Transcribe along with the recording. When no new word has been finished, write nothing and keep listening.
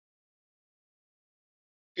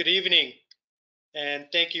Good evening, and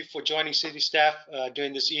thank you for joining city staff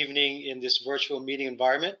during this evening in this virtual meeting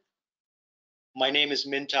environment. My name is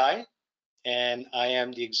Min Tai, and I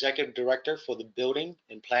am the Executive Director for the Building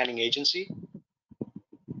and Planning Agency.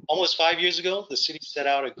 Almost 5 years ago, the city set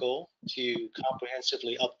out a goal to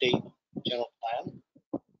comprehensively update the general plan.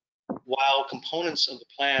 While components of the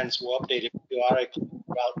plans were updated periodically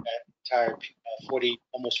throughout that entire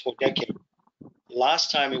almost 4 decades, the last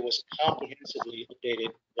time it was comprehensively updated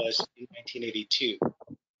was in 1982.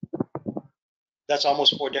 That's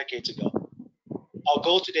almost 4 decades ago. Our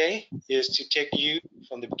goal today is to take you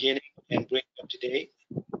from the beginning and bring you up to date,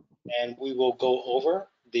 and we will go over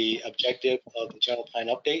the objective of the general plan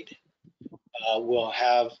update. We'll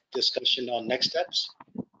have discussion on next steps.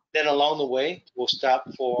 Then along the way, we'll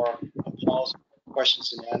stop for a pause for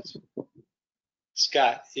questions and answers.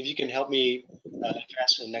 Scott, if you can help me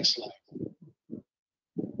advance to the next slide.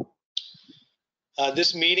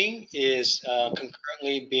 This meeting is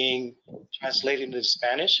concurrently being translated into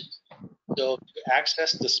Spanish. So to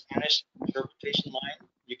access the Spanish interpretation line,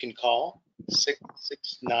 you can call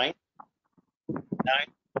 669-900-9128,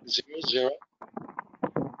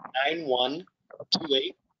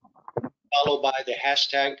 followed by the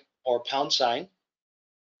hashtag or #.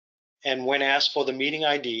 And when asked for the meeting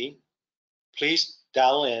ID, please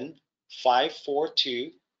dial in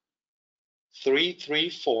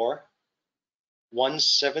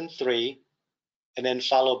 542-334-173, and then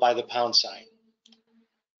followed by the #.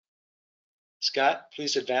 Scott,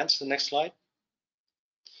 please advance to the next slide.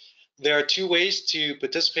 There are 2 ways to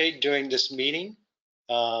participate during this meeting.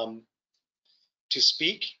 To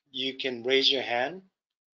speak, you can raise your hand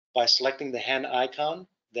by selecting the hand icon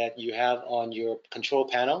that you have on your control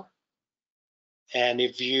panel. And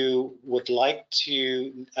if you would like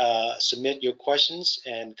to submit your questions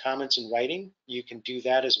and comments in writing, you can do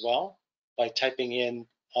that as well by typing in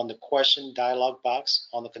on the question dialog box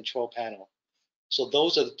on the control panel. So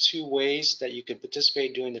those are the 2 ways that you can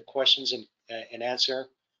participate during the questions and answer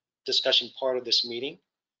discussion part of this meeting.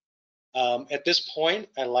 At this point,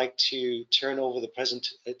 I'd like to turn over the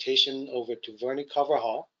presentation over to Vernie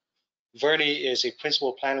Carvajal. Vernie is a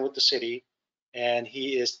principal planner with the city, and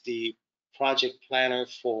he is the project planner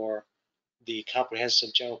for the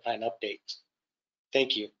comprehensive general plan update.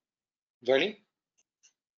 Thank you. Vernie?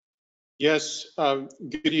 Yes,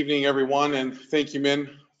 good evening, everyone, and thank you,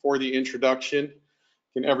 Min, for the introduction.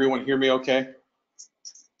 Can everyone hear me okay?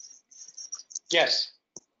 Yes.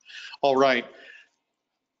 All right.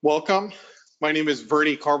 Welcome. My name is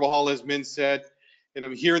Vernie Carvajal, as Min said, and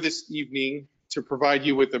I'm here this evening to provide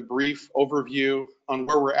you with a brief overview on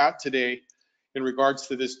where we're at today in regards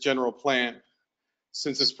to this general plan,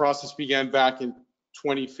 since this process began back in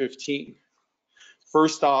 2015.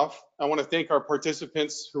 First off, I want to thank our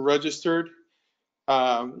participants who registered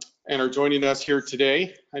and are joining us here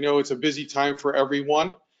today. I know it's a busy time for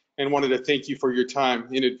everyone and wanted to thank you for your time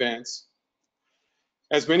in advance.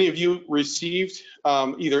 As many of you received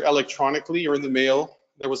either electronically or in the mail,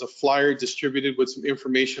 there was a flyer distributed with some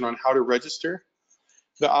information on how to register.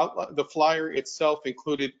 The flyer itself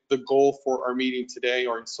included the goal for our meeting today,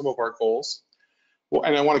 or some of our goals,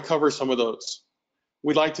 and I want to cover some of those.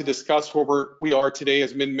 We'd like to discuss where we are today,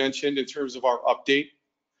 as Min mentioned, in terms of our update,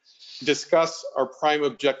 discuss our prime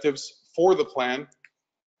objectives for the plan,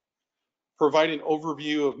 provide an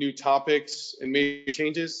overview of new topics and major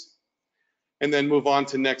changes, and then move on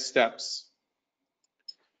to next steps.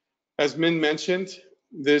 As Min mentioned,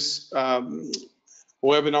 this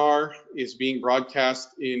webinar is being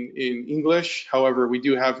broadcast in English. However, we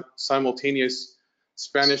do have simultaneous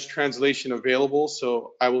Spanish translation available,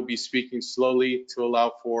 so I will be speaking slowly to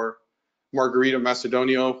allow for Margarita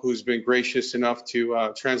Macedonio, who's been gracious enough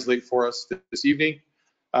to translate for us this evening,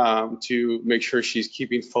 to make sure she's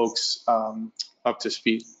keeping folks up to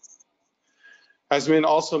speed. As Min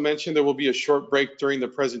also mentioned, there will be a short break during the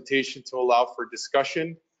presentation to allow for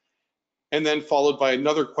discussion, and then followed by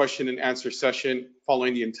another question and answer session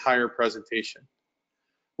following the entire presentation.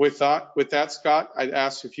 With that, Scott, I'd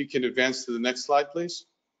ask if you can advance to the next slide, please.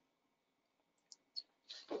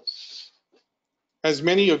 As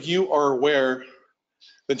many of you are aware,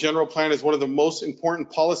 the general plan is one of the most important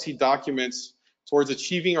policy documents towards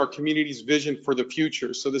achieving our community's vision for the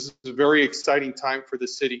future. So this is a very exciting time for the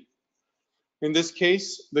city. In this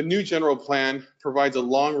case, the new general plan provides a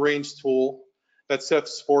long-range tool that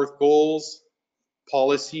sets forth goals,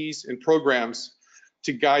 policies, and programs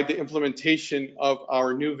to guide the implementation of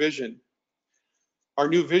our new vision. Our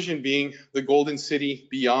new vision being the Golden City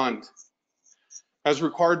Beyond. As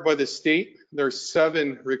required by the state, there are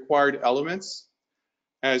 7 required elements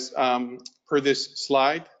as per this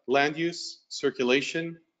slide: land use,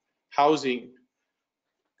 circulation, housing,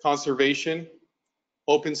 conservation,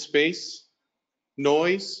 open space,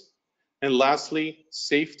 noise, and lastly,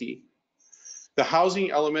 safety. The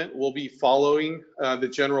housing element will be following the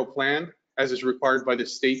general plan as is required by the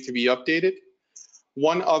state to be updated.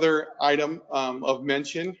 One other item of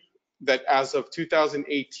mention that as of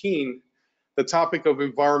 2018, the topic of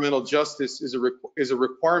environmental justice is a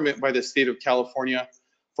requirement by the state of California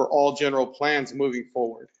for all general plans moving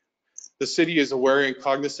forward. The city is aware and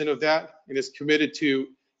cognizant of that and is committed to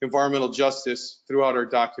environmental justice throughout our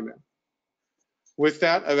document. With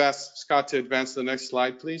that, I've asked Scott to advance to the next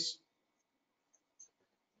slide, please.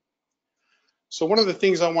 So one of the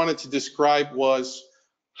things I wanted to describe was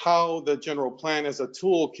how the general plan as a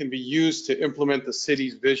tool can be used to implement the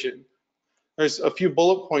city's vision. There's a few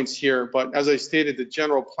bullet points here, but as I stated, the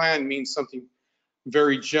general plan means something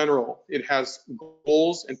very general. It has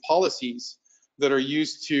goals and policies that are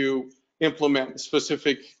used to implement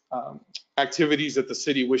specific activities that the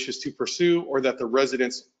city wishes to pursue or that the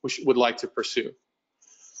residents would like to pursue.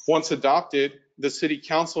 Once adopted, the city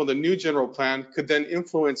council and the new general plan could then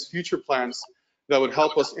influence future plans that would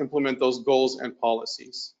help us implement those goals and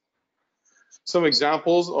policies. Some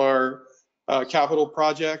examples are capital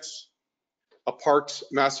projects, a parks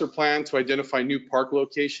master plan to identify new park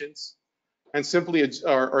locations, and simply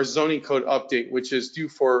our zoning code update, which is due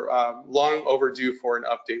for long overdue for an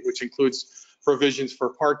update, which includes provisions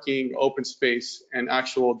for parking, open space, and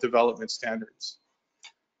actual development standards.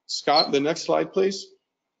 Scott, the next slide, please.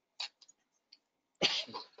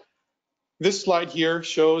 This slide here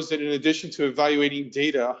shows that in addition to evaluating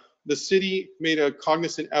data, the city made a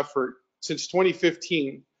cognizant effort since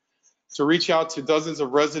 2015 to reach out to dozens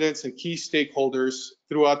of residents and key stakeholders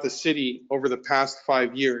throughout the city over the past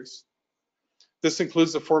 5 years. This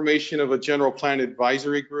includes the formation of a general plan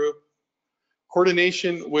advisory group,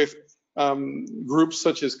 coordination with groups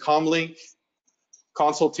such as Comlink,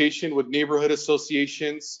 consultation with neighborhood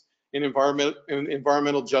associations in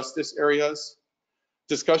environmental justice areas,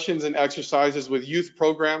 discussions and exercises with youth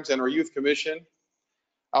programs and our youth commission,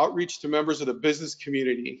 outreach to members of the business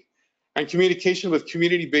community, and communication with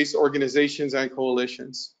community-based organizations and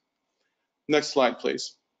coalitions. Next slide,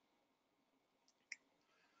 please.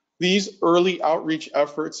 These early outreach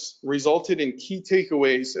efforts resulted in key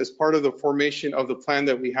takeaways as part of the formation of the plan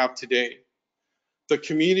that we have today. The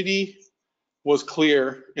community was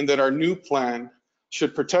clear in that our new plan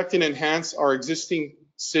should protect and enhance our existing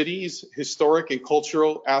cities' historic and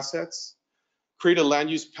cultural assets, create a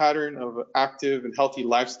land use pattern of active and healthy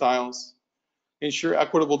lifestyles, ensure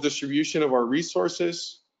equitable distribution of our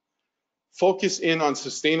resources, focus in on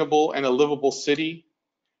sustainable and a livable city,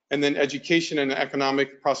 and then education and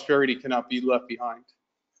economic prosperity cannot be left behind.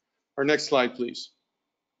 Our next slide, please.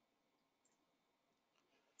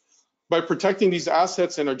 By protecting these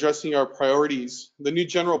assets and addressing our priorities, the new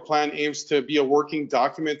general plan aims to be a working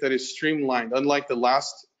document that is streamlined, unlike the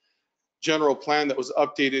last general plan that was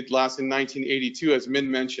updated last in 1982, as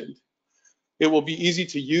Min mentioned. It will be easy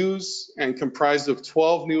to use and comprised of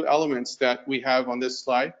 12 new elements that we have on this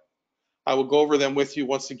slide. I will go over them with you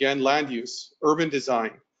once again: land use, urban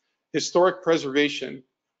design, historic preservation,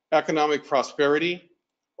 economic prosperity,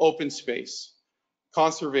 open space,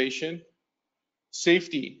 conservation,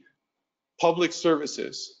 safety, public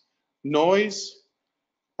services, noise,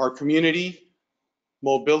 our community,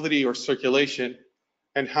 mobility or circulation,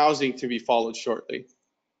 and housing to be followed shortly.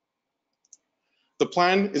 The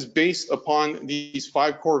plan is based upon these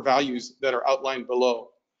 5 core values that are outlined below,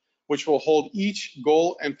 which will hold each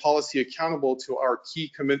goal and policy accountable to our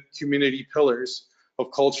key community pillars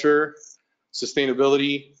of culture,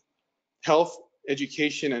 sustainability, health,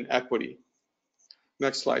 education, and equity.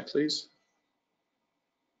 Next slide, please.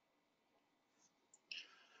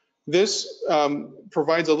 This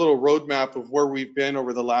provides a little roadmap of where we've been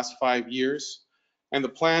over the last 5 years, and the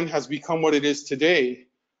plan has become what it is today,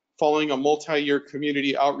 following a multi-year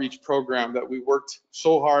community outreach program that we worked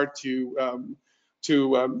so hard to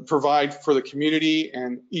provide for the community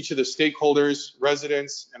and each of the stakeholders,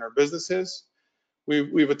 residents, and our businesses.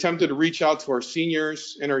 We've attempted to reach out to our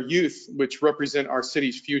seniors and our youth, which represent our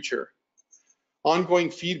city's future.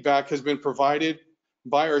 Ongoing feedback has been provided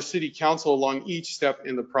by our city council along each step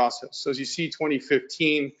in the process. So as you see,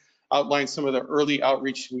 2015 outlined some of the early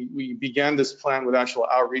outreach. We began this plan with actual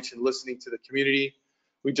outreach and listening to the community.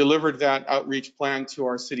 We delivered that outreach plan to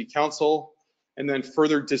our city council and then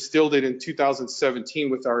further distilled it in 2017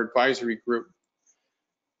 with our advisory group.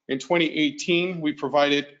 In 2018, we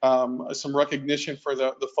provided some recognition for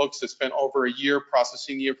the folks that spent over a year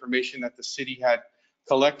processing the information that the city had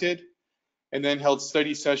collected. and then held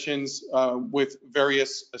study sessions with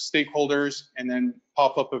various stakeholders and then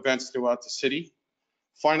pop-up events throughout the city.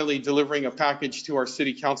 Finally, delivering a package to our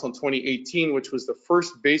city council in 2018, which was the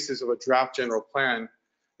first basis of a draft general plan,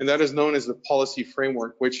 and that is known as the policy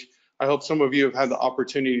framework, which I hope some of you have had the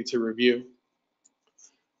opportunity to review.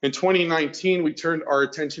 In 2019, we turned our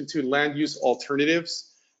attention to land use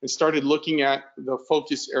alternatives and started looking at the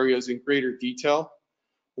focus areas in greater detail.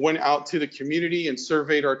 Went out to the community and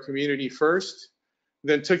surveyed our community first,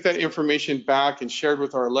 then took that information back and shared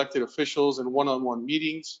with our elected officials in one-on-one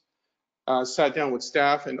meetings, sat down with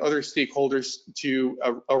staff and other stakeholders to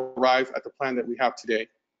arrive at the plan that we have today.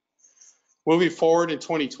 Moving forward in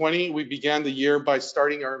 2020, we began the year by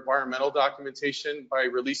starting our environmental documentation by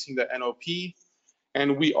releasing the NOP,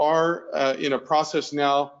 and we are in a process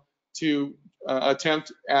now to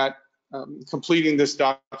attempt at completing this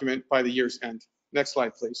document by the year's end. Next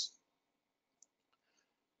slide, please.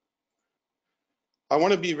 I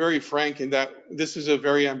want to be very frank in that this is a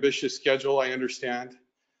very ambitious schedule, I understand,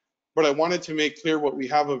 but I wanted to make clear what we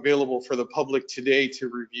have available for the public today to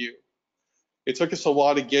review. It took us a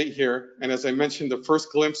while to get here, and as I mentioned, the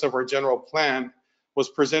first glimpse of our general plan was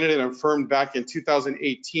presented and affirmed back in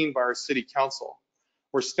 2018 by our city council,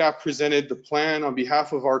 where staff presented the plan on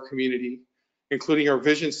behalf of our community, including our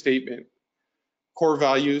vision statement, core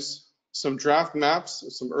values, some draft maps,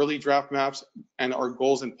 some early draft maps, and our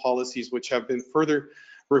goals and policies, which have been further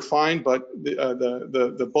refined, but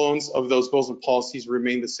the bones of those goals and policies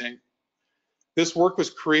remain the same. This work was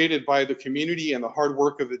created by the community and the hard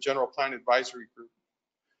work of the General Plan Advisory Group.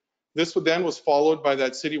 This then was followed by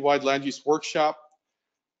that citywide land use workshop.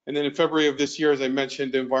 And then in February of this year, as I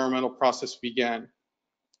mentioned, the environmental process began.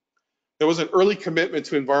 There was an early commitment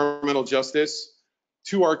to environmental justice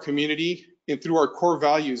to our community and through our core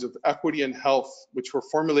values of equity and health, which were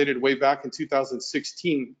formulated way back in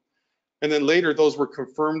 2016. And then later, those were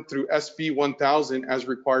confirmed through SB 1000 as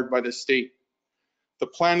required by the state. The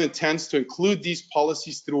plan intends to include these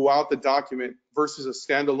policies throughout the document versus a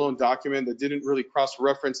standalone document that didn't really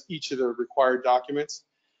cross-reference each of the required documents.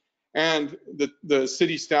 And the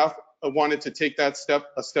city staff wanted to take that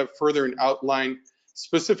a step further and outline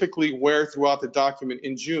specifically where throughout the document.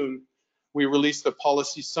 In June, we released the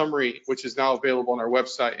policy summary, which is now available on our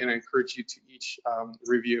website, and I encourage you to each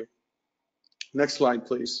review. Next slide,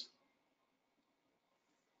 please.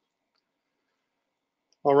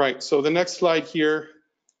 All right, so the next slide here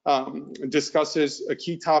discusses a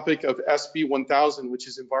key topic of SB 1000, which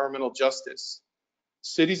is environmental justice.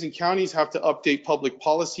 Cities and counties have to update public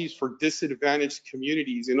policies for disadvantaged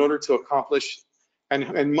communities in order to accomplish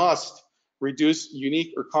and must reduce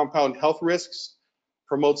unique or compound health risks,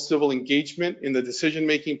 promote civil engagement in the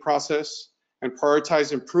decision-making process, and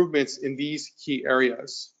prioritize improvements in these key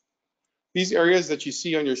areas. These areas that you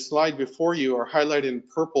see on your slide before you are highlighted in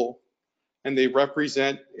purple, and they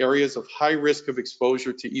represent areas of high risk of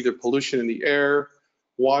exposure to either pollution in the air,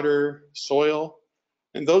 water, soil,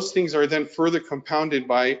 and those things are then further compounded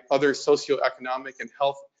by other socioeconomic and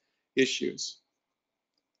health issues.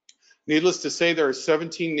 Needless to say, there are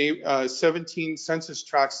 17 census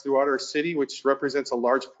tracts throughout our city, which represents a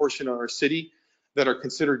large portion of our city that are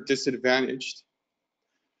considered disadvantaged.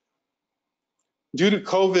 Due to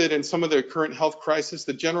COVID and some of the current health crisis,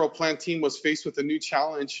 the general plan team was faced with a new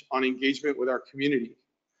challenge on engagement with our community.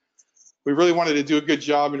 We really wanted to do a good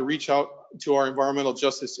job and reach out to our environmental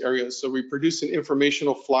justice areas. So we produced an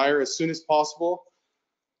informational flyer as soon as possible,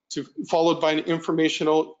 followed by an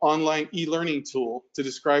informational online e-learning tool to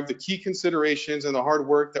describe the key considerations and the hard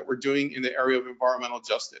work that we're doing in the area of environmental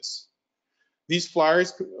justice. These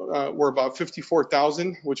flyers were about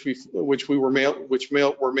 54,000, which were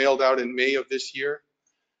mailed out in May of this year.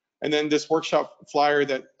 And then this workshop flyer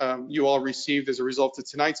that you all received as a result of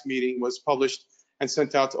tonight's meeting was published and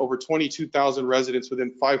sent out to over 22,000 residents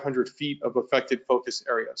within 500 feet of affected focus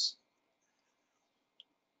areas.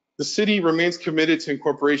 The city remains committed to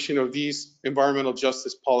incorporation of these environmental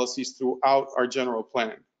justice policies throughout our general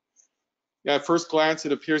plan. At first glance,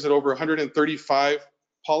 it appears that over 135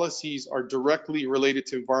 policies are directly related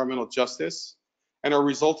to environmental justice and are a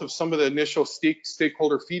result of some of the initial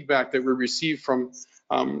stakeholder feedback that we received from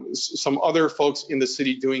some other folks in the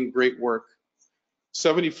city doing great work.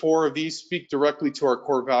 74 of these speak directly to our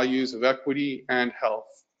core values of equity and health.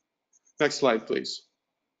 Next slide, please.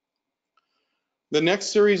 The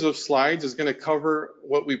next series of slides is going to cover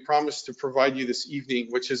what we promised to provide you this evening,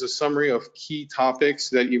 which is a summary of key topics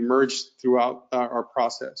that emerged throughout our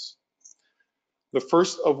process. The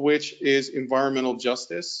first of which is environmental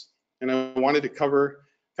justice. And I wanted to cover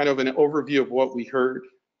kind of an overview of what we heard.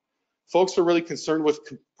 Folks are really concerned with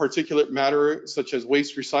particulate matter such as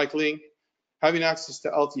waste recycling, having access to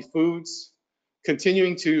healthy foods,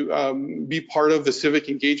 continuing to be part of the civic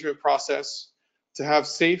engagement process, to have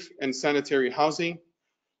safe and sanitary housing,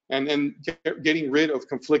 and then getting rid of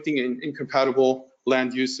conflicting and incompatible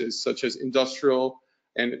land uses such as industrial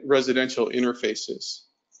and residential interfaces.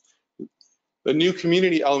 The new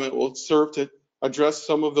community element will serve to address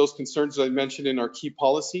some of those concerns that I mentioned in our key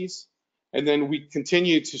policies, and then we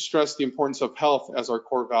continue to stress the importance of health as our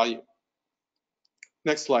core value.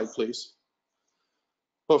 Next slide, please.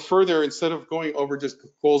 But further, instead of going over just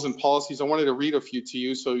goals and policies, I wanted to read a few to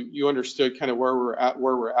you so you understood kind of where we're at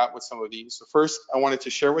with some of these. So first, I wanted to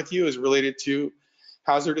share with you is related to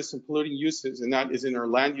hazardous and polluting uses, and that is in our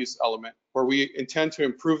land use element, where we intend to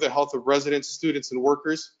improve the health of residents, students, and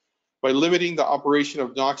workers by limiting the operation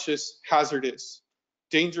of noxious, hazardous,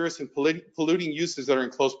 dangerous, and polluting uses that are in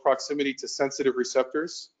close proximity to sensitive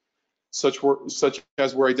receptors, such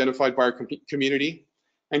as were identified by our community,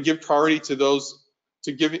 and give priority to those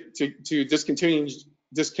discontinuing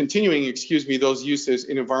those uses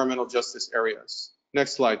in environmental justice areas.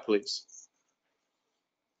 Next slide, please.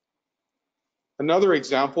 Another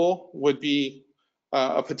example would be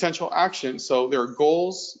a potential action. So there are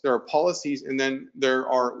goals, there are policies, and then there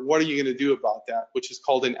are what are you going to do about that, which is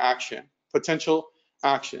called an action, potential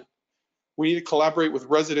action. We need to collaborate with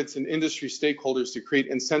residents and industry stakeholders to create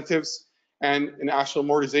incentives and an actual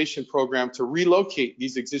amortization program to relocate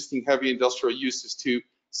these existing heavy industrial uses to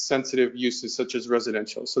sensitive uses such as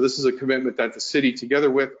residential. So this is a commitment that the city, together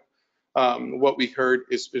with what we heard,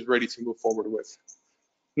 is ready to move forward with.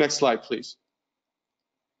 Next slide, please.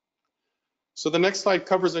 So the next slide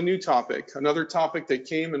covers a new topic. Another topic that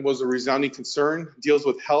came and was a resounding concern deals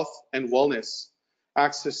with health and wellness,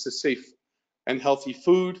 access to safe and healthy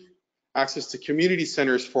food, access to community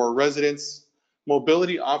centers for residents,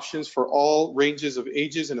 mobility options for all ranges of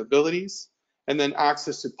ages and abilities, and then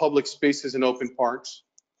access to public spaces and open parks.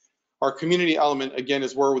 Our community element, again,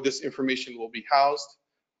 is where this information will be housed,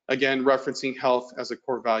 again, referencing health as a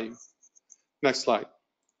core value. Next slide.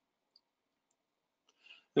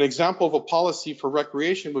 An example of a policy for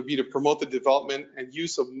recreation would be to promote the development and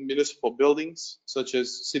use of municipal buildings, such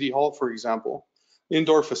as City Hall, for example,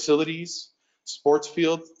 indoor facilities, sports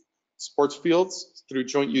fields through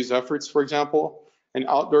joint use efforts, for example, and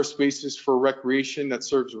outdoor spaces for recreation that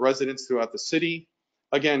serves residents throughout the city.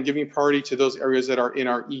 Again, giving priority to those areas that are in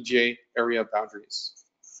our EJ area boundaries.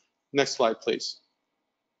 Next slide, please.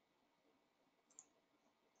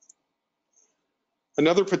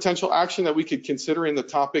 Another potential action that we could consider in the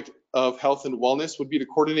topic of health and wellness would be to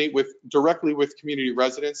coordinate directly with community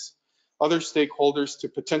residents, other stakeholders to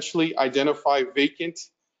potentially identify vacant,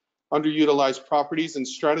 underutilized properties and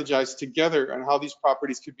strategize together on how these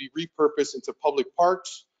properties could be repurposed into public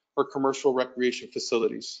parks or commercial recreation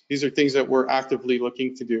facilities. These are things that we're actively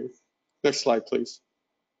looking to do. Next slide, please.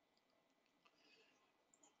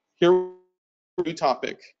 Here, a new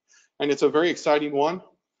topic, and it's a very exciting one.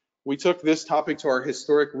 We took this topic to our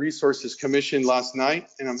Historic Resources Commission last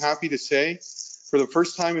night, and I'm happy to say, for the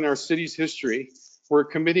first time in our city's history, we're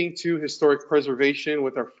committing to historic preservation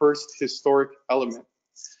with our first historic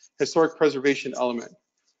preservation element.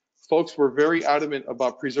 Folks, we're very adamant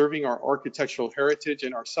about preserving our architectural heritage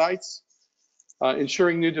and our sites,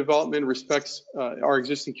 ensuring new development respects our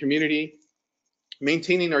existing community,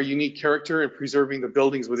 maintaining our unique character, and preserving the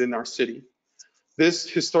buildings within our city. This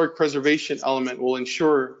historic preservation element will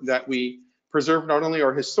ensure that we preserve not only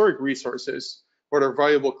our historic resources, but our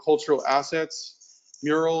valuable cultural assets,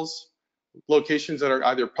 murals, locations that are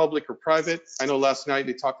either public or private. I know last night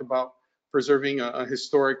they talked about preserving a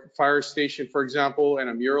historic fire station, for example, and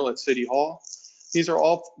a mural at City Hall. These are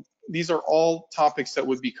all topics that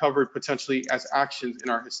would be covered potentially as actions in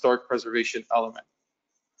our historic preservation element.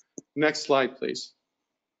 Next slide, please.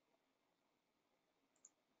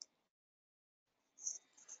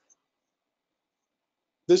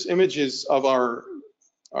 This image is of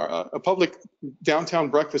a public downtown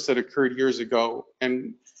breakfast that occurred years ago,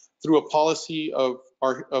 and through a policy of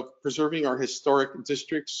preserving our historic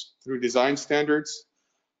districts through design standards,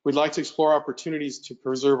 we'd like to explore opportunities to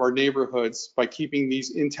preserve our neighborhoods by keeping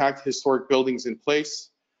these intact historic buildings in place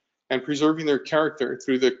and preserving their character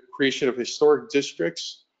through the creation of historic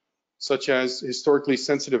districts, such as historically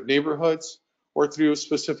sensitive neighborhoods, or through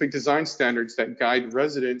specific design standards that guide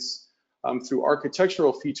residents through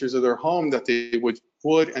architectural features of their home that they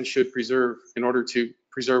would and should preserve in order to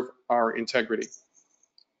preserve our integrity.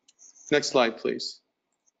 Next slide, please.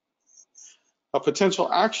 A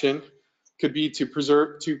potential action could be to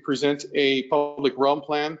present a public realm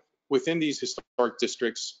plan within these historic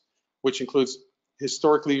districts, which includes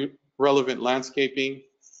historically relevant landscaping,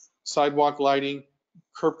 sidewalk lighting,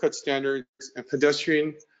 curb cut standards, and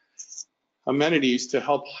pedestrian amenities to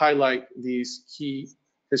help highlight these key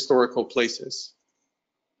historical places.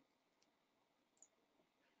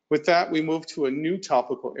 With that, we move to a new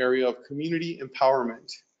topical area of community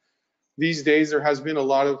empowerment. These days, there has been a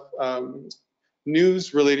lot of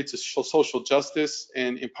news related to social justice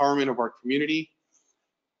and empowerment of our community.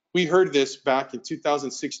 We heard this back in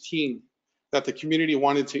 2016, that the community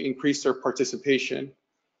wanted to increase their participation.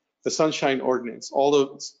 The Sunshine Ordinance, all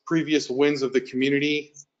the previous wins of the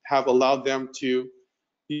community have allowed them to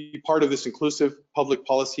be part of this inclusive public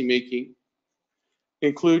policy making,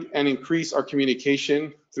 include and increase our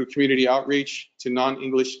communication through community outreach to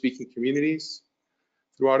non-English speaking communities.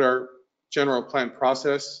 Throughout our general plan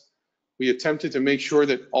process, we attempted to make sure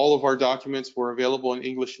that all of our documents were available in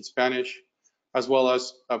English and Spanish, as well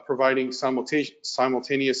as providing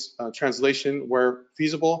simultaneous translation where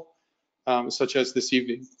feasible, such as this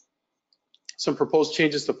evening. Some proposed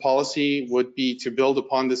changes to policy would be to build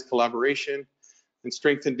upon this collaboration and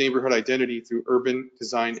strengthen neighborhood identity through urban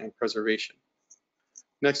design and preservation.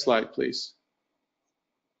 Next slide, please.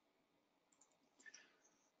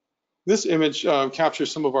 This image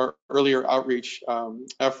captures some of our earlier outreach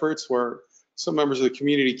efforts where some members of the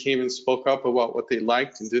community came and spoke up about what they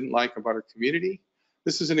liked and didn't like about our community.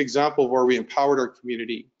 This is an example of where we empowered our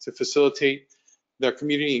community to facilitate their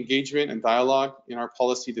community engagement and dialogue in our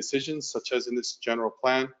policy decisions, such as in this general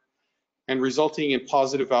plan, and resulting in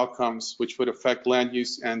positive outcomes which would affect land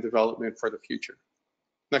use and development for the future.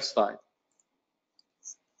 Next slide.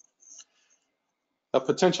 A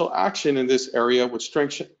potential action in this area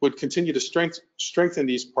would continue to strengthen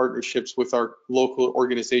these partnerships with our local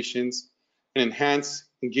organizations and enhance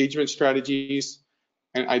engagement strategies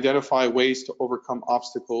and identify ways to overcome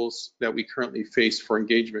obstacles that we currently face for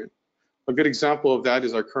engagement. A good example of that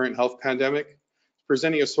is our current health pandemic,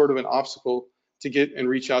 presenting a sort of an obstacle to get and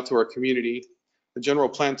reach out to our community. The general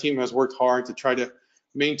plan team has worked hard to try to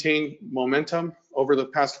maintain momentum over the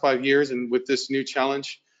past 5 years, and with this new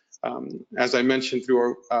challenge, as I mentioned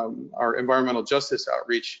through our environmental justice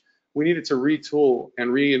outreach, we needed to retool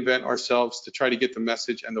and reinvent ourselves to try to get the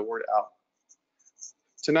message and the word out.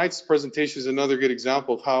 Tonight's presentation is another good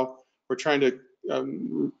example of how we're trying to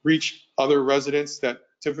reach other residents that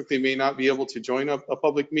typically may not be able to join a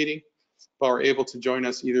public meeting, but are able to join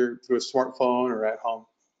us either through a smartphone or at home.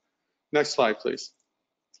 Next slide, please.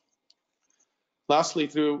 Lastly,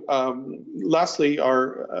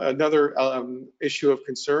 another issue of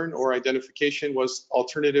concern or identification was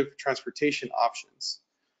alternative transportation options.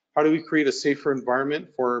 How do we create a safer environment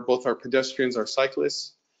for both our pedestrians, our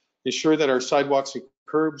cyclists, ensure that our sidewalks and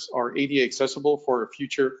curbs are ADA accessible for our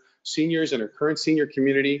future seniors and our current senior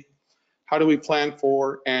community? How do we plan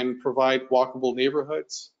for and provide walkable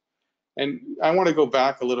neighborhoods? And I want to go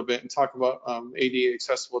back a little bit and talk about ADA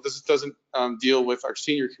accessible. This doesn't deal with our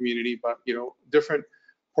senior community, but different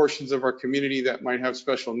portions of our community that might have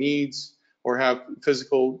special needs or have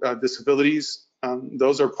physical disabilities,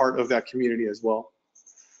 those are part of that community as well.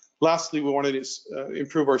 Lastly, we wanted to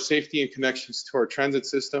improve our safety and connections to our transit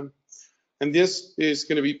system. And this is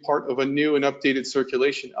going to be part of a new and updated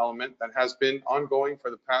circulation element that has been ongoing for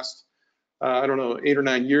the past I don't know, 8 or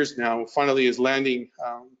 9 years now, finally is landing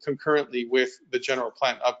concurrently with the general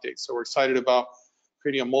plan update. So we're excited about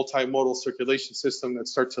creating a multimodal circulation system that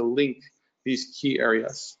starts to link these key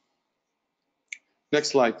areas. Next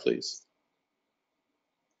slide, please.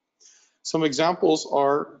 Some examples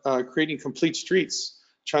are creating complete streets,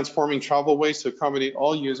 transforming travel ways to accommodate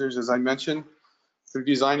all users, as I mentioned, through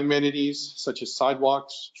design amenities such as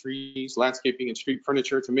sidewalks, trees, landscaping, and street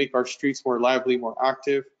furniture to make our streets more lively, more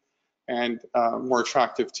active, and more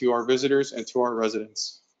attractive to our visitors and to our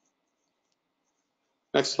residents.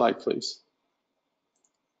 Next slide, please.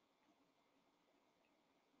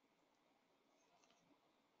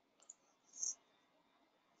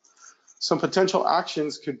 Some potential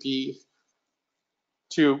actions could be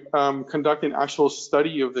to conduct an actual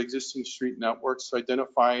study of the existing street networks to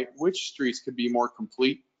identify which streets could be more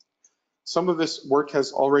complete. Some of this work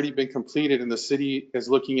has already been completed, and the city is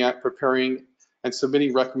looking at preparing and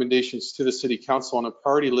submitting recommendations to the City Council on a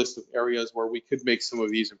priority list of areas where we could make some of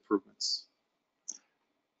these improvements.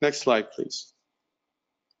 Next slide, please.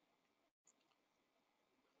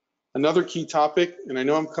 Another key topic, and I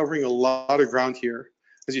know I'm covering a lot of ground here.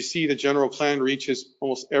 As you see, the general plan reaches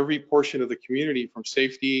almost every portion of the community, from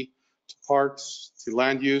safety to parks to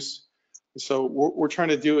land use. So what we're trying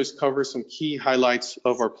to do is cover some key highlights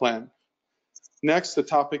of our plan. Next, the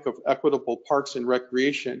topic of equitable parks and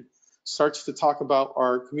recreation starts to talk about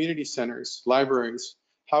our community centers, libraries,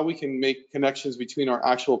 how we can make connections between our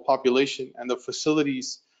actual population and the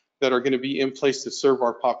facilities that are going to be in place to serve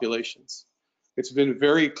our populations. It's been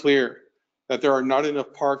very clear that there are not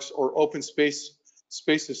enough parks or open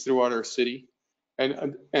spaces throughout our city,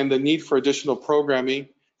 and the need for additional programming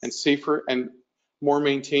and safer and more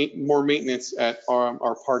maintenance at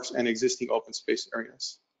our parks and existing open space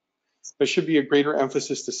areas. There should be a greater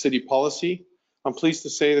emphasis to city policy. I'm pleased to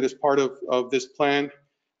say that as part of this plan,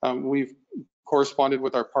 we've corresponded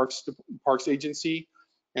with our parks agency,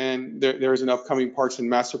 and there is an upcoming parks and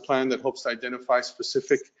master plan that hopes to identify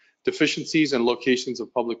specific deficiencies and locations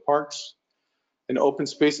of public parks. An open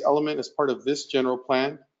space element as part of this general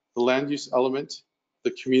plan, the land use element,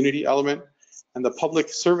 the community element, and the public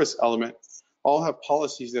service element all have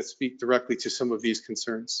policies that speak directly to some of these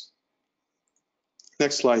concerns.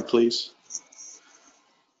 Next slide, please.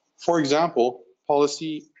 For example,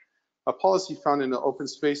 a policy found in the open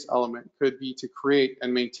space element could be to create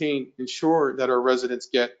and ensure that our residents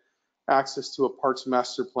get access to a parks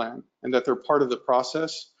master plan and that they're part of the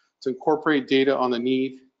process to incorporate data on the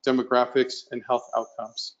need, demographics, and health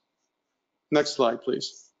outcomes. Next slide,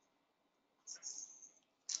 please.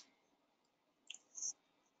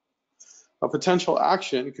 A potential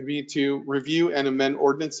action could be to review and amend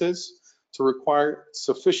ordinances to require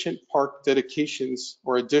sufficient park dedications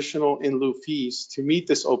or additional in lieu fees to meet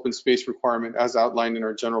this open space requirement as outlined in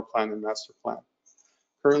our general plan and master plan.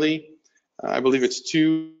 Currently, I believe it's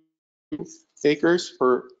 2 acres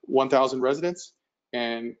per 1,000 residents,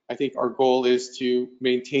 and I think our goal is to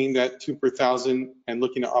maintain that 2 per 1,000 and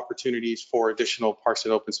looking at opportunities for additional parks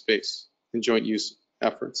and open space and joint use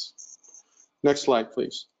efforts. Next slide,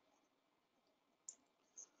 please.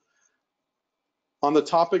 On the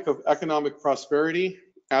topic of economic prosperity,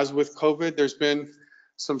 as with COVID, there's been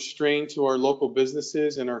some strain to our local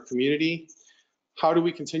businesses and our community. How do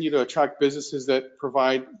we continue to attract businesses that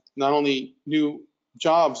provide not only new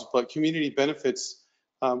jobs, but community benefits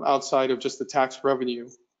outside of just the tax revenue?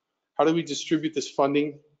 How do we distribute this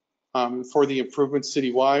funding for the improvements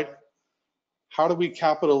citywide? How do we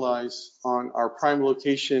capitalize on our prime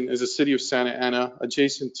location as a city of Santa Ana,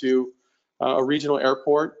 adjacent to a regional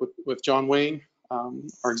airport with John Wayne,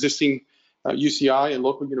 our existing UCI and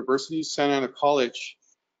local universities, Santa Ana College,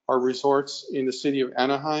 our resorts in the city of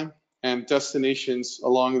Anaheim, and destinations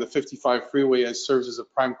along the 55 freeway as serves as a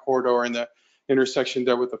prime corridor in the intersection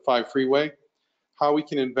there with the 5 freeway. How we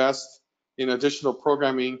can invest in additional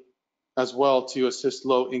programming as well to assist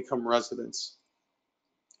low-income residents.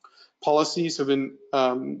 Policies have been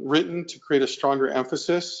written to create a stronger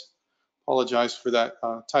emphasis. Apologize for that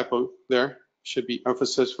typo there. Should be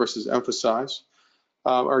emphasis versus emphasize.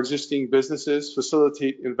 Our existing businesses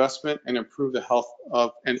facilitate investment and improve the health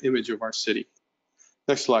of and image of our city.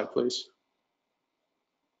 Next slide, please.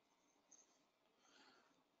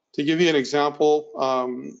 To give you an example,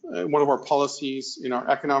 one of our policies in our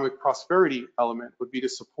economic prosperity element would be to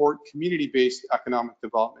support community-based economic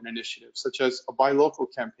development initiatives, such as a buy local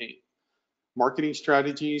campaign, marketing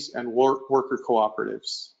strategies, and worker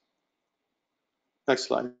cooperatives. Next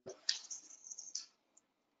slide.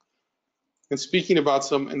 And speaking about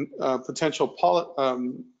some potential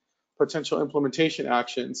implementation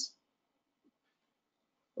actions,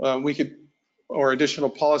 or additional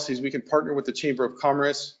policies, we can partner with the Chamber of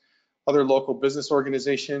Commerce, other local business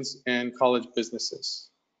organizations, and college businesses.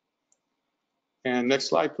 And next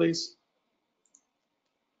slide, please.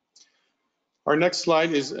 Our next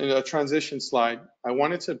slide is a transition slide. I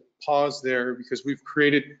wanted to pause there because we've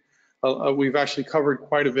actually covered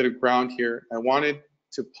quite a bit of ground here. I wanted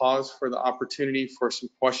to pause for the opportunity for some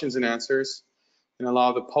questions and answers and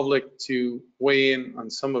allow the public to weigh in on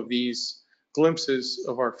some of these glimpses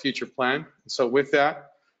of our future plan. So with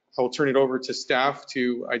that, I will turn it over to staff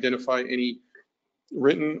to identify any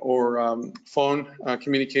written or phone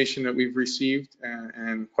communication that we've received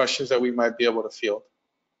and questions that we might be able to field.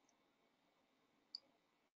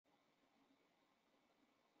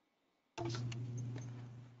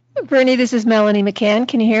 Bernie, this is Melanie McCann.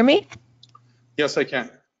 Can you hear me? Yes, I can.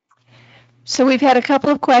 So we've had a couple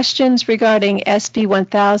of questions regarding SB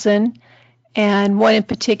 1000, and one in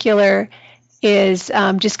particular is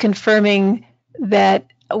just confirming that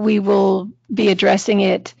we will be addressing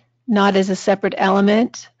it not as a separate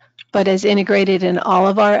element, but as integrated in all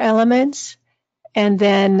of our elements. And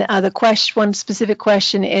then one specific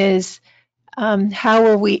question is, how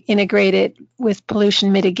will we integrate it with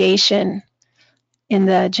pollution mitigation in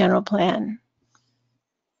the general plan?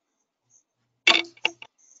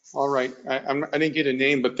 All right, I didn't get a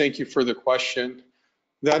name, but thank you for the question.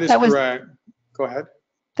 That is correct. Go ahead.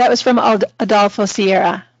 That was from Adolfo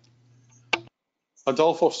Sierra.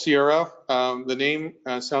 Adolfo Sierra, the name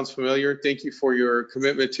sounds familiar. Thank you for your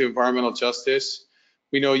commitment to environmental justice.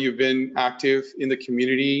 We know you've been active in the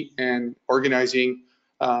community and organizing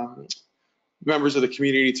members of the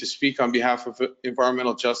community to speak on behalf of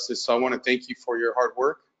environmental justice. So I want to thank you for your hard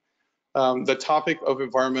work. The topic of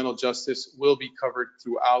environmental justice will be covered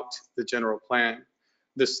throughout the general plan.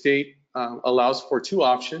 The state allows for two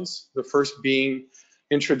options. The first being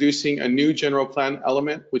introducing a new general plan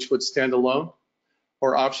element, which would stand alone,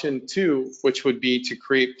 or option two, which would be to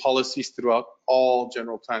create policies throughout all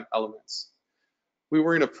general plan elements. We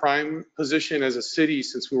were in a prime position as a city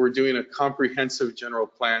since we were doing a comprehensive general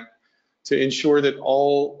plan to ensure that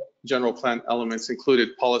all general plan elements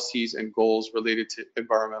included policies and goals related to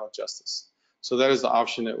environmental justice. So that is the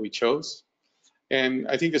option that we chose. And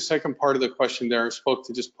I think the second part of the question there spoke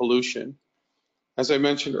to just pollution. As I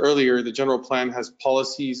mentioned earlier, the general plan has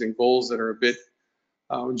policies and goals that are a bit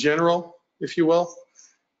general, if you will,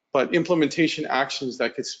 but implementation actions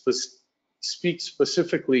that could speak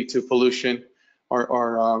specifically to pollution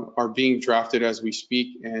are being drafted as we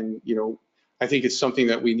speak. And, you know, I think it's something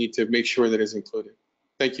that we need to make sure that is included.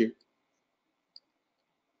 Thank you.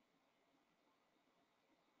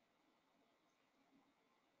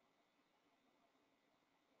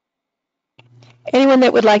 Anyone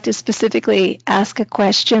that would like to specifically ask a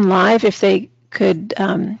question live, if they could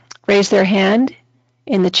raise their hand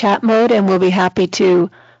in the chat mode, and we'll be happy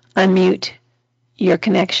to unmute your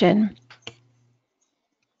connection.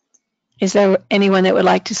 Is there anyone that would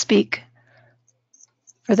like to speak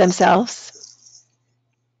for themselves?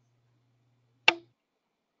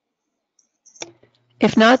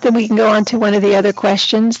 If not, then we can go on to one of the other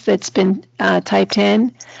questions that's been typed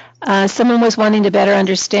in. Someone was wanting to better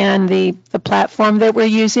understand the platform that we're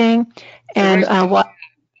using and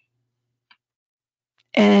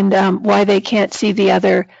why they can't see the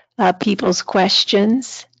other people's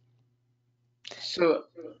questions. So,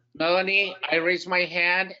 Melanie, I raised my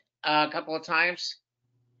hand a couple of times.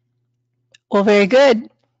 Well, very good.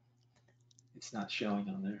 It's not showing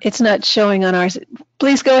on there. It's not showing on ours.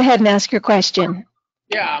 Please go ahead and ask your question.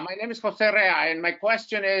 Yeah, my name is Jose Rea, and my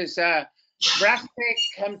question is, Brastek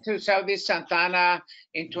came to Southeast Santa Ana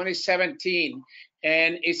in 2017,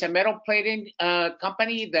 and it's a metal plating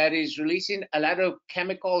company that is releasing a lot of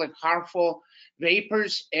chemical and harmful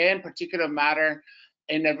vapors and particulate matter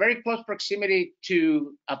in a very close proximity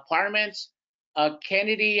to apartments,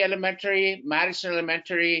 Kennedy Elementary, Madison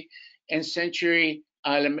Elementary, and Century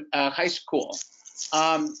High School.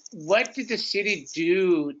 What did the city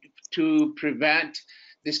do to prevent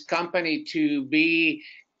this company to be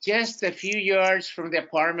just a few yards from the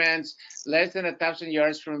apartments, less than 1,000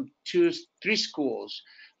 yards from 2-3 schools?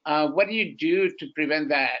 What do you do to prevent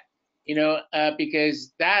that? You know,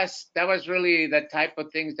 because that was really the type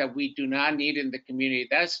of things that we do not need in the community.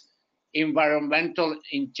 That's environmental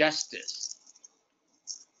injustice.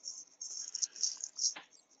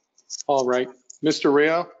 All right, Mr.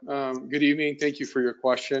 Rea, good evening. Thank you for your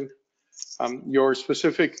question. Your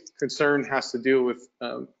specific concern has to do with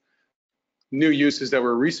new uses that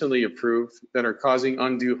were recently approved that are causing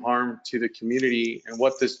undue harm to the community, and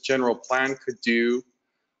what this general plan could do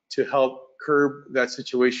to help curb that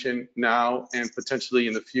situation now and potentially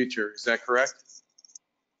in the future. Is that correct?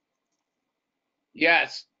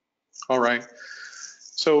 Yes. All right.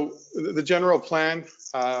 So the general plan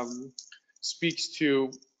speaks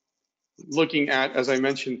to looking at, as I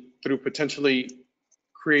mentioned, through potentially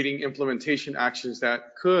creating implementation actions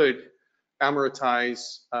that could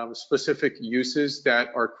amortize specific uses that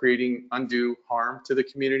are creating undue harm to the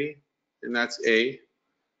community, and that's A.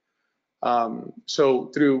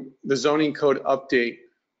 So through the zoning code update,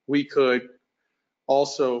 we could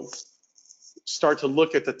also start to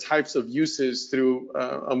look at the types of uses through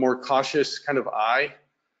a more cautious kind of eye,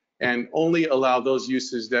 and only allow those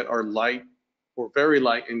uses that are light or very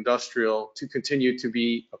light industrial to continue to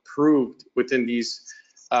be approved within these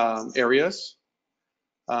areas.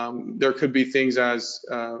 There could be things as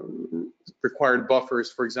required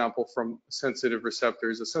buffers, for example, from sensitive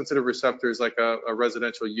receptors. A sensitive receptor is like a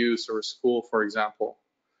residential use or a school, for example.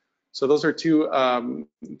 So those are two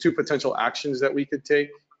potential actions that we could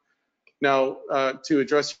take. Now, to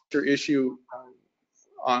address your issue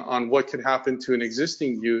on what could happen to an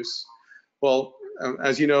existing use, well,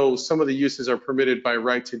 as you know, some of the uses are permitted by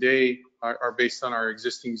right today are based on our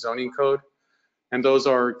existing zoning code, and those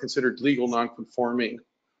are considered legal non-conforming.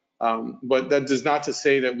 But that does not to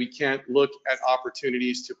say that we can't look at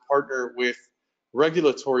opportunities to partner with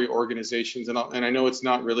regulatory organizations, and I know it's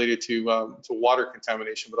not related to water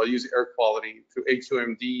contamination, but I'll use air quality through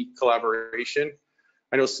A2MD collaboration.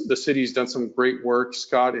 I know the city's done some great work.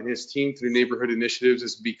 Scott and his team through neighborhood initiatives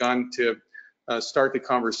has begun to start the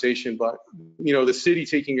conversation. But the city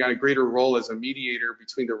taking on a greater role as a mediator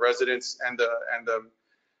between the residents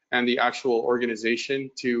and the actual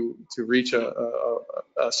organization to reach a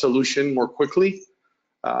solution more quickly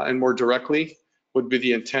and more directly would be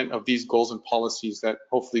the intent of these goals and policies that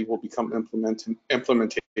hopefully will become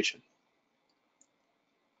implementation.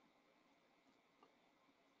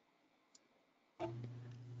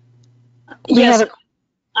 Yes,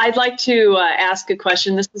 I'd like to ask a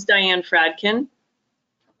question. This is Diane Fradkin.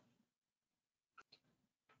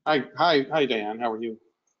 Hi, Diane. How are you?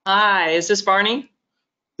 Hi, is this Barney?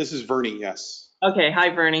 This is Vernie, yes. Okay, hi,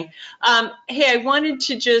 Vernie. Hey, I wanted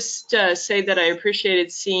to just say that I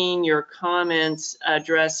appreciated seeing your comments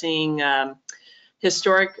addressing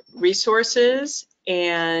historic resources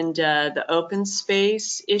and the open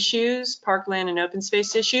space issues, parkland and open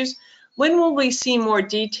space issues. When will we see more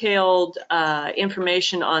detailed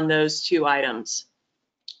information on those two items?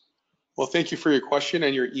 Well, thank you for your question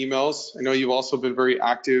and your emails. I know you've also been very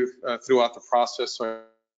active throughout the process, so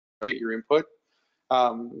I get your input.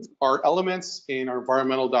 Our elements in our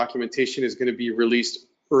environmental documentation is going to be released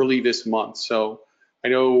early this month. So I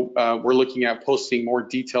know we're looking at posting more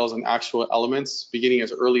details on actual elements beginning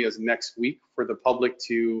as early as next week for the public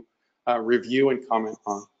to review and comment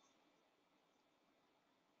on.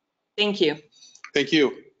 Thank you. Thank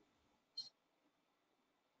you.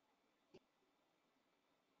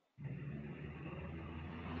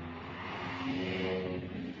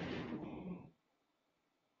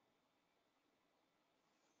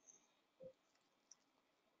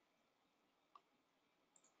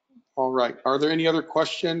 All right. Are there any other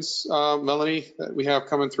questions, Melanie, that we have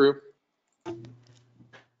coming through?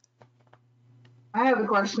 I have a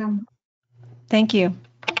question. Thank you.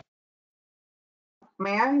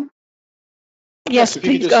 May I? Yes, if you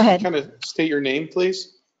please could go just ahead. kind of state your name,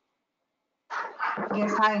 please.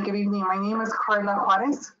 Yes, hi, good evening. My name is Carla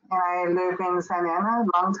Juarez, and I live in Santa Ana,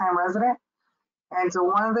 longtime resident. And so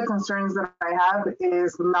one of the concerns that I have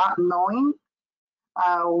is not knowing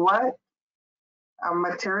what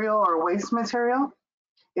material or waste material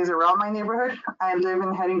is around my neighborhood. I live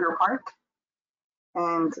in Hettinger Park,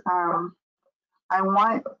 and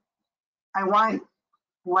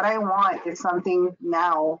what I want is something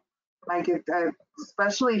now, like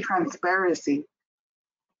especially transparency.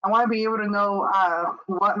 I want to be able to know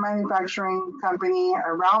what manufacturing company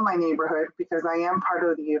around my neighborhood, because I am part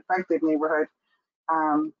of the affected neighborhood,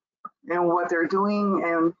 and what they're doing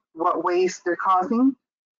and what waste they're causing,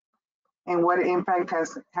 and what impact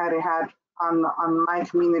it had on my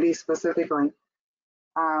community specifically.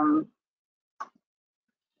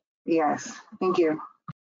 Yes, thank you.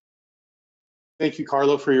 Thank you,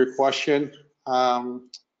 Carlo, for your question.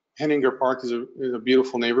 Hettinger Park is a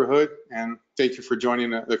beautiful neighborhood, and thank you for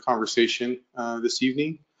joining the conversation this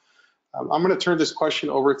evening. I'm going to turn this question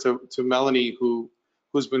over to Melanie,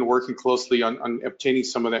 who's been working closely on obtaining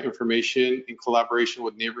some of that information in collaboration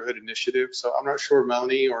with Neighborhood Initiative. So I'm not sure,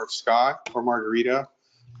 Melanie or Scott or Margarita,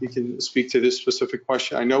 you can speak to this specific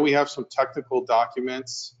question. I know we have some technical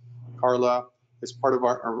documents, Carla, as part of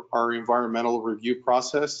our environmental review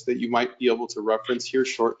process that you might be able to reference here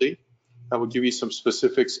shortly. That will give you some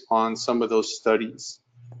specifics on some of those studies.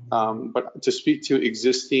 But to speak to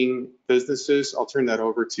existing businesses, I'll turn that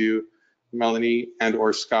over to Melanie and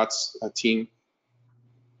or Scott's team.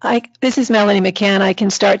 This is Melanie McCann. I can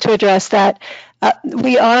start to address that.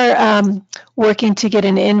 We are working to get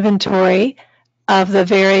an inventory of the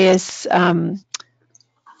various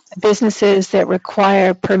businesses that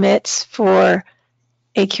require permits for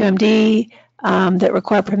AQMD, that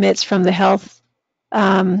require permits from the health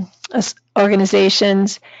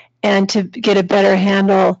organizations, and to get a better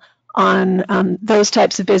handle on those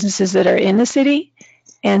types of businesses that are in the city.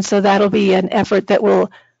 And so that'll be an effort that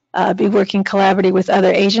will be working collaboratively with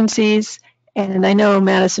other agencies. And I know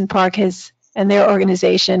Madison Park and their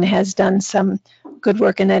organization has done some good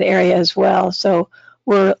work in that area as well. So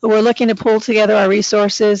we're looking to pull together our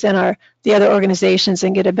resources and the other organizations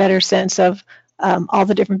and get a better sense of all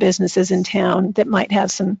the different businesses in town that might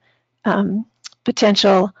have some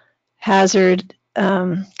potential hazard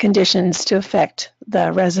conditions to affect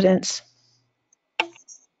the residents.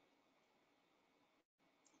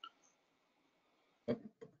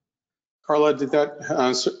 Carla, did that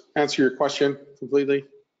answer your question completely?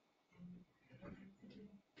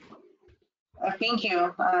 Thank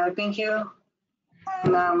you. Thank you.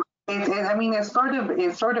 And I mean, it sort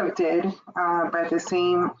of did, but at the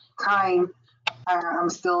same time, I'm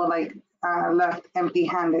still like left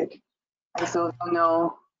empty-handed. I still don't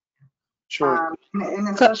know. Sure. And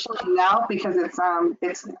especially now, because it's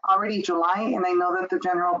already July, and I know that the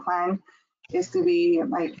general plan is to be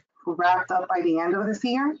like wrapped up by the end of this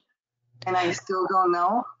year, and I still don't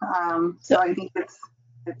know. So I think it's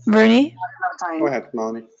Bernie, enough time. Go ahead,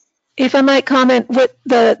 Melanie. if I might comment, what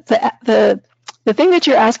the thing that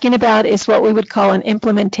you're asking about is what we would call an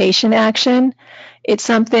implementation action. It's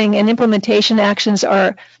something, and implementation actions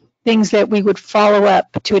are things that we would follow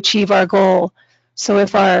up to achieve our goal. So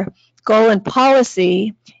if our goal and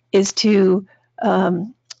policy is to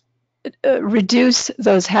reduce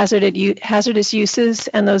those hazardous uses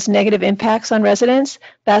and those negative impacts on residents,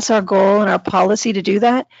 that's our goal and our policy to do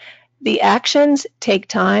that. The actions take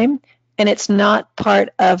time, and it's not part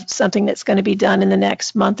of something that's going to be done in the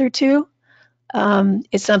next month or two.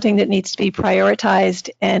 It's something that needs to be prioritized,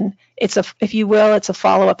 and it's if you will, it's a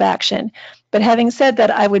follow-up action. But having said that,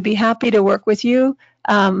 I would be happy to work with you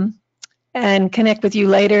and connect with you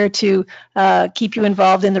later to keep you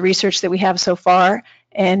involved in the research that we have so far,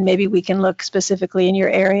 and maybe we can look specifically in your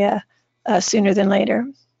area sooner than later.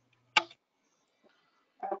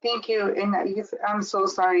 Thank you. And I'm so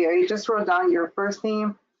sorry. I just wrote down your first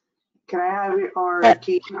name. Can I have it, or can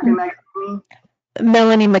you connect with me?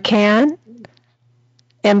 Melanie McCann,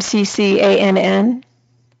 MCCANN.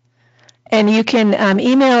 And you can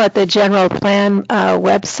email at the general plan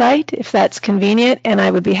website if that's convenient, and I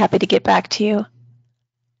would be happy to get back to you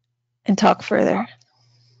and talk further.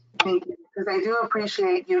 Thank you, because I do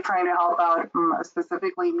appreciate you trying to help out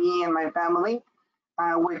specifically me and my family,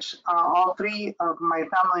 which all three of my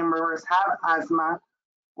family members have asthma,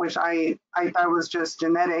 which I thought was just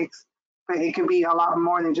genetics, but it could be a lot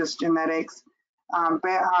more than just genetics.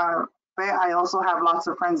 But I also have lots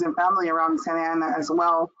of friends and family around Santa Ana as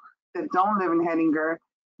well that don't live in Hettinger,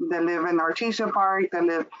 that live in Artesia Park, that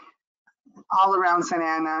live all around Santa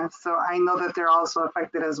Ana. So I know that they're also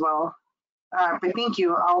affected as well. But thank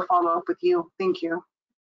you. I'll follow up with you. Thank you.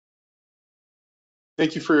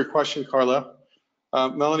 Thank you for your question, Carla.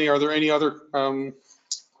 Melanie, are there any other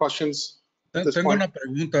questions at this Tengo point? una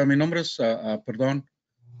pregunta. Mi nombre es,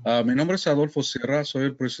 mi nombre es Adolfo Sierra. Soy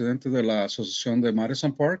el presidente de la Asociación de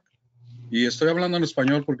Madison Park. Y estoy hablando en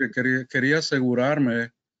español porque quería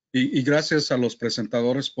asegurarme, y gracias a los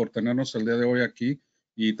presentadores por tenernos el día de hoy aquí,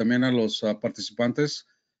 y también a los participantes.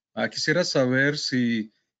 Quisiera saber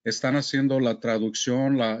si están haciendo la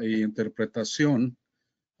traducción y interpretación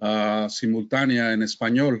simultánea en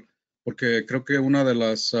español, porque creo que una de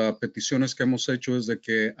las peticiones que hemos hecho es de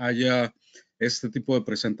que haya este tipo de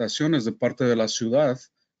presentaciones de parte de la ciudad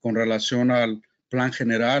con relación al plan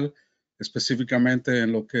general, específicamente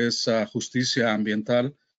en lo que es justicia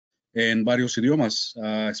ambiental en varios idiomas.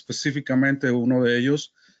 Específicamente uno de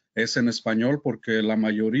ellos es en español, porque la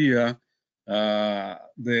mayoría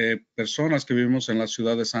de personas que vivimos en la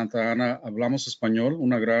ciudad de Santa Ana hablamos español,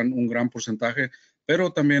 un gran porcentaje,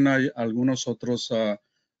 pero también hay algunos otros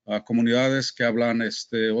comunidades que hablan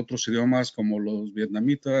otros idiomas como los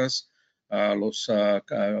vietnamitas, los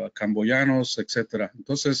camboyanos, etcétera.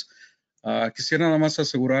 Entonces, quisiera nada más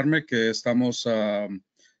asegurarme que estamos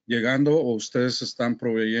llegando, o ustedes están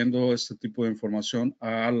proveyendo este tipo de información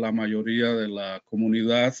a la mayoría de la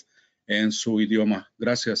comunidad en su idioma.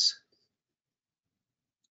 Gracias.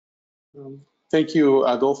 Thank you,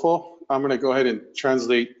 Adolfo. I'm going to go ahead and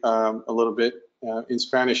translate a little bit in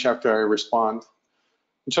Spanish after I respond.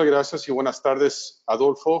 Muchas gracias y buenas tardes,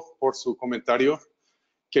 Adolfo, por su comentario.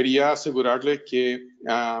 Quería asegurarle que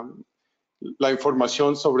la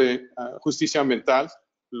información sobre justicia ambiental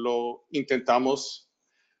lo intentamos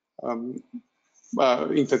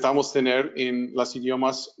tener en los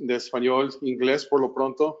idiomas de español, inglés por lo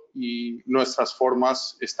pronto, y nuestras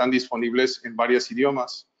formas están disponibles en varios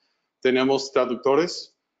idiomas. Tenemos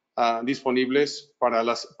traductores disponibles para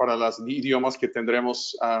los idiomas que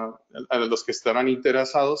tendremos, a los que estarán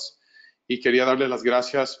interesados, y quería darle las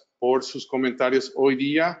gracias por sus comentarios hoy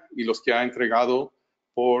día y los que ha entregado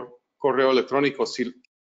por correo electrónico.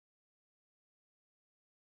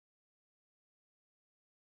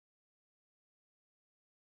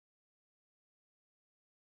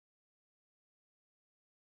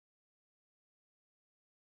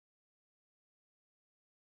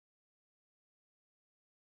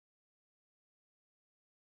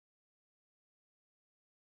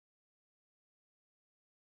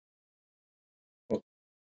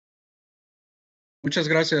 Muchas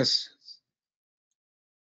gracias.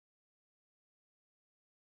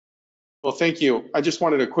 Well, thank you. I just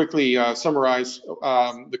wanted to quickly summarize.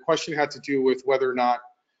 The question had to do with whether or not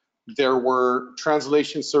there were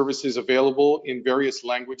translation services available in various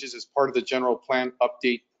languages as part of the general plan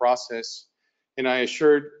update process. And I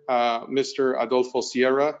assured Mr. Adolfo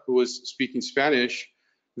Sierra, who was speaking Spanish,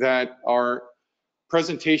 that our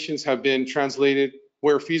presentations have been translated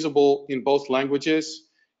where feasible in both languages.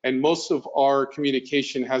 And most of our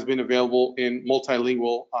communication has been available in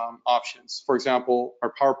multilingual options. For example,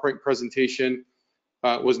 our PowerPoint presentation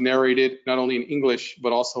was narrated not only in English,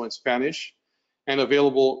 but also in Spanish, and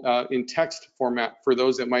available in text format for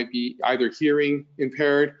those that might be either hearing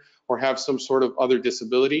impaired or have some sort of other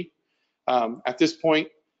disability. At this point,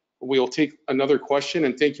 we'll take another question,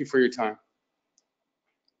 and thank you for your time.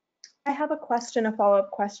 I have a question, a follow-up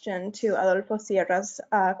question to Adolfo Sierra's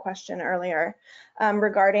question earlier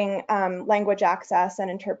regarding language access and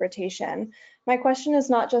interpretation. My question is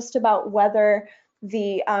not just about whether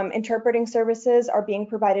the interpreting services are being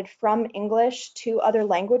provided from English to other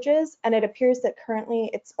languages, and it appears that currently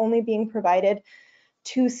it's only being provided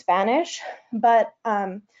to Spanish, but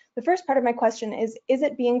the first part of my question is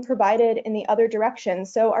it being provided in the other direction?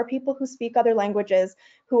 So are people who speak other languages,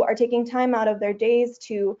 who are taking time out of their days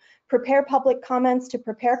to prepare public comments, to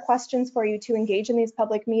prepare questions for you to engage in these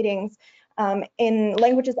public meetings in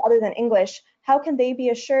languages other than English, how can they be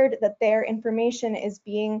assured that their information is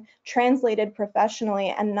being translated professionally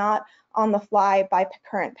and not on the fly by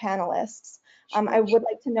current panelists? I would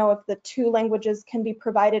like to know if the two languages can be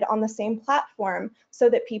provided on the same platform so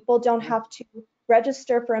that people don't have to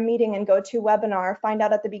register for a meeting and go to a webinar, find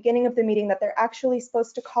out at the beginning of the meeting that they're actually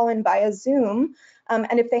supposed to call in via Zoom.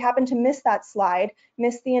 And if they happen to miss that slide,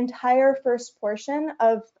 miss the entire first portion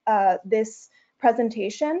of this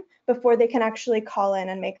presentation before they can actually call in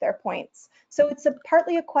and make their points. So it's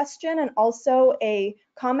partly a question and also a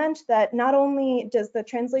comment that not only does the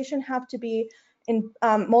translation have to be in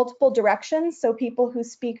multiple directions, so people who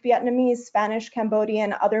speak Vietnamese, Spanish,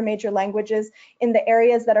 Cambodian, other major languages in the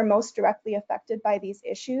areas that are most directly affected by these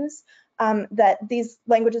issues, that these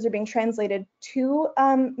languages are being translated to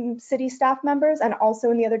city staff members, and also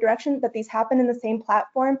in the other direction, that these happen in the same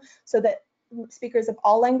platform so that speakers of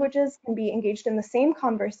all languages can be engaged in the same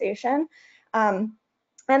conversation,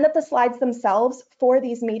 and that the slides themselves for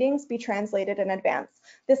these meetings be translated in advance.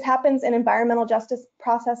 This happens in environmental justice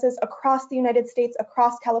processes across the United States,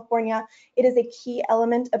 across California. It is a key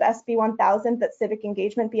element of SB 1000 that civic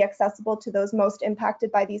engagement be accessible to those most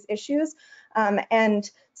impacted by these issues. And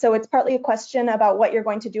so it's partly a question about what you're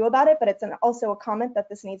going to do about it, but it's also a comment that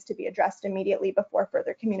this needs to be addressed immediately before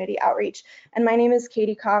further community outreach. And my name is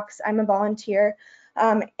Katie Cox. I'm a volunteer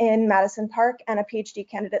in Madison Park and a PhD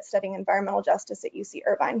candidate studying environmental justice at UC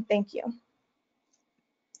Irvine. Thank you.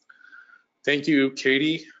 Thank you,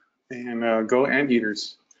 Katie, and go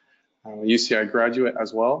Anteaters. UCI graduate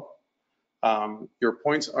as well. Your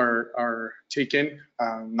points are taken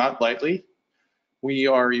not lightly. We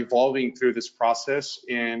are evolving through this process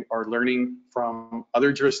and are learning from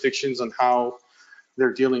other jurisdictions on how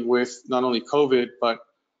they're dealing with not only COVID, but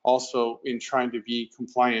also in trying to be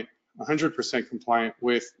compliant, 100% compliant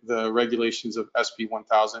with the regulations of SB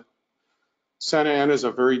 1000. Santa Ana is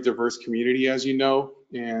a very diverse community, as you know,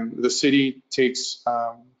 and the city takes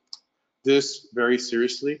this very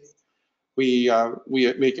seriously. We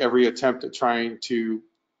make every attempt at trying to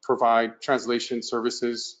provide translation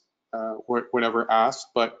services whenever asked,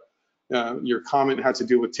 but your comment had to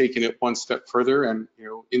do with taking it one step further, and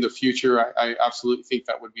in the future, I absolutely think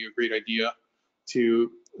that would be a great idea to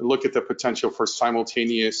look at the potential for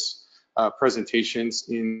simultaneous presentations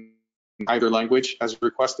in either language as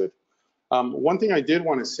requested. One thing I did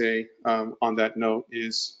want to say on that note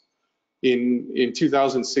is in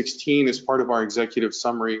 2016, as part of our executive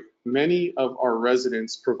summary, many of our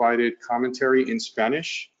residents provided commentary in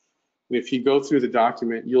Spanish. And if you go through the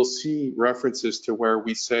document, you'll see references to where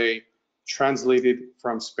we say translated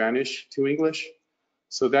from Spanish to English.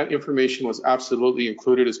 So that information was absolutely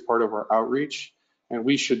included as part of our outreach. And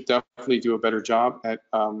we should definitely do a better job at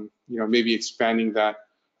maybe expanding that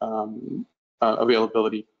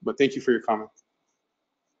availability. But thank you for your comment.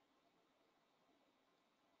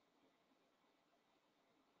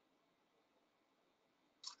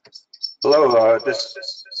 Hello, this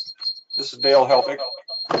is Dale Helping,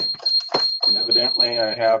 and evidently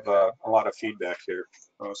I have a lot of feedback here.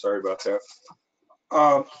 Oh, sorry about that.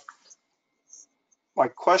 My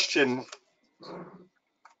question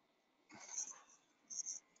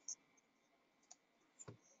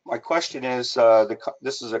is,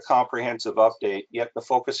 this is a comprehensive update, yet the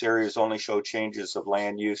focus areas only show changes of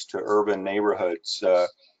land use to urban neighborhoods.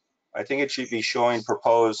 I think it should be showing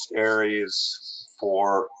proposed areas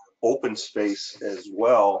for open space as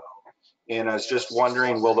well. And I was just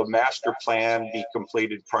wondering, will the master plan be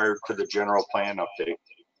completed prior to the general plan update?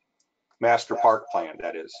 Master park plan,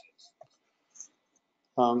 that is.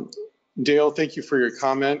 Dale, thank you for your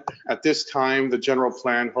comment. At this time, the general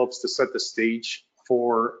plan hopes to set the stage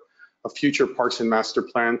for a future parks and master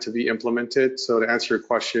plan to be implemented. So to answer your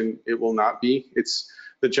question, it will not be. It's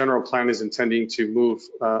the general plan is intending to move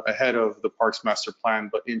ahead of the Parks Master Plan,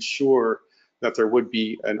 but ensure that there would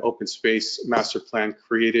be an open space master plan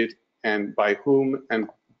created, and by whom and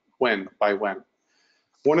when, by when.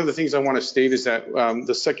 One of the things I want to state is that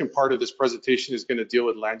the second part of this presentation is going to deal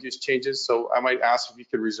with land use changes. So I might ask if you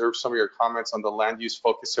could reserve some of your comments on the land use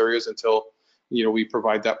focus areas until we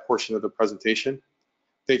provide that portion of the presentation.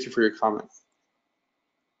 Thank you for your comment.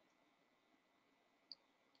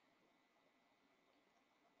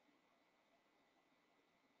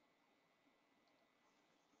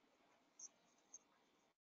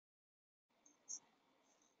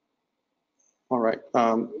 All right.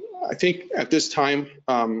 I think at this time,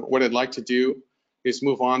 what I'd like to do is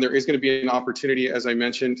move on. There is going to be an opportunity, as I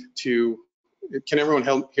mentioned, can everyone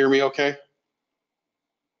hear me okay?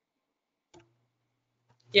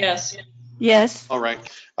 Yes. Yes. All right.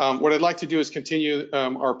 What I'd like to do is continue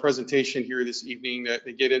our presentation here this evening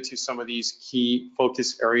to get into some of these key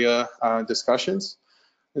focus area discussions.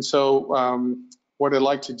 And so what I'd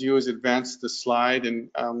like to do is advance the slide. And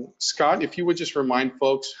Scott, if you would just remind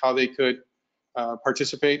folks how they could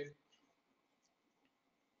participate.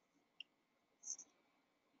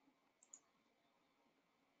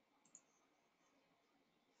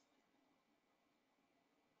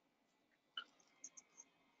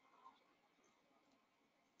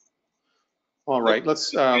 All right,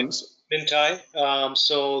 let's. Mintai,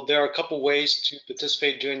 so there are a couple ways to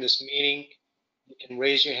participate during this meeting. You can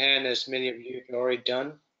raise your hand, as many of you have already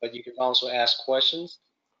done, but you can also ask questions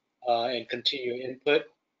and continue your input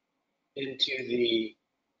into the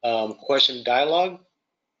question dialogue.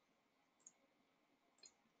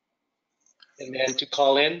 And then to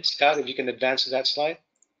call in, Scott, if you can advance to that slide.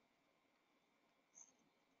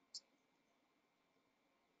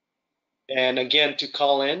 And again, to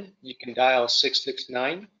call in, you can dial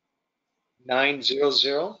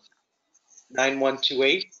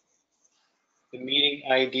 669-900-9128. The meeting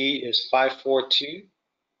ID is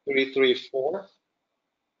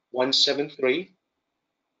 542-334-173,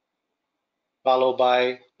 followed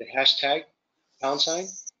by the hashtag #.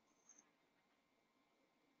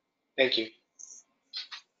 Thank you.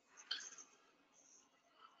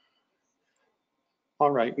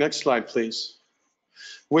 All right, next slide, please.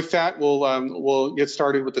 With that, we'll get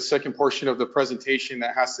started with the second portion of the presentation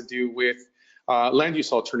that has to do with land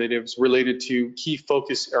use alternatives related to key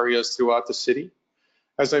focus areas throughout the city.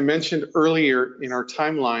 As I mentioned earlier in our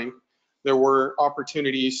timeline, there were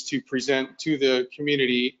opportunities to present to the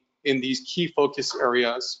community in these key focus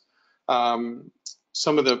areas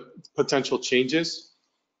some of the potential changes.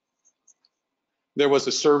 There was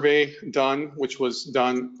a survey done, which was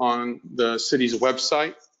done on the city's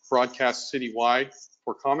website, broadcast citywide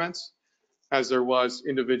for comments, as there was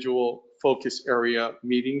individual focus area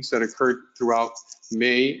meetings that occurred throughout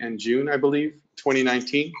May and June, I believe,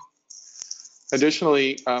 2019.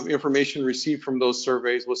 Additionally, information received from those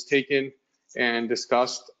surveys was taken and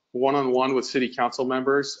discussed one-on-one with city council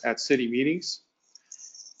members at city meetings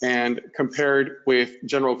and compared with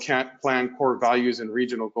general plan core values and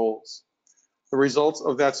regional goals. The results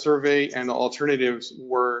of that survey and the alternatives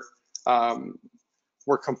were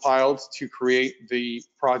compiled to create the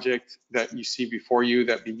project that you see before you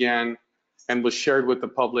that began and was shared with the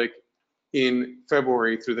public in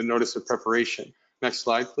February through the notice of preparation. Next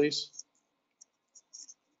slide, please.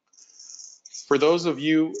 For those of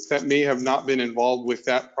you that may have not been involved with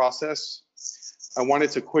that process, I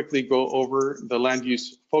wanted to quickly go over the land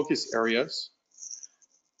use focus areas.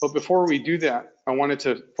 But before we do that, I wanted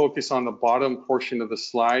to focus on the bottom portion of the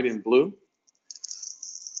slide in blue.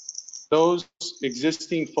 Those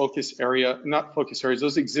existing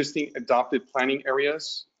those existing adopted planning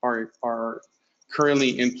areas are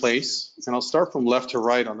currently in place. And I'll start from left to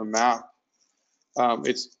right on the map.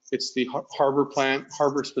 It's the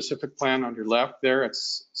harbor specific plan on your left there.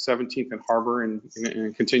 It's 17th and Harbor and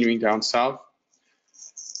continuing down south.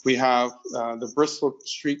 We have the Bristol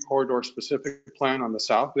Street Corridor specific plan on the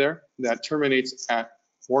south there that terminates at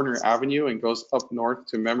Warner Avenue and goes up north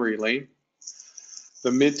to Memory Lane. The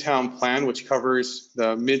Midtown plan, which covers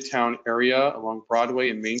the Midtown area along Broadway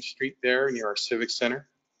and Main Street there near our Civic Center.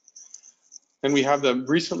 And we have the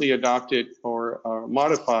recently adopted or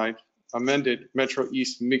modified, amended Metro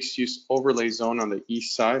East mixed use overlay zone on the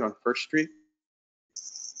east side on First Street.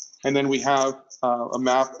 And then we have a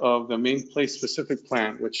map of the Main Place specific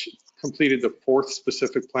plan, which completed the 4th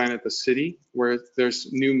specific plan at the city, where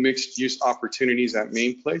there's new mixed use opportunities at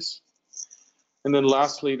Main Place. And then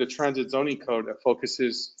lastly, the transit zoning code that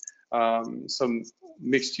focuses some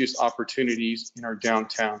mixed use opportunities in our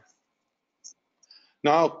downtown.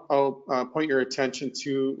 Now I'll point your attention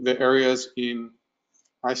to the areas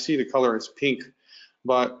I see the color is pink,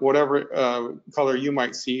 but whatever color you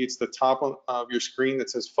might see, it's the top of your screen that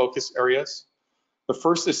says focus areas. The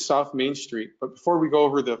first is South Main Street, but before we go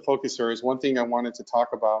over the focus areas, one thing I wanted to talk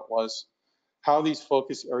about was how these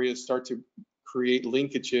focus areas start to create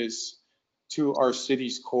linkages to our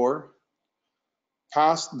city's core.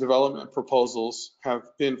 Past development proposals have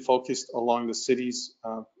been focused along the city's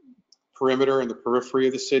perimeter and the periphery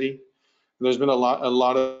of the city. And there's been a lot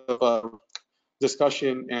of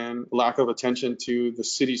discussion and lack of attention to the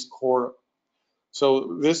city's core.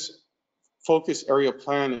 So this focus area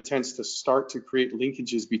plan intends to start to create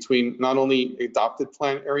linkages between not only adopted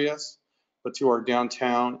plan areas, but to our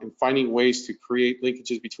downtown, and finding ways to create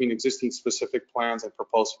linkages between existing specific plans and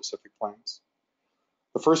proposed specific plans.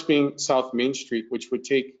 The first being South Main Street, which would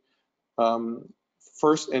take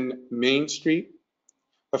First and Main Street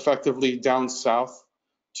effectively down south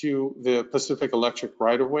to the Pacific Electric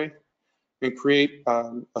right-of-way and create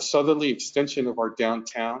a southerly extension of our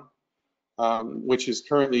downtown, which is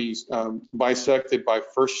currently bisected by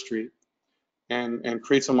First Street, and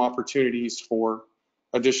create some opportunities for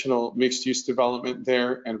additional mixed-use development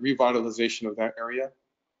there and revitalization of that area.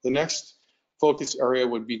 The next focus area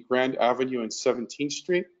would be Grand Avenue and 17th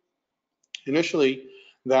Street. Initially,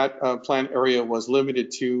 that plan area was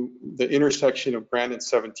limited to the intersection of Grand and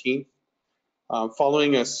 17th.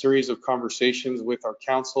 Following a series of conversations with our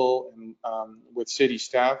council and with city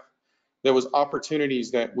staff, there was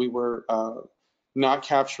opportunities that we were not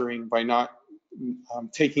capturing by not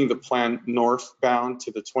taking the plan northbound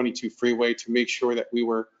to the 22 freeway to make sure that we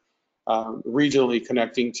were regionally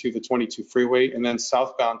connecting to the 22 freeway, and then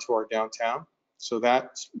southbound to our downtown. So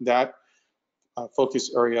that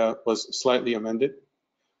focus area was slightly amended.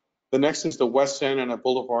 The next is the West Santa Ana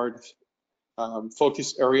Boulevard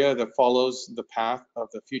focus area that follows the path of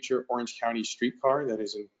the future Orange County streetcar that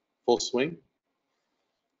is in full swing.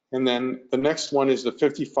 And then the next one is the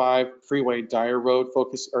 55 Freeway Dyer Road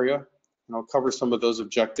focus area. And I'll cover some of those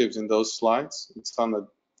objectives in those slides. It's on the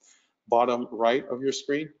bottom right of your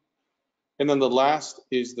screen. And then the last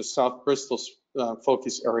is the South Bristol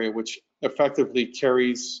focus area, which effectively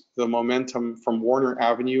carries the momentum from Warner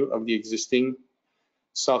Avenue of the existing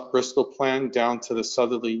South Bristol plan down to the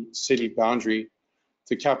southerly city boundary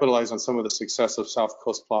to capitalize on some of the success of South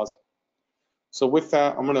Coast Plaza. So with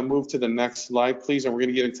that, I'm going to move to the next slide, please, and we're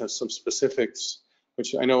going to get into some specifics,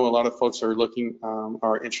 which I know a lot of folks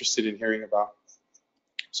are interested in hearing about.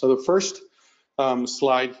 So the first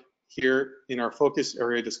slide here in our focus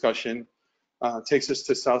area discussion takes us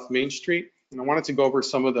to South Main Street, and I wanted to go over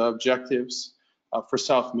some of the objectives for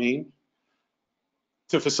South Main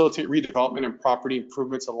to facilitate redevelopment and property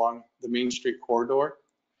improvements along the Main Street corridor,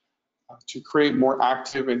 to create more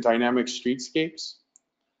active and dynamic streetscapes.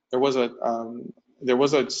 There was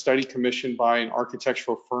a study commissioned by an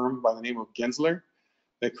architectural firm by the name of Gensler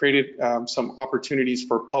that created some opportunities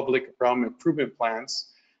for public realm improvement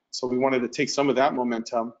plans. So we wanted to take some of that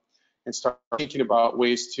momentum and start thinking about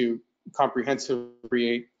ways to comprehensively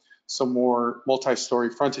create some more multi-story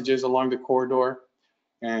frontages along the corridor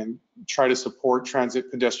and try to support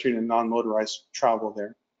transit, pedestrian, and non-motorized travel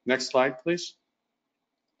there. Next slide, please.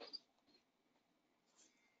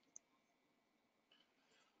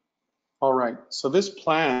 All right, so this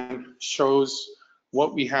plan shows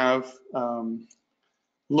what we have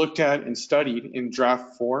looked at and studied in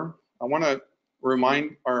draft form. I want to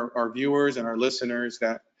remind our viewers and our listeners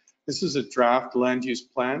that this is a draft land use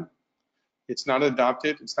plan. It's not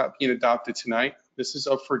adopted. It's not being adopted tonight. This is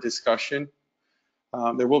up for discussion.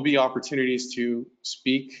 There will be opportunities to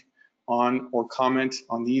speak on or comment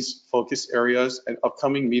on these focus areas at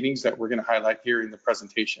upcoming meetings that we're going to highlight here in the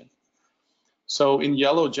presentation. So in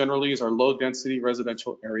yellow generally is our low density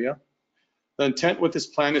residential area. The intent with this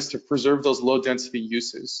plan is to preserve those low density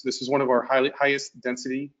uses. This is one of our highest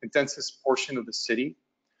density and densest portion of the city.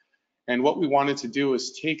 And what we wanted to do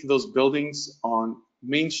is take those buildings on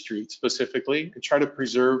Main Street specifically and try to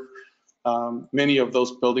preserve many of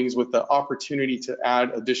those buildings with the opportunity to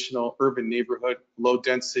add additional urban neighborhood, low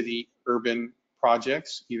density urban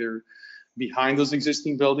projects, either behind those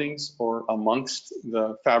existing buildings or amongst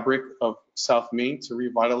the fabric of South Main to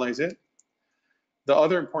revitalize it. The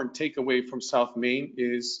other important takeaway from South Main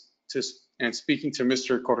is and speaking to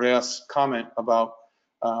Mr. Correa's comment about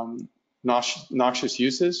noxious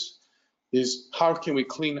uses, is how can we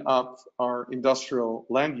clean up our industrial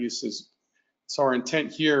land uses? So our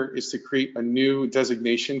intent here is to create a new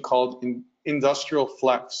designation called industrial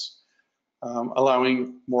flex,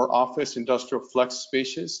 allowing more office industrial flex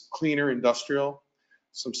spaces, cleaner industrial,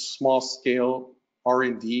 some small scale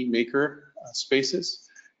R&D maker spaces,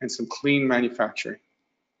 and some clean manufacturing.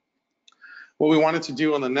 What we wanted to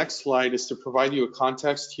do on the next slide is to provide you a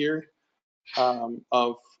context here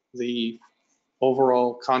of the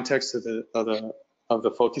overall context of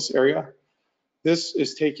the focus area. This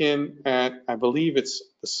is taken at, I believe it's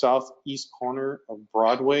the southeast corner of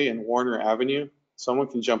Broadway and Warner Avenue. Someone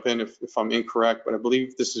can jump in if I'm incorrect, but I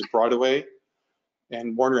believe this is Broadway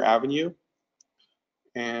and Warner Avenue.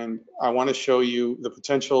 And I want to show you the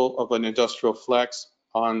potential of an industrial flex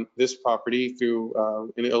on this property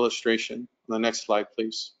through an illustration. On the next slide,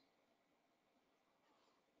 please.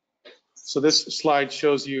 So this slide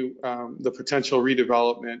shows you the potential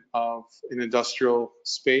redevelopment of an industrial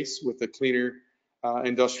space with a cleaner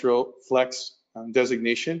industrial flex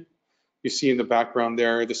designation. You see in the background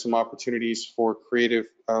there's some opportunities for creative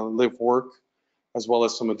live work, as well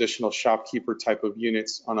as some additional shopkeeper type of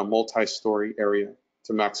units on a multi-story area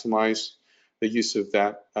to maximize the use of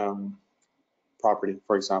that property,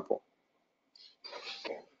 for example.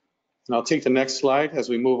 And I'll take the next slide as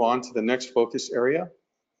we move on to the next focus area.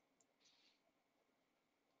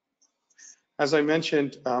 As I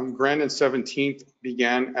mentioned, Grand and 17th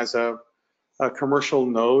began as a commercial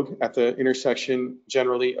node at the intersection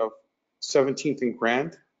generally of 17th and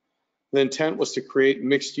Grand. The intent was to create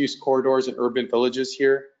mixed-use corridors and urban villages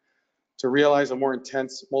here to realize a more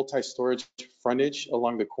intense multi-storage frontage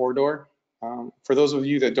along the corridor. For those of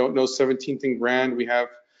you that don't know 17th and Grand, we have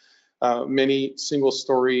many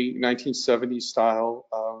single-story 1970s style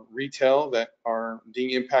retail that are being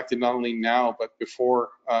impacted not only now, but before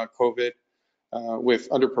COVID with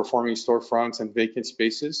underperforming storefronts and vacant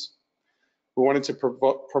spaces. We wanted to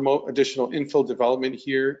promote additional infill development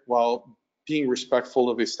here while being respectful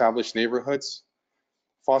of established neighborhoods,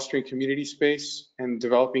 fostering community space, and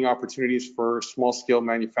developing opportunities for small-scale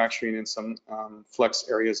manufacturing in some flex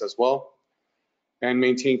areas as well, and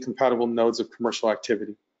maintain compatible nodes of commercial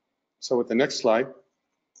activity. So with the next slide,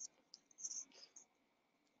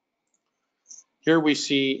 here we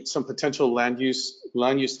see some potential land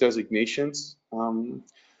use designations.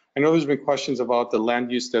 I know there's been questions about the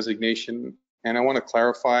land use designation, and I want to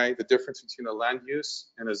clarify the difference between a land use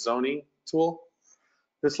and a zoning tool.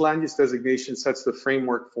 This land use designation sets the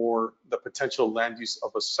framework for the potential land use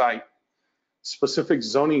of a site. Specific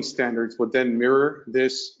zoning standards would then mirror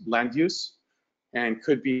this land use and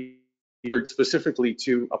could be specifically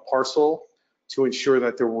to a parcel to ensure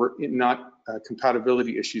that there were not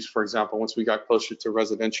compatibility issues, for example, once we got closer to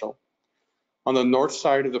residential. On the north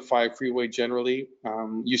side of the 5 freeway generally,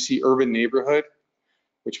 you see urban neighborhood,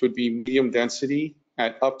 which would be medium density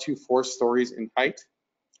at up to 4 stories in height.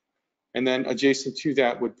 And then adjacent to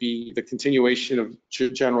that would be the continuation of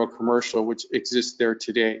general commercial, which exists there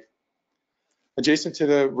today. Adjacent to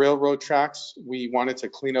the railroad tracks, we wanted to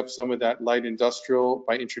clean up some of that light industrial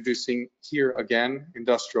by introducing here again,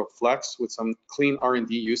 industrial flex with some clean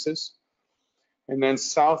R&D uses. And then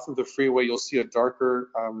south of the freeway, you'll see a darker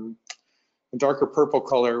purple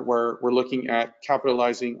color where we're looking at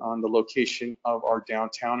capitalizing on the location of our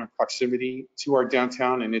downtown and proximity to our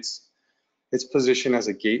downtown and its position as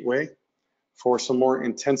a gateway for some more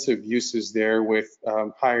intensive uses there with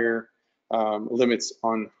higher limits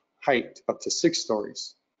on height up to 6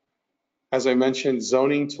 stories. As I mentioned,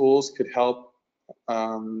 zoning tools could help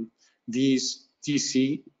these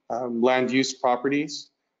DC land use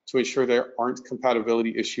properties to ensure there aren't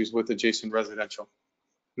compatibility issues with adjacent residential.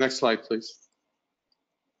 Next slide, please.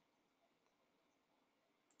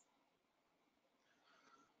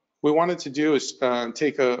 What we wanted to do is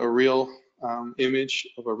take a real image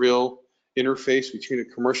of a real interface between a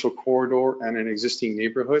commercial corridor and an existing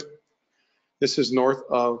neighborhood. This is north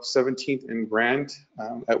of 17th and Grand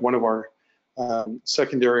at one of our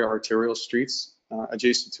secondary arterial streets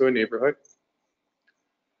adjacent to a neighborhood.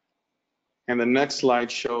 And the next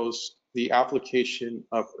slide shows the application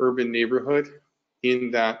of urban neighborhood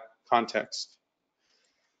in that context.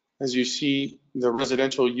 As you see, the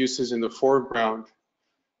residential uses in the foreground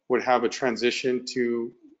would have a transition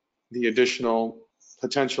to the additional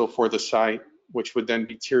potential for the site, which would then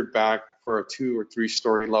be tiered back for a 2 or 3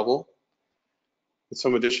 story level with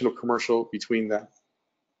some additional commercial between that.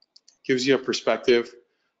 Gives you a perspective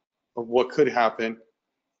of what could happen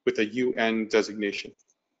with a UN designation.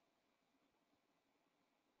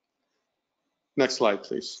 Next slide,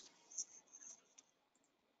 please.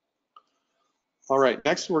 All right,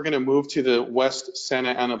 next we're going to move to the West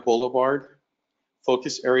Santa Ana Boulevard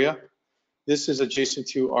focus area. This is adjacent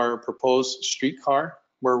to our proposed streetcar,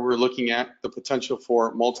 where we're looking at the potential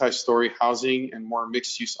for multi-story housing and more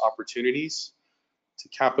mixed-use opportunities to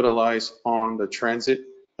capitalize on the transit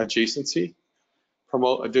adjacency,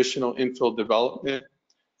 promote additional infill development,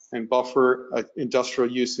 and buffer industrial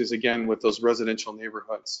uses again with those residential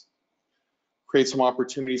neighborhoods. create some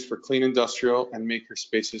opportunities for clean industrial and maker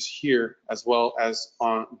spaces here, as well as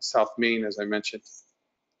on South Main, as I mentioned.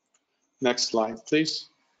 Next slide, please.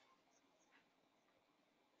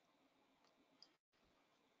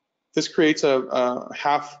 This creates a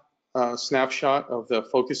half snapshot of the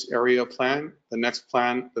focus area plan. The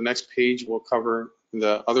next page will cover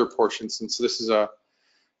the other portions. Since this is a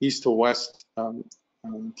east to west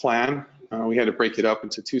plan, we had to break it up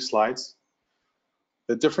into 2 slides.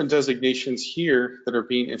 The different designations here that are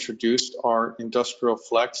being introduced are industrial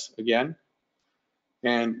flex again.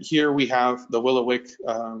 And here we have the Willowick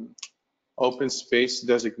open space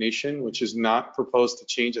designation, which is not proposed to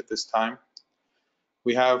change at this time.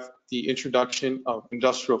 We have the introduction of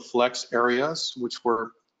industrial flex areas, which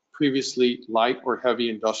were previously light or heavy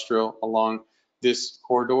industrial along this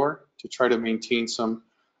corridor to try to maintain some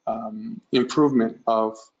improvement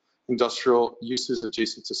of industrial uses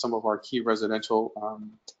adjacent to some of our key residential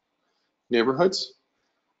neighborhoods,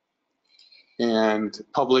 and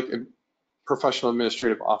public and professional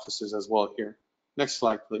administrative offices as well here. Next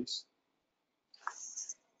slide, please.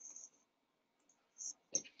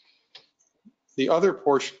 The other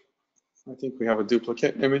portion, I think we have a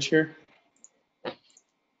duplicate image here.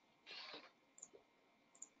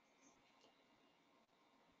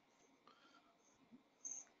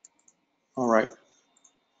 All right.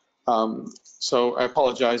 So I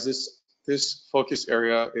apologize. This focus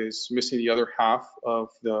area is missing the other half of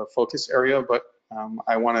the focus area, but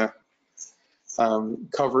I want to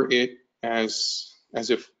cover it as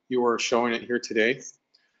if you were showing it here today.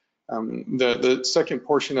 The second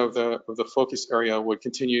portion of the focus area would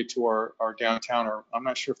continue to our downtown, or I'm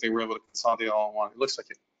not sure if they were able to consolidate all in one. It looks like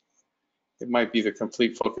it might be the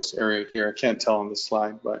complete focus area here. I can't tell on this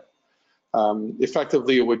slide, but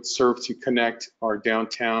effectively it would serve to connect our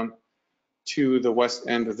downtown to the west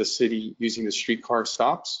end of the city using the streetcar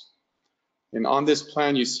stops. And on this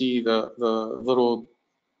plan, you see the little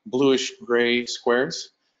bluish gray squares.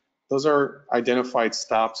 Those are identified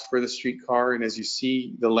stops for the streetcar. And as you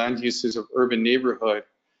see, the land uses of urban neighborhood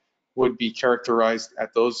would be characterized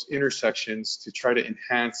at those intersections to try to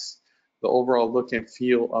enhance the overall look and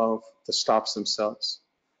feel of the stops themselves.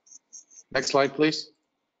 Next slide, please.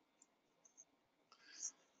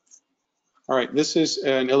 All right, this is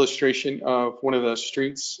an illustration of one of the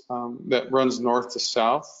streets that runs north to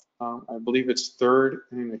south. I believe it's 3rd,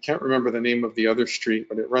 and I can't remember the name of the other street,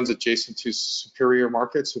 but it runs adjacent to Superior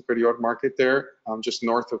Market there, just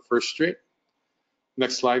north of 1st Street.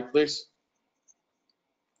 Next slide, please.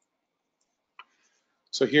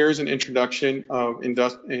 So here's an introduction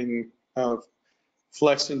of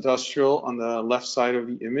flex industrial on the left side of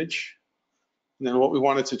the image. And then what we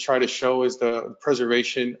wanted to try to show is the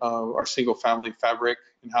preservation of our single family fabric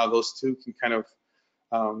and how those two can kind of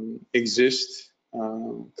exist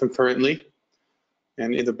concurrently.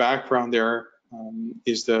 And in the background there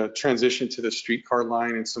is the transition to the streetcar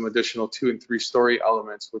line and some additional 2- and 3-story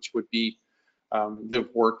elements, which would be live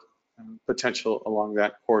work potential along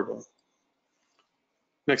that corridor.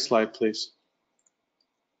 Next slide, please.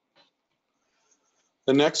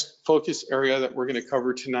 The next focus area that we're going to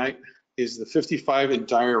cover tonight is the 55 and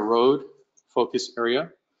Dyer Road focus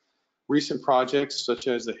area. Recent projects such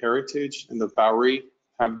as the Heritage and the Bowery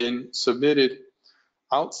have been submitted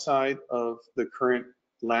outside of the current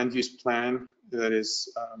land use plan that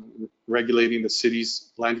is regulating the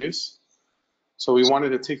city's land use. So we wanted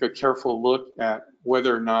to take a careful look at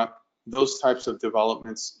whether or not those types of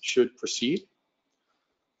developments should proceed.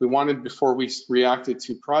 We wanted, before we reacted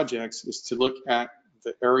to projects, is to look at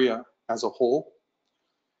the area as a whole.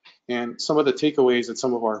 And some of the takeaways at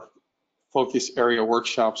some of our focus area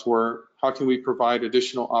workshops were, how can we provide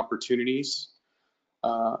additional opportunities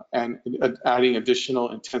and adding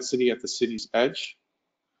additional intensity at the city's edge?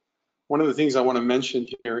 One of the things I want to mention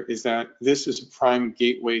here is that this is a prime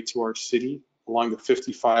gateway to our city along the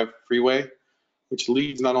 55 freeway, which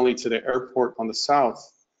leads not only to the airport on the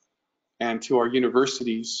south and to our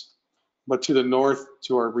universities, but to the north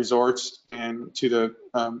to our resorts and to the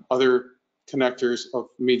other connectors of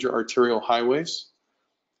major arterial highways.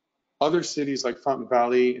 Other cities like Fountain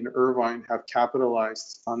Valley and Irvine have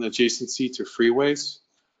capitalized on the adjacency to freeways.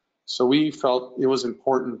 So we felt it was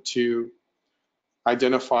important to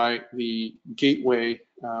identify the gateway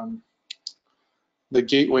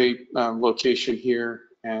location here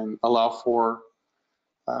and allow for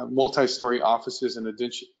multi-story offices and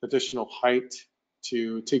additional height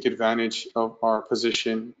to take advantage of our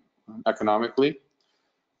position economically,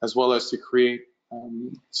 as well as to create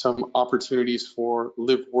some opportunities for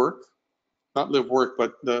not live work,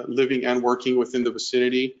 but the living and working within the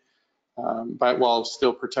vicinity, but while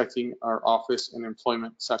still protecting our office and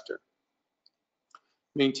employment sector.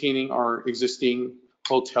 maintaining our existing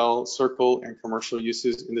hotel, circle, and commercial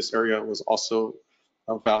uses in this area was also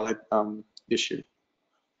a valid issue.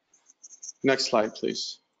 Next slide,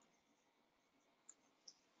 please.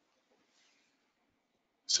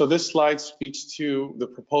 So this slide speaks to the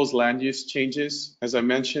proposed land use changes. As I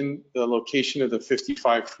mentioned, the location of the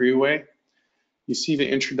 55 freeway. You see the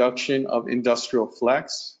introduction of industrial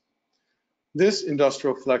flex. This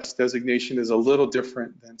industrial flex designation is a little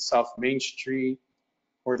different than South Main Street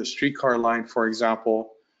or the streetcar line, for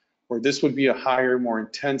example, where this would be a higher, more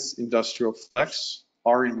intense industrial flex,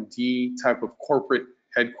 R&D type of corporate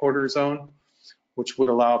headquarters zone, which would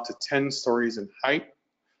allow up to 10 stories in height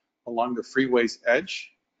along the freeway's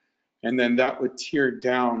edge. And then that would tier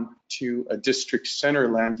down to a district center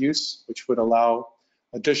land use, which would allow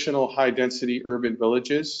additional high density urban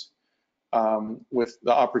villages with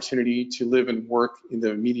the opportunity to live and work in the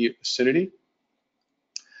immediate vicinity.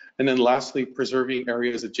 And then lastly, preserving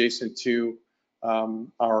areas adjacent to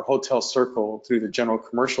our hotel circle through the general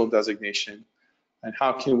commercial designation. And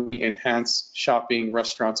how can we enhance shopping,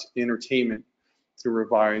 restaurants, entertainment through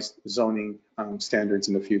revised zoning standards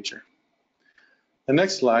in the future. The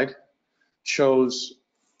next slide shows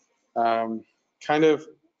kind of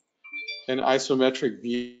an isometric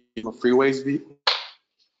view of a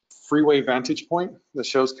freeway vantage point that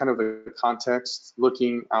shows kind of the context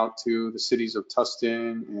looking out to the cities of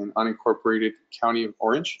Tustin and unincorporated county of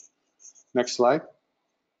Orange. Next slide.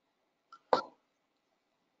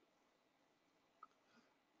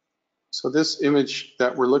 So this image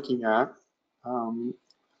that we're looking at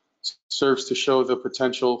serves to show the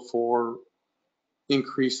potential for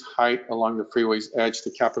increased height along the freeway's edge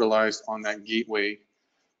to capitalize on that gateway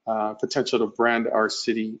potential to brand our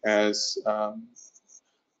city as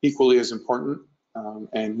equally as important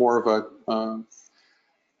and more of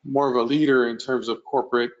a leader in terms of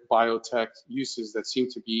corporate biotech uses that seem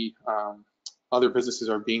to be other businesses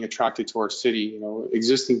are being attracted to our city. You know,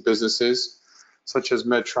 existing businesses such as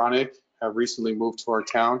Medtronic have recently moved to our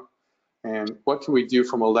town. And what can we do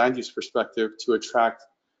from a land use perspective to attract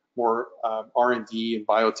more R&D and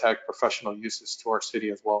biotech professional uses to our city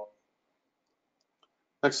as well?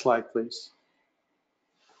 Next slide, please.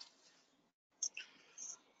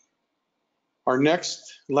 Our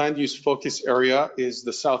next land use focus area is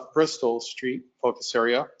the South Bristol Street focus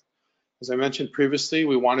area. As I mentioned previously,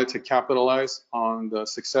 we wanted to capitalize on the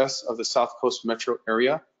success of the South Coast Metro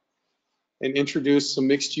area and introduce some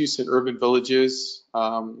mixed use in urban villages.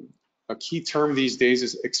 A key term these days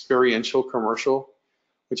is experiential commercial,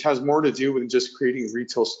 which has more to do with just creating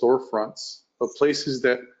retail storefronts, but places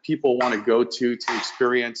that people want to go to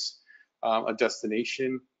experience a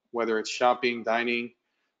destination, whether it's shopping, dining,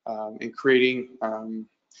 and creating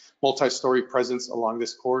multi-story presence along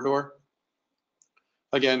this corridor.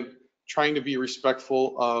 Again, trying to be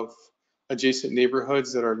respectful of adjacent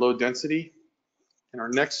neighborhoods that are low density. In our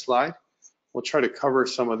next slide, we'll try to cover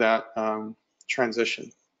some of that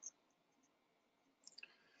transition.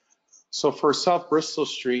 So for South Bristol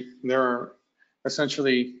Street, there are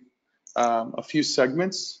essentially a few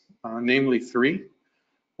segments, namely 3.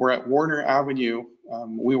 We're at Warner Avenue.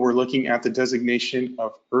 We were looking at the designation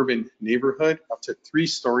of urban neighborhood up to 3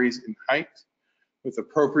 stories in height with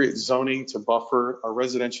appropriate zoning to buffer our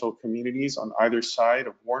residential communities on either side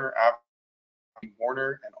of Warner Avenue,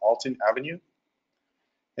 Warner and Alton Avenue.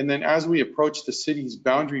 And then as we approach the city's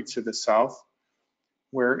boundary to the south,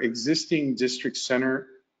 where existing district center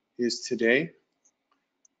is today,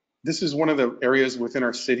 this is one of the areas within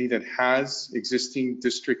our city that has existing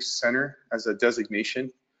district center as a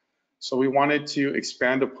designation. So we wanted to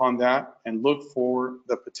expand upon that and look for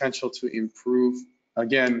the potential to improve,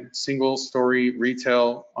 again, single story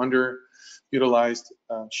retail, underutilized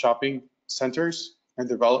shopping centers and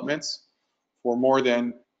developments for more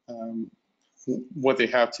than what they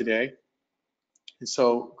have today. And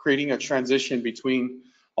so creating a transition between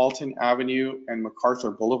Alton Avenue and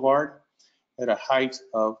MacArthur Boulevard at a height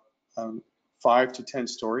of 5 to 10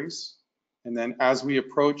 stories. And then as we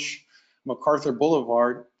approach MacArthur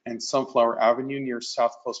Boulevard and Sunflower Avenue near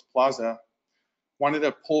South Coast Plaza, wanted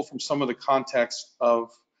to pull from some of the context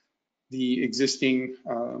of the existing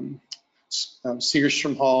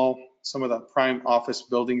Segerstrom Hall, some of the prime office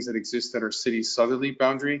buildings that exist at our city's southerly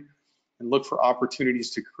boundary, and look for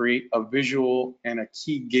opportunities to create a visual and a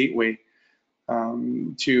key gateway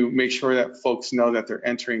to make sure that folks know that they're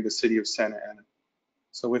entering the city of Santa Ana.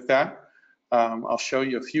 So with that, I'll show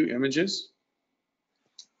you a few images.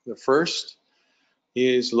 The first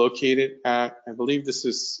is located at, I believe this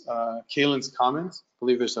is Kalen's Commons. I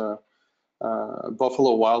believe there's a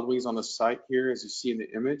Buffalo Wild Wings on the site here, as you see in the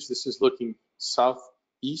image. This is looking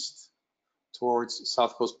southeast towards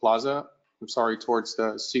South Coast Plaza, towards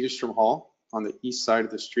the Segerstrom Hall on the east side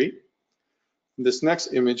of the street. This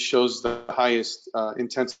next image shows the highest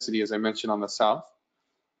intensity, as I mentioned, on the south,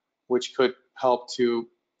 which could help to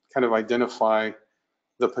kind of identify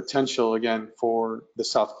the potential, again, for the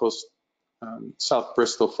South Coast, South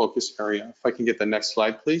Bristol focus area. If I can get the next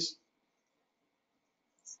slide, please.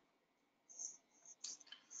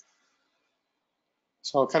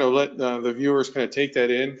 So I'll kind of let the viewers kind of take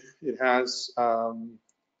that in. It has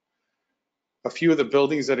a few of the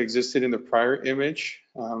buildings that existed in the prior image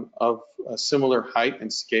of a similar height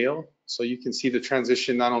and scale. So you can see the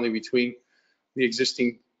transition not only between the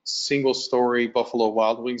existing single-story Buffalo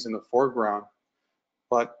Wild Wings in the foreground,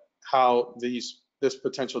 but how this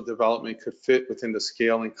potential development could fit within the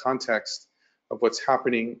scale and context of what's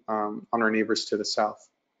happening on our neighbors to the south.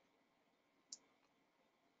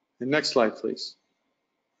 The next slide, please.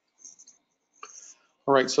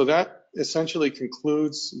 All right, so that essentially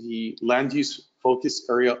concludes the land use focus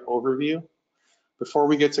area overview. Before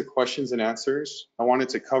we get to questions and answers, I wanted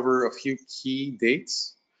to cover a few key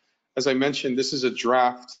dates. As I mentioned, this is a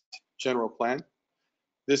draft general plan.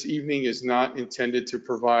 This evening is not intended to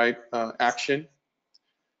provide action.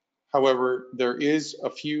 However, there is a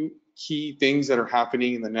few key things that are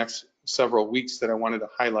happening in the next several weeks that I wanted to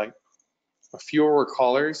highlight. A few of our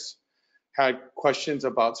callers had questions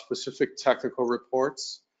about specific technical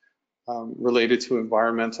reports related to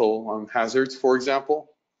environmental hazards, for example.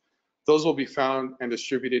 Those will be found and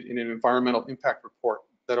distributed in an environmental impact report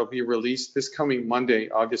that'll be released this coming Monday,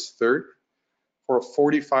 August 3rd, for a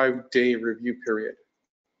 45-day review period.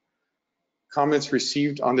 Comments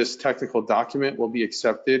received on this technical document will be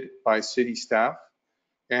accepted by city staff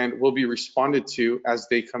and will be responded to as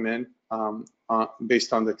they come in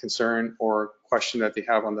based on the concern or question that they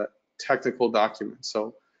have on the technical document.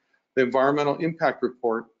 So the environmental impact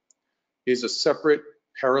report is a separate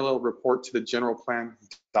parallel report to the general plan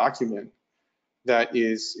document that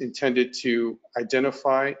is intended to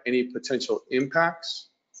identify any potential impacts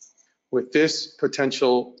with this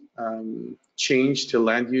potential change to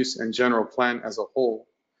land use and general plan as a whole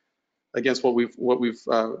against what we've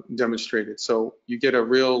demonstrated. So you get a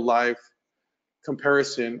real live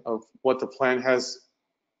comparison of what the plan has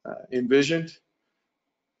envisioned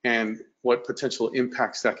and what potential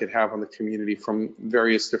impacts that could have on the community from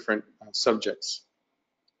various different subjects.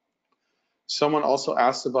 Someone also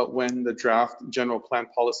asked about when the draft general plan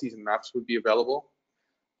policies and maps would be available.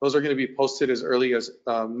 Those are going to be posted as early as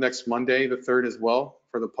next Monday, the 3rd as well,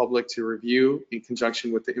 for the public to review in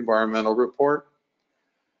conjunction with the environmental report.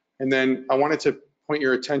 And then I wanted to point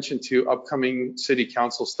your attention to upcoming city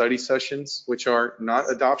council study sessions, which are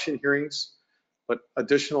not adoption hearings, but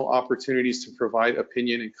additional opportunities to provide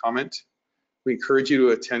opinion and comment. We encourage you to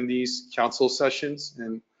attend these council sessions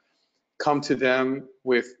and come to them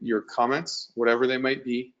with your comments, whatever they might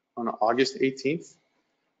be, on August 18th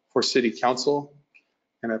for City Council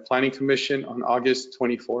and a Planning Commission on August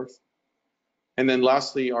 24th. And then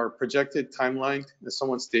lastly, our projected timeline, as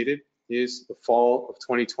someone stated, is the fall of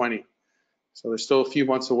 2020. So they're still a few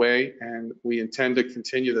months away, and we intend to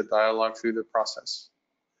continue the dialogue through the process.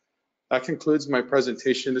 That concludes my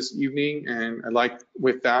presentation this evening, and I'd like,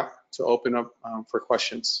 with that, to open up for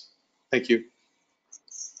questions. Thank you.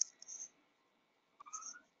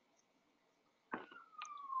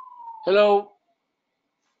 Hello.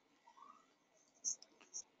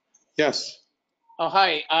 Yes. Oh,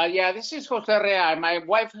 hi. Yeah, this is Jose Rea. My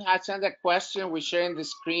wife had sent a question. We're sharing the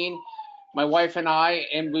screen, my wife and I,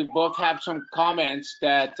 and we both have some comments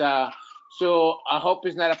that, so I hope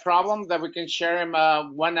it's not a problem that we can share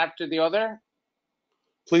them one after the other.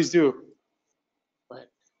 Please do. Go ahead.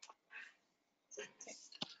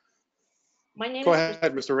 My name Go is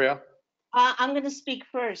ahead, Mr. Rea. I'm going to speak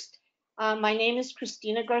first. My name is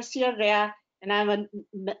Cristina Garcia Rea, and I'm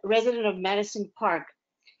a resident of Madison Park.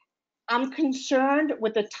 I'm concerned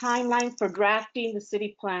with the timeline for drafting the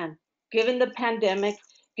city plan, given the pandemic,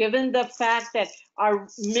 given the fact that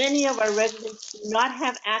many of our residents do not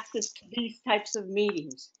have access to these types of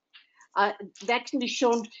meetings. That can be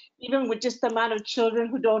shown even with just the amount of children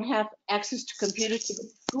who don't have access to computers to go to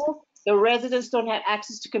school. The residents don't have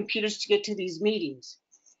access to computers to get to these meetings.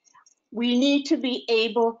 We need to be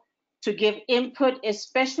able to give input,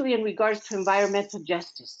 especially in regards to environmental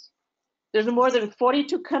justice. There's more than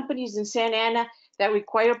 42 companies in Santa Ana that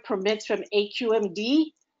require permits from AQMD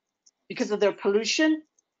because of their pollution,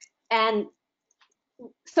 and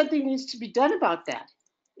something needs to be done about that.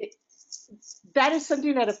 That is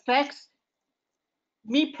something that affects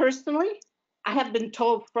me personally. I have been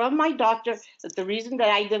told from my doctor that the reason that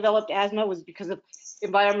I developed asthma was because of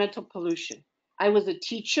environmental pollution. I was a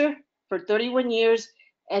teacher for 31 years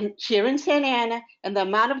and here in Santa Ana, and the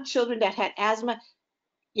amount of children that had asthma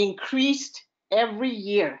increased every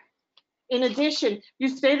year. In addition, you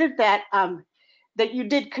stated that that you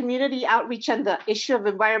did community outreach on the issue of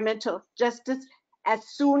environmental justice as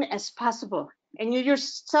soon as possible. And you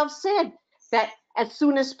yourself said that as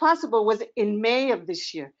soon as possible was in May of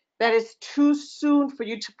this year. That is too soon for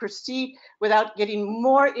you to proceed without getting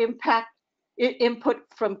more input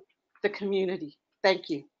from the community. Thank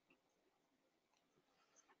you.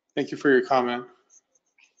 Thank you for your comment.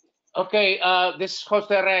 Okay, this is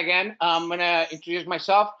Jose Rea again. I'm gonna introduce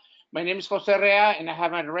myself. My name is Jose Rea, and I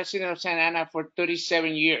have been a resident of Santa Ana for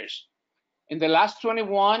 37 years. In the last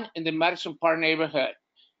 21 in the Madison Park neighborhood.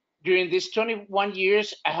 During these 21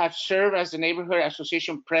 years, I have served as the neighborhood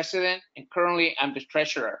association president, and currently I'm the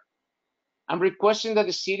treasurer. I'm requesting that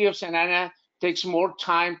the city of Santa Ana takes more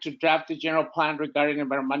time to draft the general plan regarding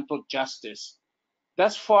environmental justice.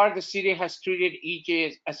 Thus far, the city has treated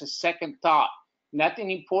EJ as a second thought, nothing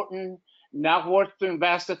important, not worth to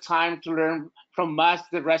invest the time to learn from us,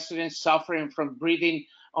 the residents suffering from breathing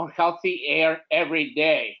unhealthy air every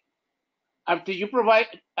day. After you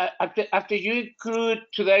include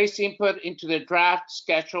today's input into the draft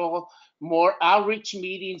schedule, more outreach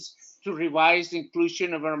meetings to revise the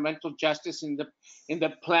inclusion of environmental justice in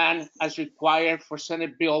the plan as required for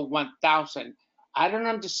Senate Bill 1000. I don't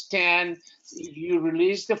understand. You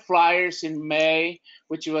released the flyers in May,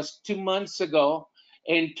 which was 2 months ago,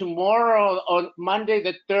 and tomorrow on Monday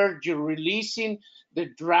the 3rd, you're releasing the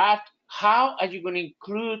draft. How are you going to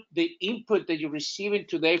include the input that you're receiving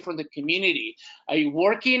today from the community? Are you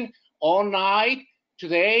working all night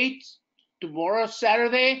today, tomorrow,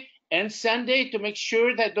 Saturday, and Sunday to make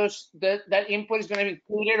sure that that input is going to be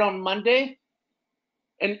included on Monday?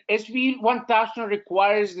 And SB 1000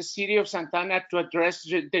 requires the city of Santa Ana to address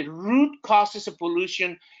the root causes of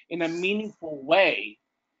pollution in a meaningful way.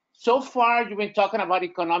 So far, you've been talking about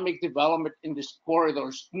economic development in these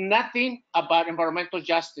corridors, nothing about environmental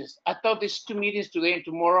justice. I thought these 2 meetings today and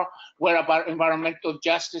tomorrow were about environmental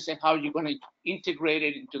justice and how you're going to integrate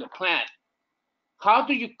it into the plan. How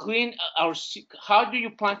do you plan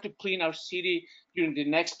to clean our city during the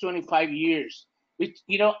next 25 years?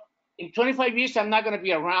 In 25 years, I'm not going to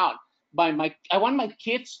be around. I want my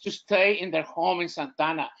kids to stay in their home in Santa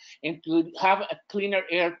Ana and to have a cleaner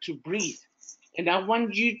air to breathe. And I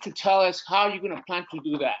want you to tell us how you're going to plan to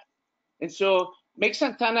do that. And so make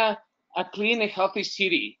Santa Ana a clean and healthy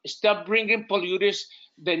city. Stop bringing polluters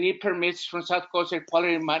that need permits from South Coast Air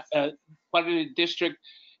Quality District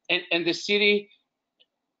and the city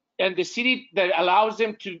that allows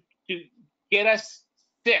them to get us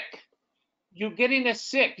sick. You're getting us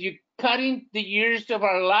sick. You're cutting the years of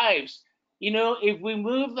our lives. If we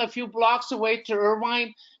move a few blocks away to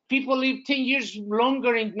Irvine, people live 10 years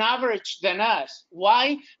longer in average than us.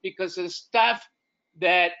 Why? Because of the stuff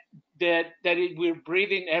that we're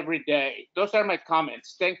breathing every day. Those are my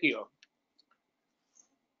comments. Thank you.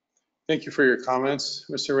 Thank you for your comments,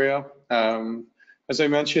 Mr. Rea. As I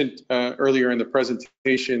mentioned earlier in the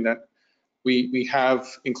presentation, that we have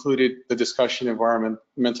included the discussion of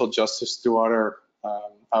environmental justice throughout our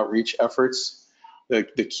outreach efforts.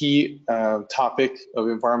 The key topic of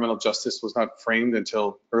environmental justice was not framed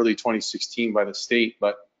until early 2016 by the state,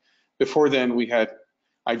 but before then we had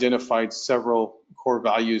identified several core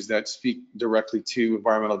values that speak directly to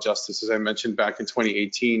environmental justice, as I mentioned back in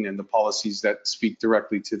 2018, and the policies that speak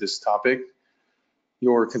directly to this topic.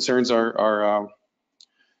 Your concerns are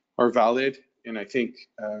valid, and I think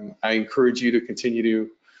I encourage you to continue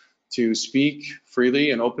to speak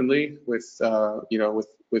freely and openly with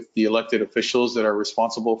with the elected officials that are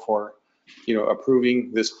responsible for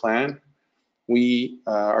approving this plan. We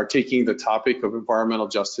are taking the topic of environmental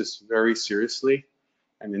justice very seriously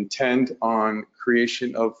and intend on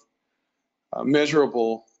creation of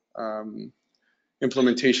measurable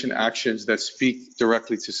implementation actions that speak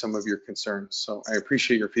directly to some of your concerns. So I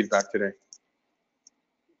appreciate your feedback today.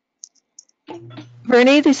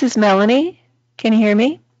 Bernie, this is Melanie. Can you hear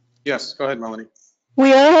me? Yes, go ahead, Melanie.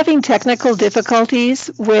 We are having technical difficulties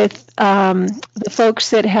with the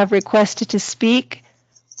folks that have requested to speak.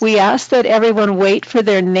 We ask that everyone wait for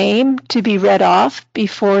their name to be read off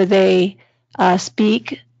before they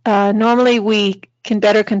speak. Normally we can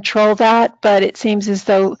better control that, but it seems as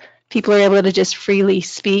though people are able to just freely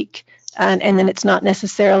speak, and then it's not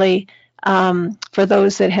necessarily for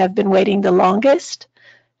those that have been waiting the longest.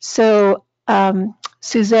 So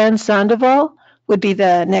Suzanne Sandoval would be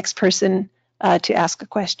the next person to ask a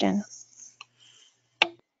question.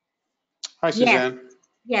 Hi, Suzanne.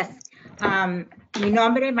 Yes.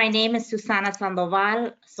 My name is Susana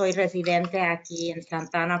Sandoval. Soy residente aquí en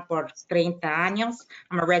Santana por 30 años.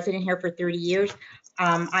 I'm a resident here for 30 years.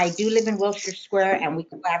 I do live in Wilshire Square, and we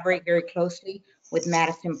collaborate very closely with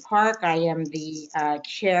Madison Park. I am the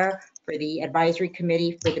chair for the advisory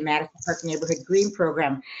committee for the Madison Park Neighborhood Green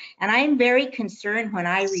Program. And I am very concerned when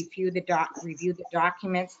I review the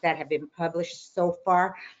documents that have been published so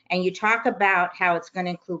far. And you talk about how it's going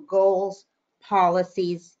to include goals,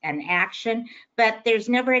 policies, and action, but there's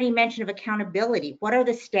never any mention of accountability. What are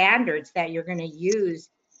the standards that you're going to use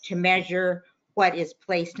to measure what is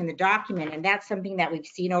placed in the document? And that's something that we've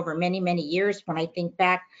seen over many, many years. When I think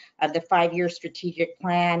back of the 5-year strategic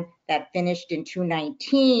plan that finished in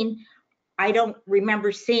 2019, I don't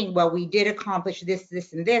remember seeing, well, we did accomplish this,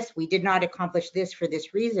 this, and this. We did not accomplish this for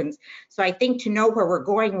this reasons. So I think to know where we're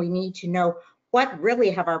going, we need to know what really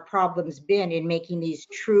have our problems been in making these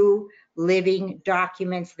true living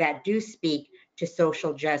documents that do speak to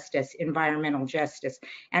social justice, environmental justice.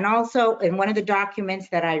 And also in one of the documents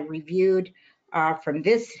that I reviewed from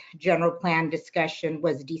this general plan discussion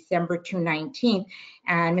was December 2019.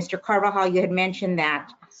 And Mr. Carvajal, you had mentioned that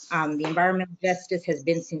the environmental justice has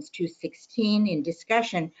been since 2016 in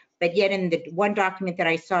discussion, but yet in the one document that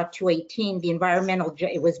I saw, 2018,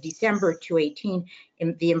 it was December 2018,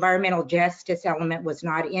 and the environmental justice element was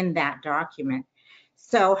not in that document.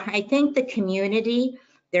 So I think the community,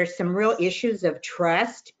 there's some real issues of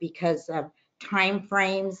trust because of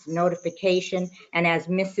timeframes, notification, and as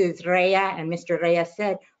Mrs. Rea and Mr. Rea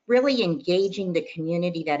said, really engaging the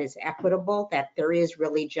community that is equitable, that there is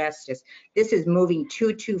really justice. This is moving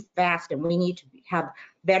too fast, and we need to have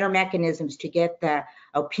better mechanisms to get the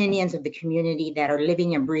opinions of the community that are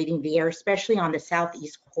living and breathing the air, especially on the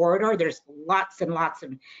Southeast corridor. There's lots and lots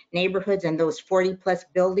of neighborhoods, and those 40+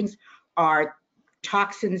 buildings are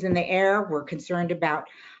toxins in the air. We're concerned about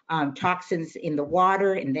toxins in the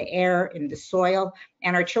water, in the air, in the soil,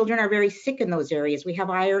 and our children are very sick in those areas. We have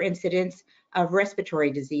higher incidence of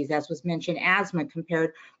respiratory disease, as was mentioned, asthma,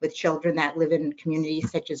 compared with children that live in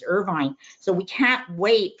communities such as Irvine. So we can't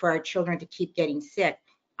wait for our children to keep getting sick.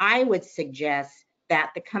 I would suggest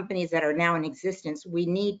that the companies that are now in existence, we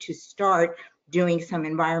need to start doing some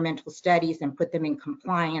environmental studies and put them in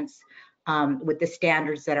compliance with the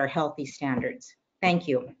standards that are healthy standards. Thank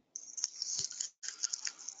you.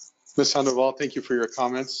 Ms. Sandoval, thank you for your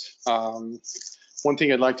comments. One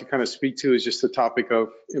thing I'd like to kind of speak to is just the topic of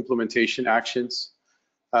implementation actions.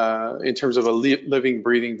 In terms of a living,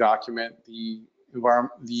 breathing document,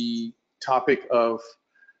 the topic of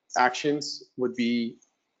actions would be,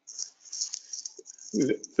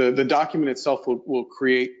 the document itself will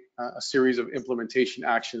create a series of implementation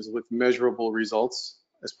actions with measurable results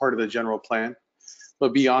as part of the general plan.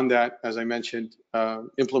 But beyond that, as I mentioned,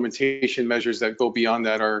 implementation measures that go beyond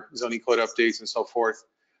that are zoning code updates and so forth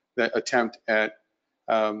that attempt at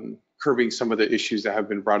curbing some of the issues that have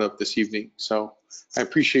been brought up this evening. So I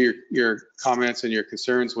appreciate your comments and your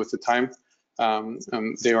concerns with the time.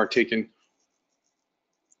 They are taken.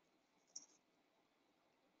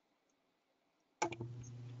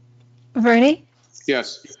 Vernie?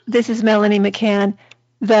 Yes. This is Melanie McCann.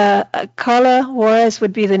 Carla Juarez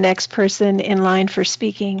would be the next person in line for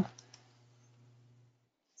speaking.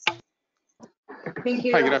 Thank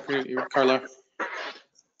you. Hi, good afternoon, Carla.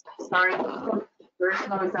 Sorry, first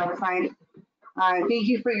noise outside. Thank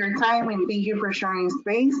you for your time and thank you for sharing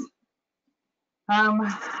space.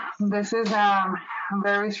 This is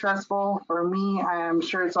very stressful for me. I'm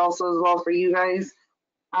sure it's also as well for you guys.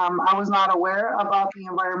 I was not aware about the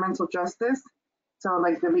environmental justice. So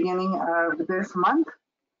like the beginning of this month,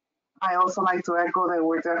 I also like to echo that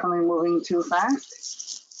we're definitely moving too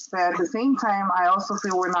fast. But at the same time, I also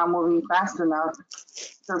feel we're not moving fast enough.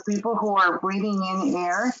 So people who are breathing in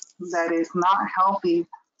air that is not healthy,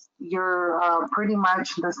 you're pretty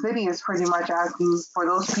much, the city is pretty much asking for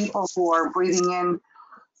those people who are breathing in,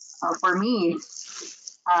 for me,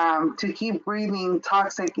 to keep breathing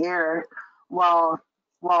toxic air while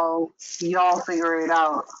y'all figure it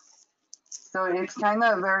out. So it's kind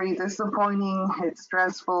of very disappointing, it's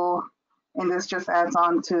stressful, and this just adds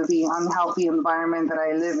on to the unhealthy environment that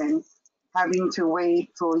I live in, having to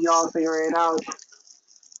wait till y'all figure it out.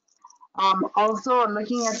 Also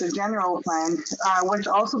looking at the general plan, which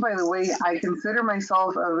also, by the way, I consider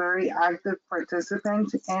myself a very active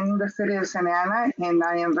participant in the city of Santa Ana, and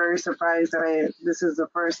I am very surprised that this is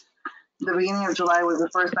the beginning of July was the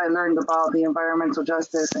first I learned about the environmental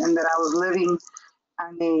justice, and that I was living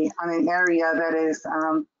on an area that is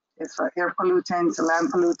it's for air pollutants,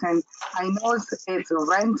 land pollutant. I know it's a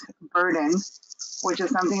rent burden, which is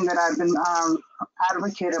something that I've been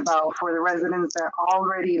advocate about for the residents that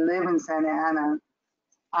already live in Santa Ana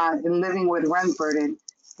and living with rent burden.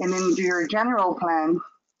 And in your general plan,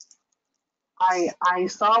 I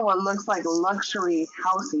saw what looks like luxury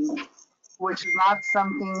housing, which is not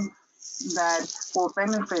something that will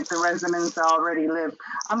benefit the residents that already live.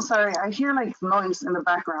 I'm sorry, I hear like noise in the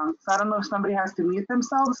background. So I don't know if somebody has to mute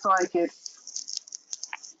themselves so I could.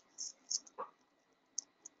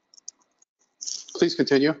 Please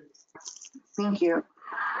continue. Thank you.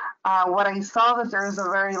 What I saw that there is a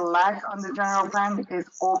very lack on the general plan is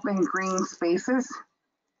open green spaces.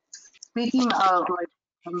 Speaking of like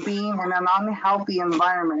being in an unhealthy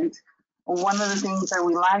environment, one of the things that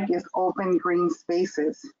we lack is open green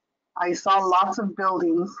spaces. I saw lots of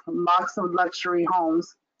buildings, lots of luxury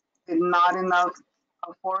homes, and not enough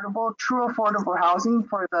true affordable housing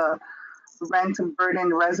for the rent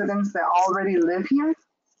burden residents that already live here.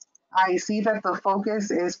 I see that the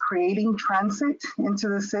focus is creating transit into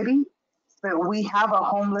the city, but we have a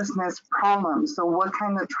homelessness problem. So what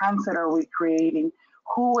kind of transit are we creating?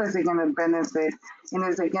 Who is it going to benefit? And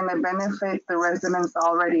is it going to benefit the residents that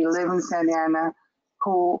already live in Santa Ana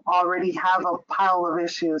who already have a pile of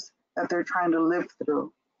issues that they're trying to live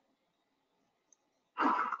through?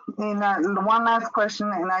 And one last question,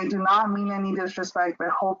 and I do not mean any disrespect, but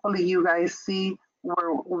hopefully you guys see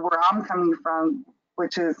where I'm coming from,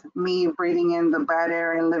 which is me breathing in the bad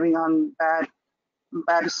air and living on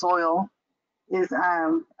bad soil. Is I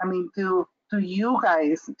mean, do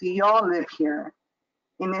y'all live here?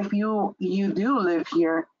 And if you do live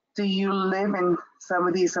here, do you live in some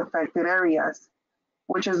of these affected areas?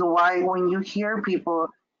 Which is why when you hear people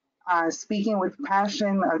speaking with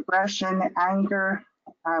passion, aggression, anger,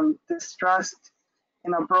 distrust,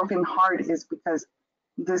 and a broken heart, is because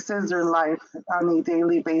this is their life on a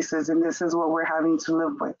daily basis, and this is what we're having to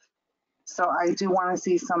live with. So I do want to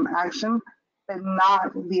see some action, but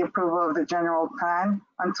not the approval of the general plan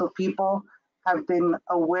until people have been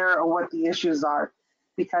aware of what the issues are.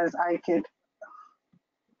 Because I can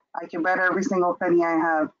bet every single penny I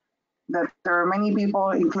have that there are many people,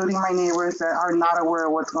 including my neighbors, that are not aware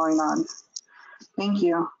of what's going on. Thank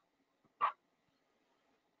you.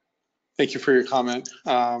 Thank you for your comment.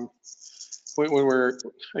 I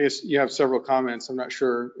guess you have several comments. I'm not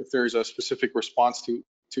sure if there's a specific response to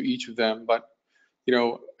each of them, but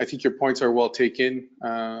I think your points are well taken.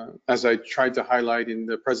 As I tried to highlight in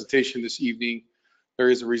the presentation this evening, there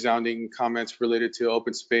is a resounding comments related to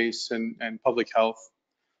open space and public health.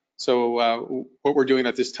 So what we're doing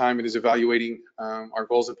at this time is evaluating our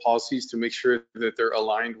goals and policies to make sure that they're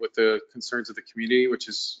aligned with the concerns of the community, which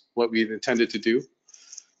is what we intended to do.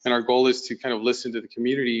 And our goal is to kind of listen to the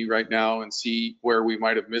community right now and see where we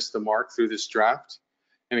might have missed the mark through this draft,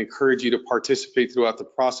 and encourage you to participate throughout the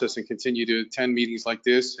process and continue to attend meetings like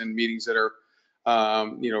this and meetings that are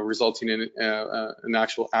resulting in an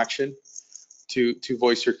actual action to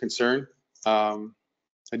voice your concern. I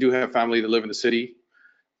do have family that live in the city.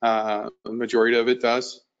 The majority of it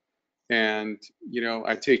does. And,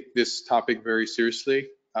 I take this topic very seriously.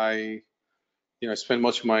 I spend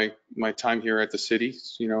much of my time here at the city.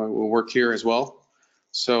 We work here as well.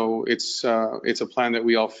 So it's a plan that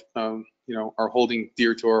we all, are holding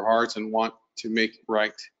dear to our hearts and want to make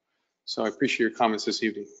right. So I appreciate your comments this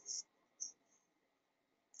evening.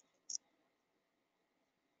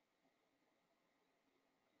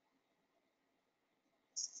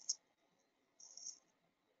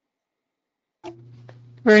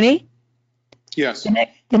 Bernie? Yes.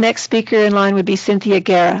 The next speaker in line would be Cynthia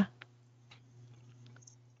Guerra.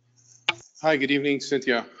 Hi, good evening,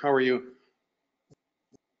 Cynthia. How are you?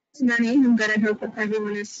 Bernie, I'm good. I hope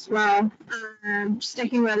everyone is well. Just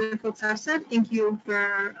taking what other folks have said, thank you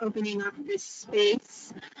for opening up this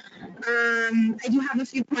space. I do have a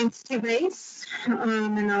few points to raise,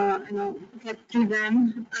 and I'll get through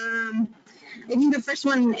them. I think the first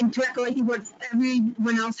one, and to echo, I think what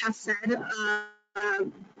everyone else has said,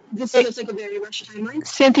 this feels like a very rushed timeline.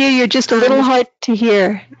 Cynthia, you're just a little hard to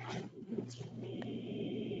hear.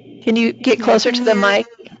 Can you get closer to the mic?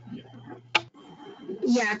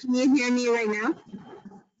 Yeah, can you hear me right now?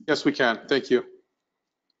 Yes, we can. Thank you.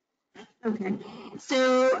 Okay.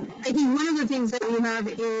 So I think one of the things that we have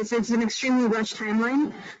is it's an extremely rushed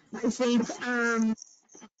timeline. I think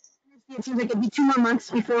it seems like it'd be 2 more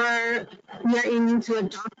months before we are aiming to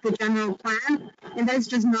adopt the general plan, and that's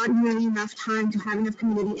just not really enough time to have enough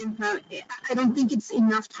community input. I don't think it's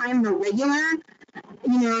enough time the regular,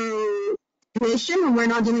 situation when we're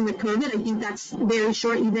not dealing with COVID. I think that's very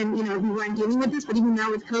short, even, we weren't dealing with this, but even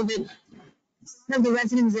now with COVID, a lot of the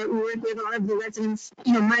residents that we work with, a lot of the residents,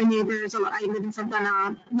 my neighbors, I live in Santa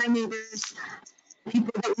Ana, my neighbors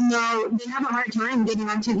people that know they have a hard time getting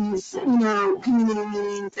onto these, community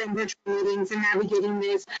meetings and virtual meetings and navigating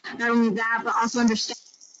this. Not only that, but also understand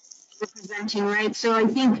what we're presenting, right? So I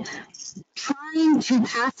think trying to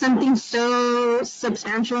pass something so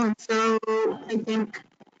substantial and so, I think,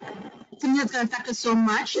 something that's going to affect us so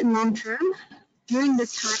much in long term during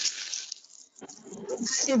this time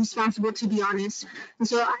is irresponsible, to be honest. And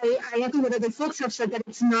so I echo what other folks have said, that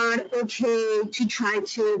it's not okay to try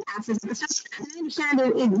to pass this stuff. And I understand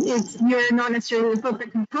that you're not necessarily the folk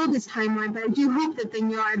that control this timeline, but I do hope that then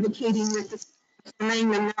you're advocating with this,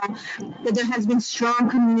 letting them know that there has been strong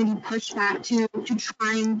community pushback to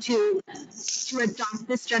trying to adopt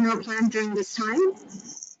this general plan during this time.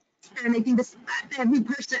 And I think this, every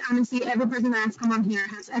person, honestly, every person that has come on here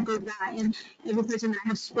has echoed that, and every person that I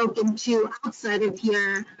have spoken to outside of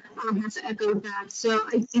here has echoed that. So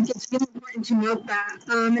I think it's really important to note that.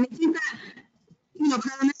 And I think that,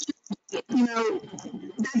 Carla mentioned,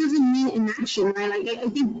 that doesn't mean inaction, right? Like, I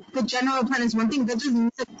think the general plan is one thing. That doesn't mean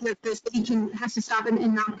that the city has to stop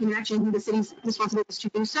and not take action. I think the city's responsibility is to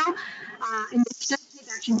do so. And they should take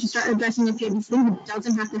action to start addressing a few of these things. It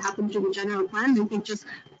doesn't have to happen through the general plan. I think just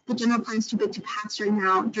the general plan is too big to pass right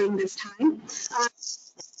now during this time.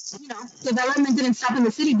 Development didn't stop in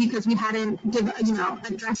the city because we hadn't,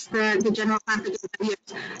 addressed the general plan for different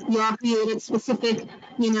years. We all created specific,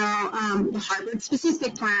 the Harvard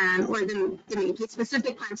specific plan or the Maple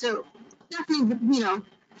specific plan. So definitely,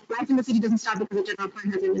 life in the city doesn't stop because the general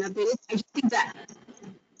plan hasn't been updated. I just think that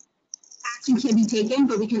action can be taken,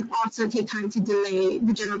 but we can also take time to delay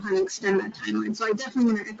the general plan and extend that timeline. So I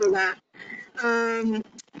definitely want to echo that.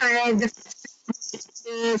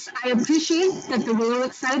 I appreciate that the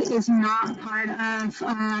Willowick site is not part of,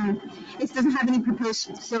 it doesn't have any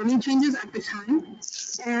proposed zoning changes at the time.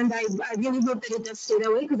 And I really hope that it does stay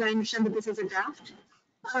that way, because I understand that this is a draft.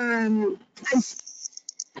 As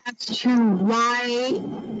to why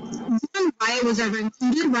it was ever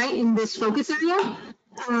included, right, in this focus area.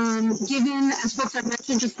 Given, as folks have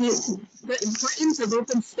mentioned, just the importance of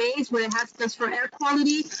open space, what it does for air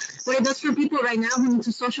quality, what it does for people right now who need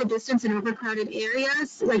to social distance in overcrowded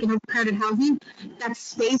areas, like in overcrowded housing, that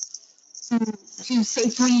space to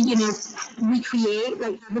safely, recreate,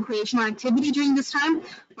 like have recreational activity during this time,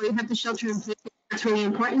 or you have to shelter in place. That's really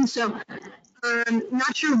important. So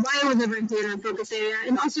not sure why it was ever included in a focus area,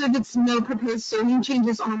 and also if it's no proposed zoning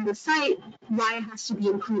changes on the site, why it has to be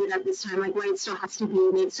included at this time, like why it still has to be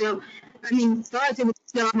in it. So, I mean, for us, it would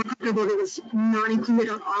feel more comfortable that it was not included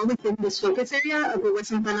at all within this focus area of the West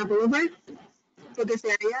Santana Boulevard focus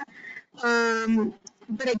area.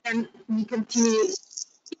 But again, we continue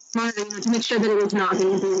monitoring to make sure that it was not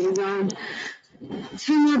going to be rezoned.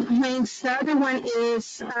 Two more points. The other one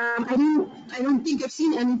is I don't think I've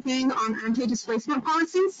seen anything on anti-displacement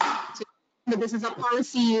policies. So this is a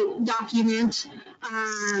policy document,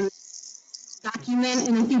 and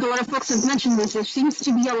I think a lot of folks have mentioned this. There seems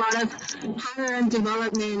to be a lot of higher-end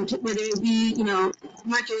development, whether it be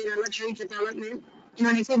market or luxury development. And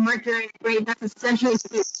when I say market rate, that's essentially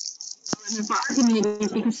for our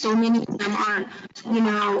communities, because so many of them are,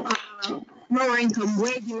 lower income,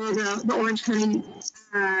 way below the Orange County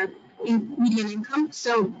median income.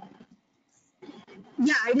 So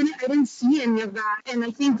yeah, I didn't see any of that, and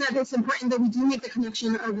I think that it's important that we do make the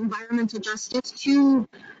connection of environmental justice to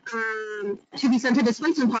these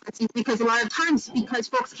anti-displacement policies, because a lot of times, because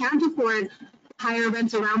folks can't afford higher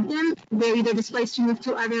rents around them, they're either displaced to move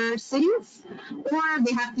to other cities, or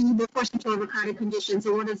they're forced into overcrowded conditions.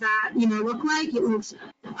 And what does that, look like? It looks,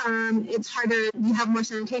 it's harder. You have more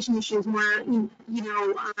sanitation issues, more,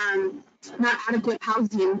 not adequate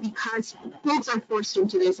housing, because folks are forced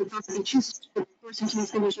into this. It's not that they choose to be forced into these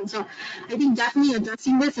conditions. So I think definitely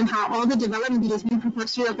addressing this and how all the development that is being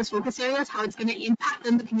proposed throughout this focus areas, how it's going to impact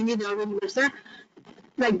them, the community that already lives there,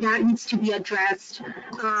 like that needs to be addressed, and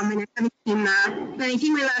I haven't seen that. And I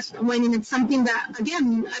think my last point, and it's something that,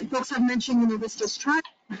 again, folks have mentioned, this distrust,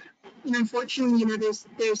 and unfortunately,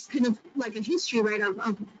 there's kind of like a history, right, of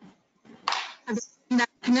that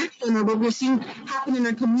connection, or what we're seeing happen in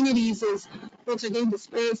our communities is folks are getting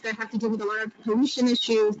displaced that have to deal with a lot of pollution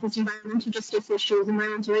issues, these environmental justice issues,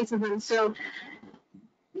 environmental racism. So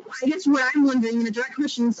I guess what I'm wondering, the direct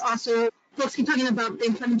question is also, folks keep talking about the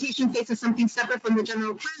implementation phase as something separate from the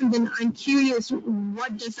general plan, then I'm curious,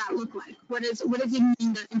 what does that look like? What does it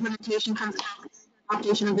mean that implementation comes out of the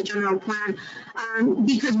adoption of the general plan?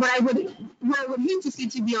 Because what I would hate to see,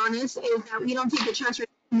 to be honest, is that we don't take the chance to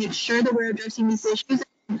make sure that we're addressing these issues.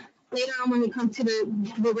 Later on, when we come to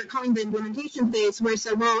what we're calling the implementation phase, where it's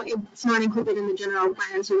well, it's not included in the general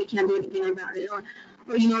plan, so we can't do anything about it,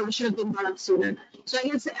 or it should have been brought up sooner. So I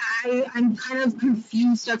guess I'm kind of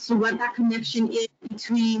confused as to what that connection is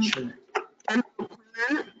between general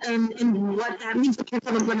plan and what that means in terms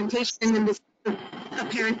of implementation, and then this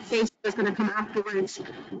apparent phase that's going to come afterwards,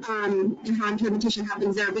 and how implementation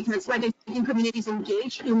happens there. Because like I think communities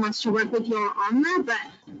engaged and wants to work with you all on that,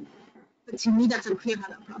 but to me that's unclear how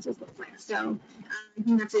that process looks like. So I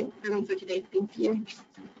think that's it for me for today. Thank you.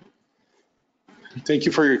 Thank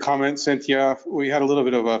you for your comment, Cynthia. We had a little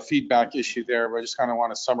bit of a feedback issue there, but I just kind of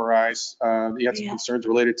want to summarize. You had some concerns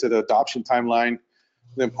related to the adoption timeline,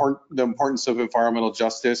 the importance of environmental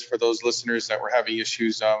justice for those listeners that were having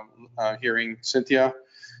issues hearing Cynthia.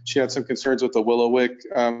 She had some concerns with the Willowick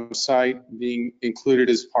site being included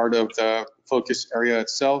as part of the focus area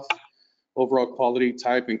itself, overall quality,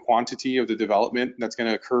 type, and quantity of the development that's going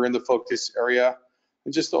to occur in the focus area,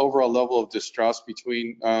 and just the overall level of distrust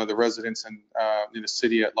between the residents and in the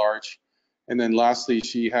city at large. And then lastly,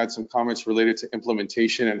 she had some comments related to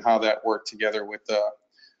implementation and how that worked together with the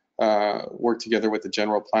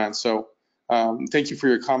general plan. So thank you for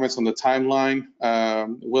your comments on the timeline.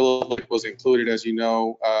 Willowick was included, as you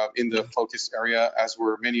know, in the focus area, as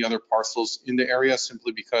were many other parcels in the area,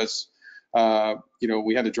 simply because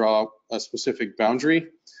we had to draw a specific boundary.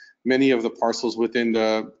 Many of the parcels within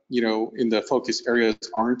the, in the focus areas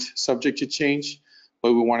aren't subject to change,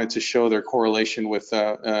 but we wanted to show their correlation with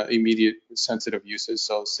immediate sensitive uses.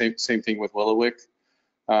 So same thing with Willowick.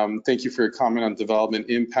 Thank you for your comment on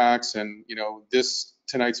development impacts. And,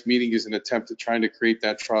 tonight's meeting is an attempt at trying to create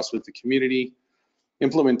that trust with the community.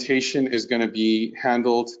 Implementation is going to be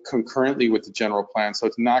handled concurrently with the general plan. So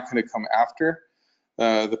it's not going to come after.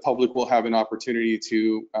 The public will have an opportunity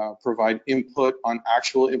to provide input on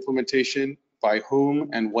actual implementation, by whom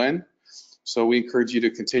and when. So we encourage you to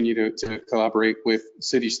continue to collaborate with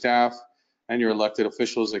city staff and your elected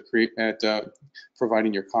officials at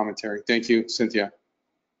providing your commentary. Thank you, Cynthia.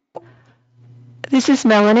 This is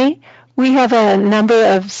Melanie. We have a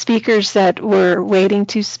number of speakers that were waiting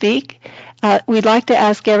to speak. We'd like to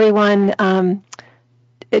ask everyone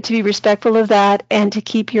to be respectful of that and to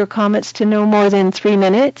keep your comments to no more than 3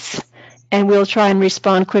 minutes. And we'll try and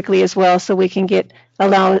respond quickly as well so we can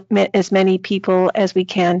allow as many people as we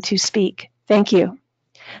can to speak. Thank you.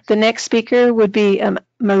 The next speaker would be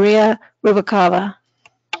Maria Rubalcaba.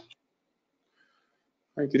 All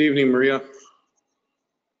right, good evening, Maria.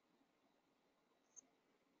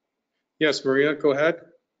 Yes, Maria, go ahead.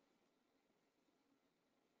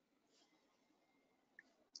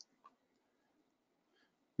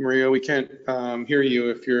 Maria, we can't hear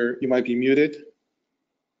you. If you might be muted.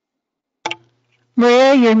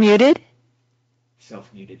 Maria, you're muted.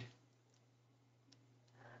 Self-muted.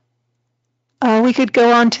 We could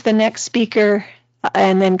go on to the next speaker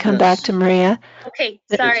and then come back to Maria. Okay,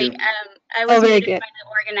 sorry. I was very muted good. by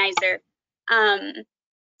the organizer.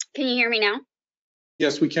 Can you hear me now?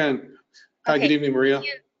 Yes, we can. Hi, Okay. good evening, Maria.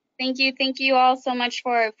 Thank you all so much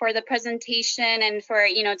for the presentation and for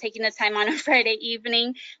taking the time on a Friday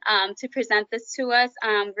evening to present this to us.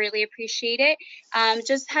 Really appreciate it.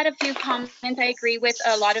 Just had a few comments. I agree with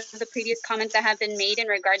a lot of the previous comments that have been made in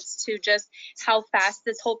regards to just how fast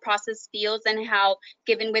this whole process feels, and how,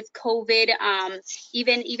 given with COVID,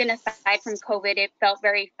 even aside from COVID, it felt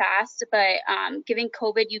very fast. But given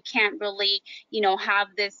COVID, you can't really have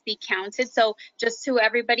this be counted. So just to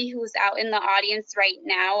everybody who's out in the audience right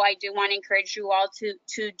now, I do want to encourage you all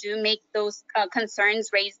to do make those concerns,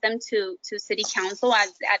 raise them to City Council, as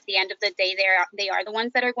at the end of the day, they are the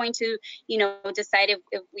ones that are going to decide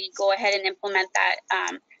if we go ahead and implement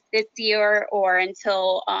that this year, or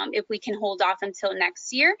until if we can hold off until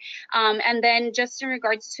next year. And then just in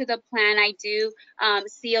regards to the plan, I do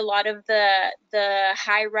see a lot of the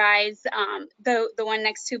high rise, the one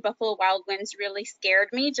next to Buffalo Wild Winds really scared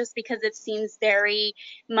me, just because it seems very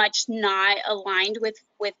much not aligned with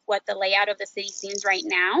what the layout of the city seems right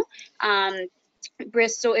now.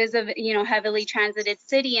 Bristol is a heavily transited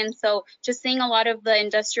city, and so just seeing a lot of the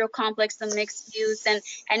industrial complex, the mixed use, and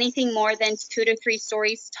anything more than 2 to 3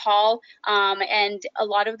 stories tall, and a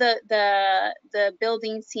lot of the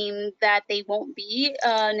buildings seem that they won't be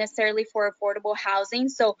necessarily for affordable housing.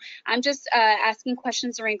 So I'm just asking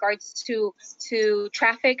questions in regards to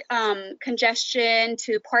traffic congestion,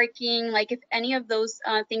 to parking, like if any of those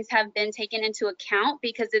things have been taken into account,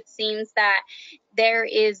 because it seems that there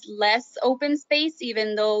is less open space,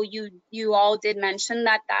 even though you all did mention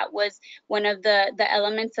that that was one of the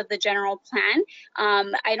elements of the general plan.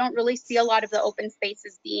 I don't really see a lot of the open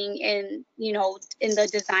spaces being in, you know, in the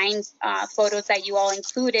design photos that you all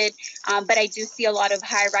included, but I do see a lot of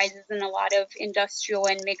high rises and a lot of industrial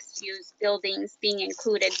and mixed use buildings being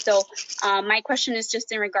included. So my question is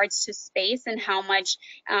just in regards to space and how much.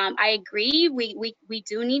 I agree, we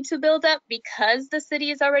do need to build up because the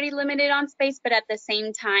city is already limited on space, but at the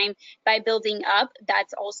same time, by building up,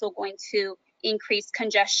 that's also going to increase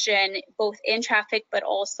congestion, both in traffic, but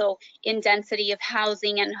also in density of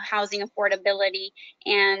housing and housing affordability.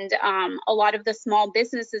 And a lot of the small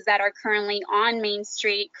businesses that are currently on Main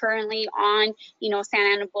Street, currently on, you know,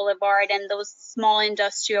 Santa Ana Boulevard, and those small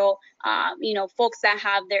industrial, you know, folks that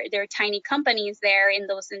have their tiny companies there in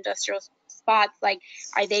those industrial spots, like,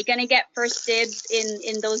 are they going to get first dibs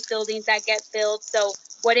in those buildings that get built? So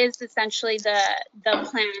what is essentially the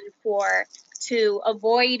plan to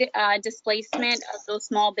avoid displacement of those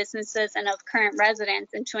small businesses and of current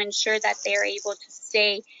residents, and to ensure that they're able to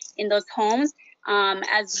stay in those homes,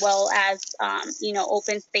 as well as you know,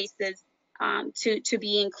 open spaces to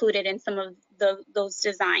be included in some of those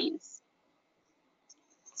designs?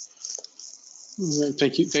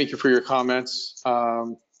 Thank you for your comments.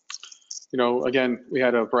 You know, again, we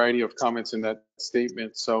had a variety of comments in that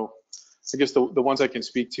statement. So I guess the ones I can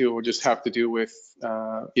speak to will just have to do with,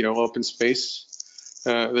 you know, open space.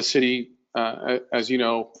 The city, as you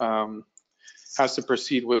know, has to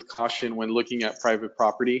proceed with caution when looking at private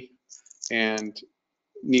property, and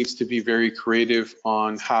needs to be very creative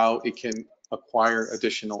on how it can acquire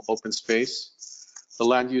additional open space. The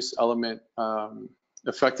land use element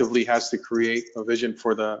effectively has to create a vision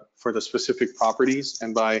for the specific properties,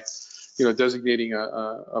 and by, you know, designating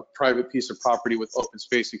a private piece of property with open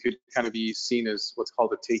space, it could kind of be seen as what's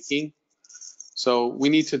called a taking. So we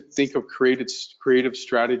need to think of creative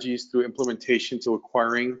strategies through implementation to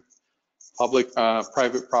acquiring public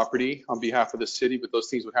private property on behalf of the city, but those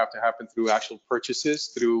things would have to happen through actual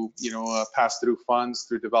purchases, through, you know, pass-through funds,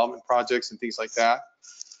 through development projects and things like that.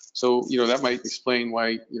 So, you know, that might explain why,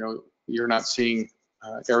 you know, you're not seeing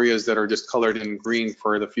areas that are just colored in green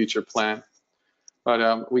for the future plan.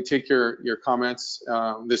 But we take your comments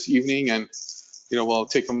this evening, and, you know, we'll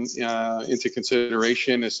take them into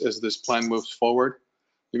consideration as this plan moves forward.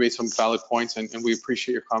 You made some valid points, and we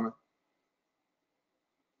appreciate your comment.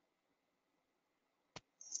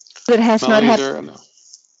 That has not had. No.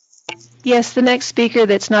 Yes, the next speaker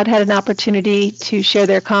that's not had an opportunity to share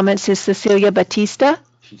their comments is Cecilia Batista.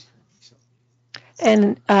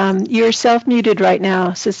 And you're self-muted right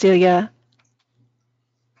now, Cecilia.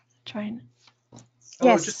 Trying.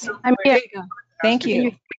 Yes, I'm here. Thank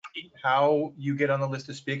you. How you get on the list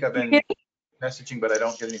to speak? I've been messaging, but I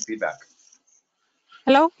don't get any feedback.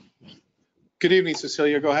 Hello? Good evening,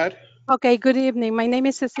 Cecilia. Go ahead. Okay, good evening. My name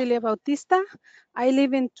is Cecilia Bautista. I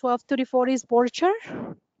live in 1234 East Borcher,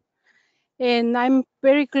 and I'm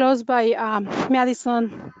very close by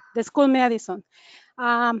Madison, the school Madison.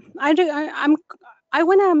 I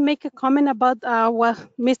want to make a comment about what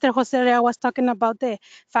Mr. Jose Rea was talking about, the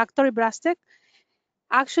factory Brastec.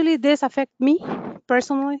 Actually, this affects me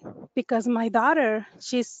personally because my daughter,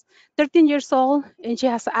 she's 13 years old and she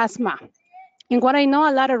has asthma. And what I know,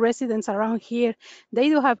 a lot of residents around here, they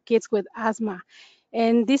do have kids with asthma.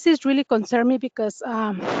 And this is really concerned me because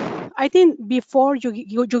I think before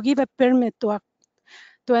you give a permit to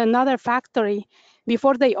another factory,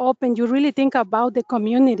 before they open, you really think about the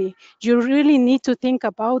community. You really need to think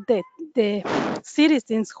about the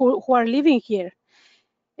citizens who are living here.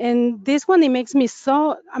 And this one, it makes me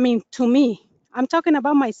so, I mean, to me, I'm talking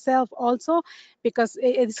about myself also, because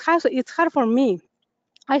it's hard for me.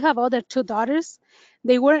 I have other two daughters.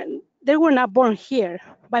 They were not born here.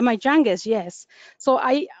 By my youngest, yes. So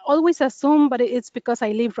I always assume, but it's because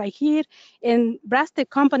I live right here, and Brastec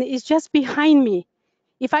company is just behind me.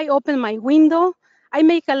 If I open my window, I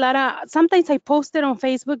make a lot of, sometimes I post it on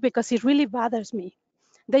Facebook because it really bothers me.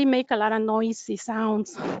 They make a lot of noisy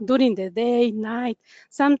sounds during the day, night,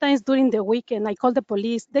 sometimes during the weekend. I call the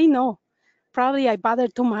police. They know. Probably I bother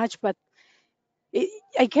too much, but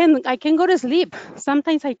I can go to sleep.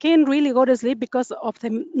 Sometimes I can't really go to sleep because of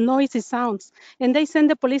the noisy sounds. And they send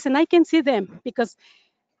the police, and I can see them because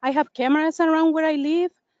I have cameras around where I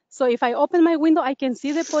live. So if I open my window, I can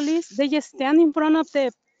see the police. They just stand in front of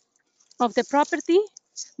the property,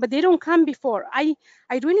 but they don't come before. I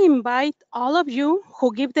really invite all of you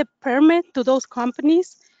who give the permit to those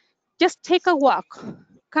companies, just take a walk,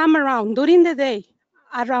 come around during the day,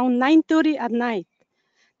 around 9:30 at night.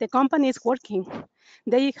 The company is working.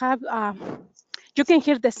 They have, you can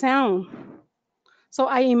hear the sound So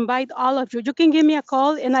I invite all of you. You can give me a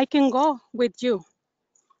call and I can go with you.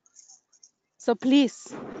 So please,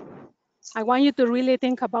 I want you to really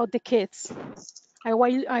think about the kids. I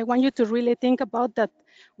want you to really think about that.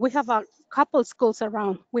 We have a couple schools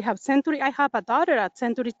around. We have Century. I have a daughter at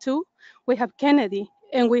Century 2. We have Kennedy,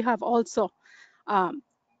 and we have also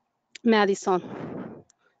Madison.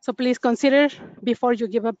 So please consider before you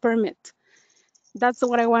give a permit. That's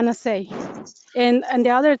what I want to say. And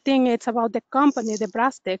the other thing is about the company, the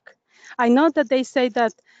Brastic. I know that they say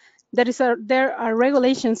that there are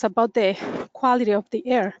regulations about the quality of the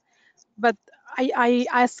air, but I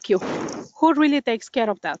ask you, who really takes care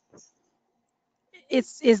of that?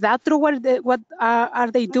 Is that true? What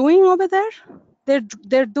are they doing over there?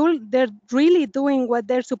 They're really doing what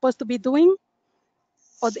they're supposed to be doing,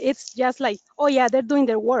 or it's just like, oh yeah, they're doing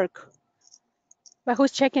their work, but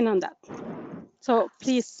who's checking on that? So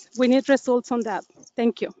please, we need results on that.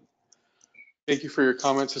 Thank you. Thank you for your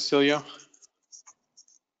comment, Cecilia.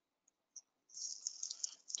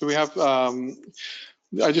 Do we have,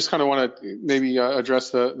 I just kind of want to maybe address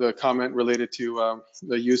the comment related to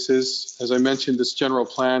the uses. As I mentioned, this general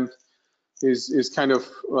plan is kind of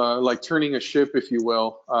like turning a ship, if you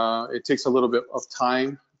will. It takes a little bit of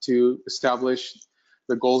time to establish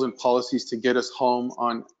the goals and policies to get us home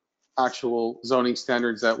on actual zoning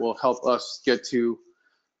standards that will help us get to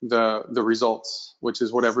the results, which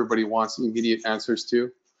is what everybody wants immediate answers to.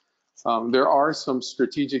 There are some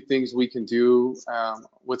strategic things we can do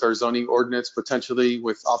with our zoning ordinance, potentially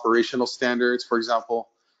with operational standards, for example,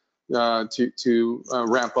 to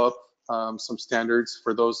ramp up some standards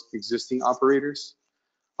for those existing operators.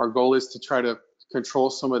 Our goal is to try to control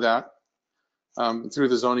some of that through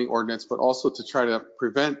the zoning ordinance, but also to try to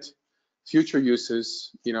prevent future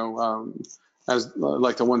uses, you know, as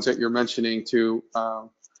like the ones that you're mentioning, to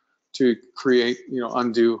create, you know,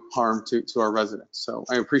 undue harm to our residents. So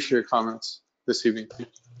I appreciate your comments this evening.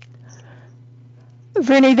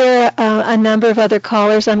 Vernie, there are a number of other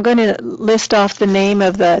callers. I'm going to list off the name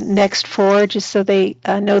of the next four just so they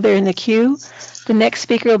know they're in the queue. The next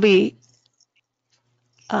speaker will be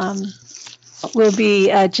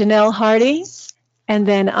Janelle Hardy, and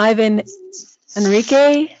then Ivan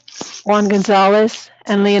Enrique, Juan Gonzalez,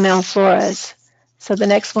 and Leonel Flores. So the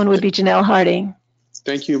next one would be Janelle Hardy.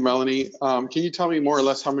 Thank you, Melanie. Can you tell me more or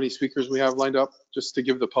less how many speakers we have lined up, just to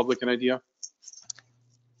give the public an idea?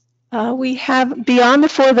 We have, beyond the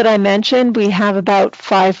four that I mentioned, we have about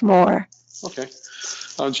 5 more. Okay.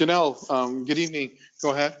 Janelle, good evening. Go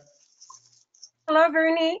ahead. Hello,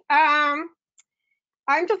 Vernie.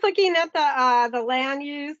 I'm just looking at the land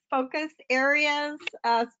use focus areas,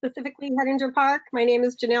 specifically Hettinger Park. My name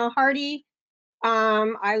is Janelle Hardy.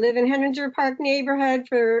 I live in Hettinger Park neighborhood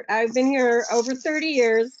I've been here over 30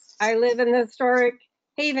 years. I live in the historic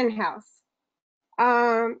Haven House.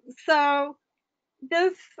 So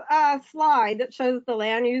this slide that shows the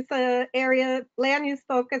land use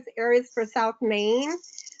focus areas for South Main,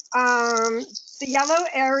 the yellow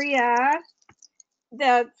area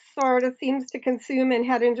that sort of seems to consume in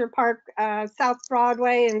Hettinger Park, South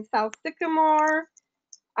Broadway and South Sycamore.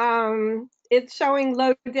 It's showing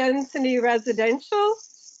low density residential.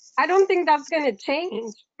 I don't think that's going to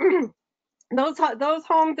change. Those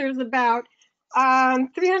homes, there's about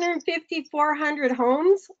 350, 400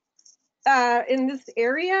 homes in this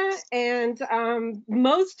area, and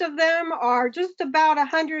most of them are just about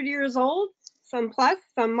 100 years old, some plus,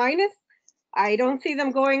 some minus. I don't see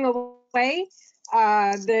them going away.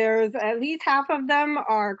 There's at least half of them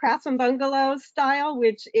are Craftsman Bungalow style,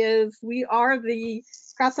 which is, we are the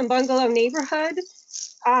Craftsman Bungalow neighborhood.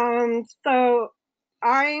 So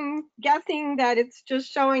I'm guessing that it's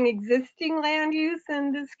just showing existing land use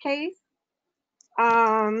in this case.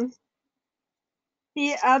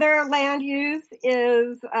 The other land use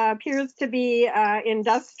appears to be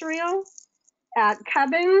industrial at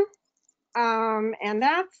Cubbin, and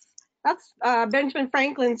that's Benjamin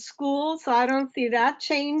Franklin School, so I don't see that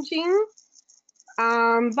changing.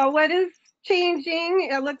 But what is changing,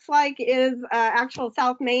 it looks like, is actual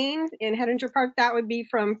South Main in Hettinger Park. That would be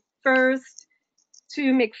from First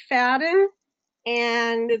to McFadden,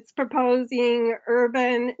 and it's proposing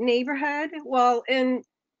urban neighborhood. Well, in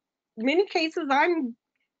many cases, I'm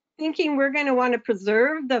thinking we're going to want to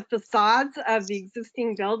preserve the facades of the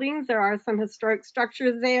existing buildings. There are some historic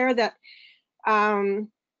structures there that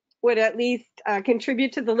would at least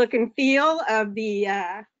contribute to the look and feel of the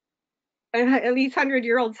at least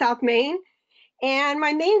 100-year-old South Main. And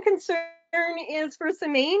my main concern is First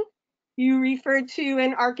and Main. You referred to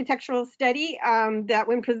an architectural study that,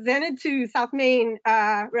 when presented to South Main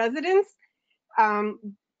residents,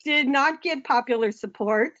 did not get popular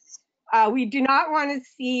support. We do not want to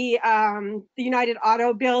see the United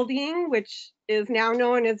Auto Building, which is now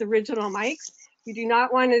known as Original Mike's. We do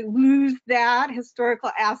not want to lose that historical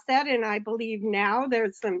asset, and I believe now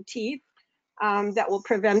there's some teeth that will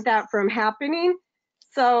prevent that from happening.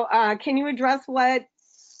 So can you address what,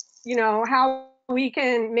 how we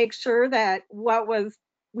can make sure that what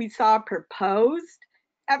we saw proposed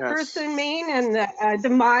at Yes. First and Main and the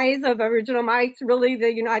demise of Original Mike's, really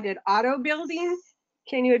the United Auto Building?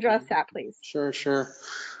 Can you address that, please? Sure.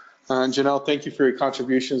 Janelle, thank you for your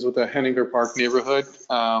contributions with the Henninger Park neighborhood.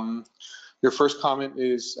 Your first comment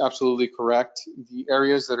is absolutely correct. The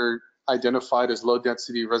areas that are identified as low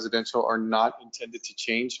density residential are not intended to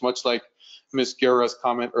change, much like Ms. Guerra's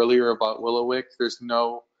comment earlier about Willowick. There's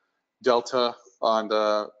no delta on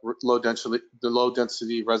the low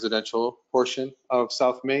density residential portion of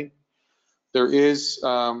South Main. There is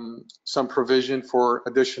some provision for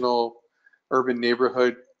additional urban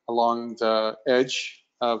neighborhood along the edge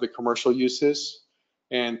of the commercial uses.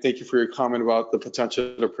 And thank you for your comment about the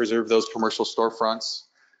potential to preserve those commercial storefronts.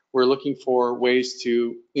 We're looking for ways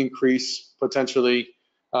to increase potentially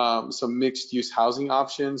some mixed use housing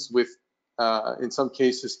options with, in some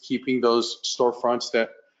cases, keeping those storefronts that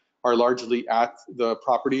are largely at the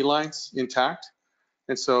property lines intact.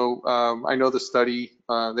 And so I know the study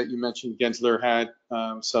that you mentioned, Gensler, had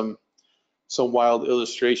some wild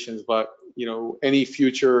illustrations, but any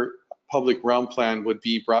future public realm plan would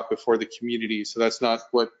be brought before the community. So that's not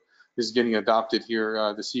what is getting adopted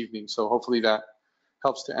here this evening. So hopefully that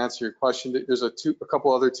helps to answer your question. There's a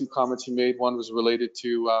couple other two comments you made. One was related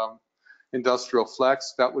to industrial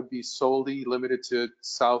flex. That would be solely limited to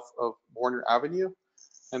south of Warner Avenue.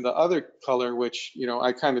 And the other color, which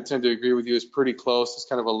I kind of tend to agree with you, is pretty close. It's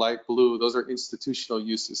kind of a light blue. Those are institutional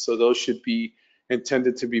uses. So those should be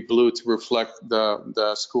intended to be blue to reflect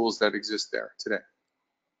the schools that exist there today.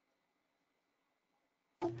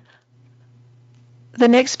 The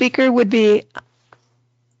next speaker would be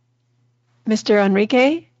Mr.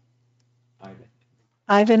 Enrique.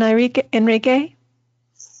 Ivan Enrique.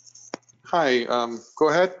 Hi, go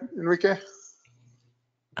ahead, Enrique.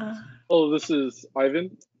 Oh, this is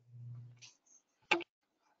Ivan.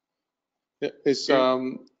 Is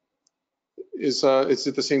it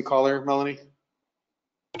the same caller, Melanie?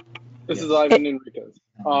 This is Ivan Enriquez.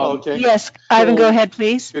 Okay. Yes, Ivan, go ahead,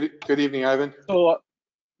 please. Good evening, Ivan. So,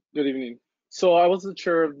 good evening. So I was the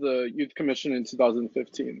chair of the Youth Commission in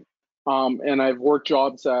 2015, and I've worked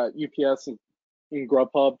jobs at UPS and in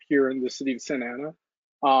Grubhub here in the city of Santa Ana.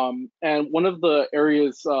 And one of the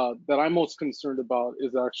areas that I'm most concerned about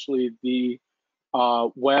is actually the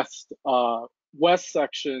west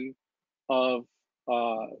section of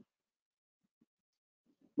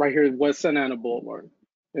right here, West Santa Ana Boulevard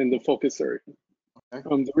in the focus area.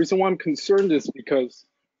 Okay. The reason why I'm concerned is because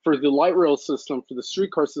for the light rail system, for the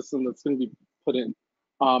streetcar system that's going to be put in,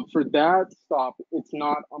 for that stop, it's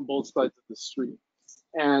not on both sides of the street.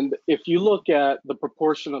 And if you look at the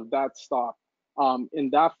proportion of that stop in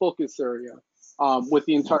that focus area with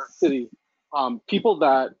the entire city, people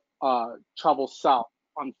that travel south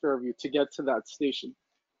on Fairview to get to that station,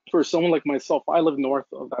 for someone like myself, I live north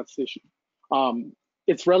of that station.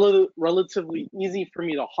 It's relatively easy for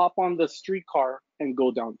me to hop on the streetcar and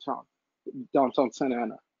go downtown Santa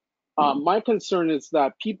Ana. My concern is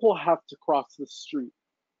that people have to cross the street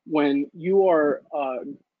when you are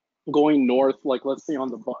going north, like let's say on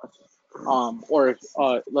the bus, or if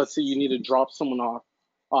let's say you need to drop someone off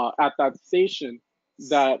at that station,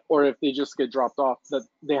 or if they just get dropped off, that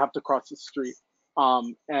they have to cross the street.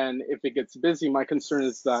 And if it gets busy, my concern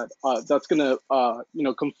is that that's going to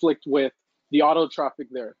conflict with the auto traffic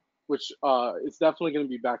there, which is definitely going to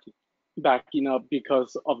be backing up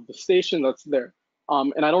because of the station that's there.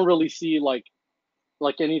 And I don't really see like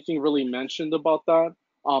anything really mentioned about that.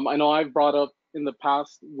 I know I've brought up in the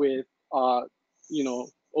past with OCTA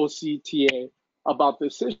about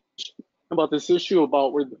this issue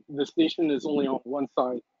about where the station is only on one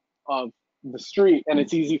side of the street, and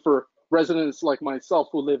it's easy for residents like myself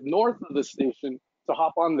who live north of the station to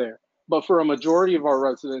hop on there. But for a majority of our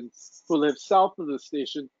residents who live south of the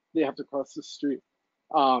station, they have to cross the street.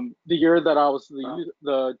 The year that I was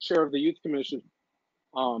the chair of the youth commission,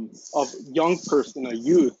 a young person, a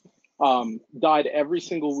youth, died every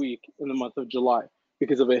single week in the month of July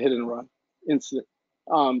because of a hit and run incident.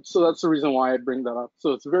 So that's the reason why I bring that up.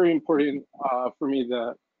 So it's very important for me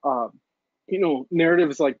that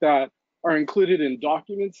narratives like that are included in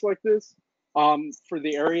documents like this. For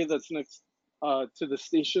the area that's next to the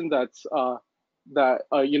station, that's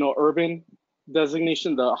urban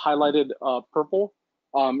designation, the highlighted purple.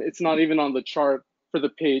 It's not even on the chart for the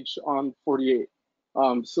page on 48.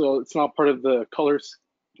 So it's not part of the color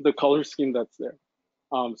scheme that's there.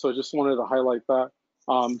 So I just wanted to highlight that.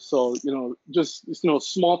 So just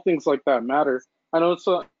small things like that matter. I know it's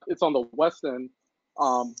on the west end,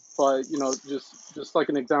 but just like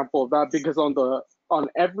an example of that, because on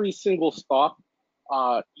every single stop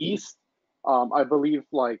east, I believe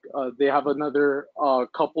they have another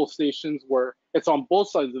couple stations where it's on both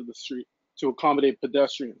sides of the street to accommodate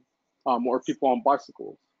pedestrians or people on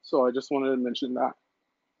bicycles. So I just wanted to mention that.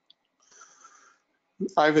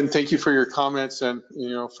 Ivan, thank you for your comments and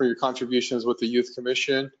for your contributions with the Youth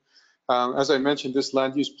Commission. As I mentioned, this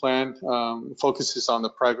land use plan focuses on the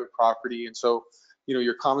private property, and so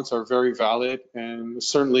your comments are very valid. And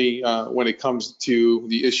certainly, when it comes to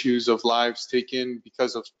the issues of lives taken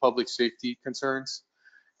because of public safety concerns,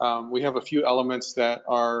 we have a few elements that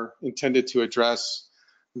are intended to address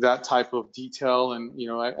that type of detail. And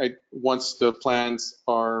once the plans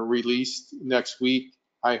are released next week,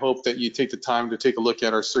 I hope that you take the time to take a look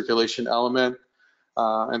at our circulation element,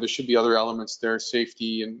 and there should be other elements there,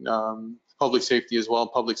 safety and public safety as well,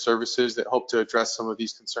 public services that hope to address some of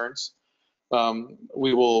these concerns.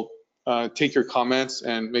 We will take your comments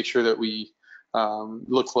and make sure that we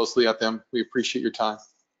look closely at them. We appreciate your time.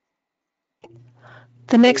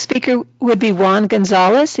 The next speaker would be Juan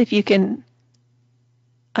Gonzalez, if you can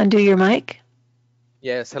undo your mic.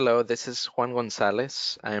 Yes, hello, this is Juan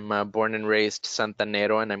Gonzalez. I'm born and raised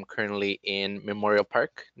Santanero, and I'm currently in Memorial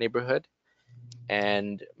Park neighborhood.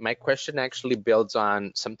 And my question actually builds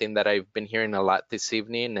on something that I've been hearing a lot this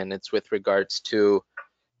evening, and it's with regards to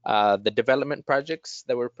the development projects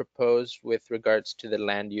that were proposed with regards to the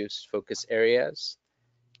land use focus areas.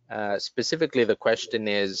 Specifically, the question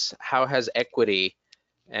is, how has equity,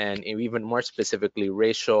 and even more specifically,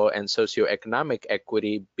 racial and socioeconomic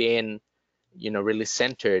equity been really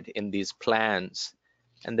centered in these plans?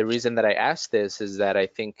 And the reason that I ask this is that I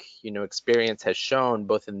think, experience has shown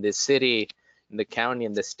both in this city, in the county,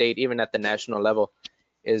 in the state, even at the national level,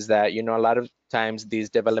 is that, a lot of times these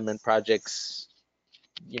development projects,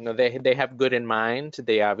 they have good in mind.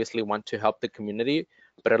 They obviously want to help the community,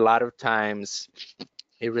 but a lot of times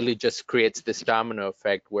it really just creates this domino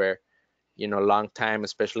effect where, long time,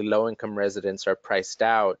 especially low income residents are priced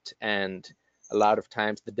out, and a lot of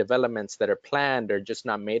times the developments that are planned are just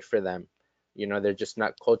not made for them. They're just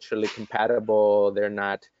not culturally compatible. They're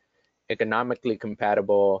not economically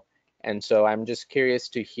compatible. And so I'm just curious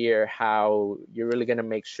to hear how you're really going to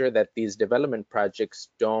make sure that these development projects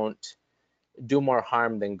don't do more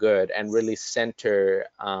harm than good and really center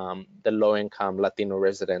the low income Latino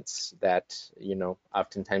residents that,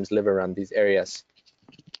 oftentimes live around these areas.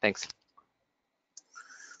 Thanks.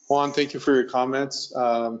 Juan, thank you for your comments.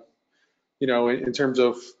 In terms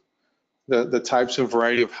of the types and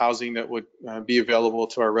variety of housing that would be available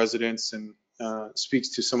to our residents, and speaks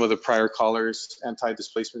to some of the prior callers'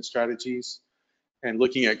 anti-displacement strategies and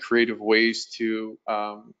looking at creative ways to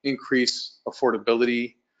increase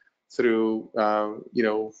affordability through,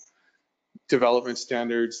 development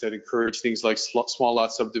standards that encourage things like small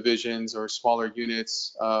lot subdivisions or smaller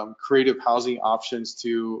units, creative housing options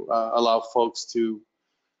to allow folks to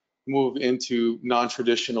move into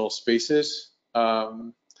non-traditional spaces.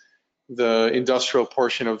 The industrial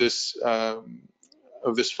portion of this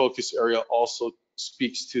focus area also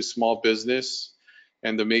speaks to small business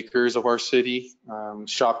and the makers of our city,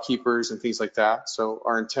 shopkeepers and things like that. So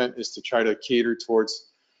our intent is to try to cater towards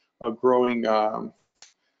a growing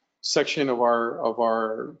section of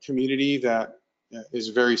our community that is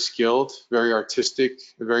very skilled, very artistic,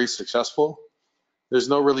 very successful. There's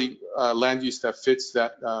no really land use that fits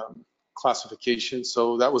that classification.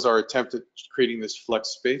 So that was our attempt at creating this flex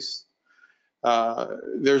space.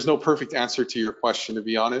 There's no perfect answer to your question, to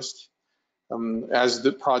be honest. As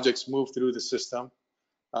the projects move through the system,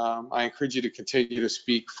 I encourage you to continue to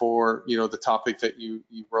speak for the topic that you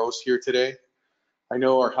rose here today. I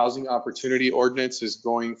know our housing opportunity ordinance is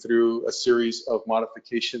going through a series of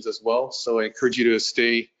modifications as well. So I encourage you to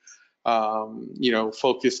stay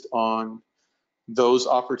focused on those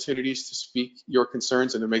opportunities to speak your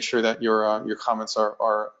concerns and to make sure that your comments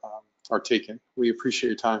are taken. We appreciate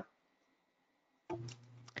your time.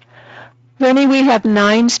 Rennie, we have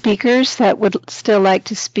 9 speakers that would still like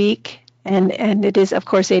to speak, and it is, of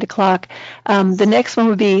course, 8 o'clock. The next one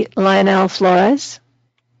would be Lionel Flores.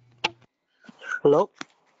 Hello.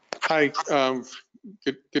 Hi.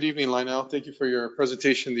 Good evening, Lionel. Thank you for your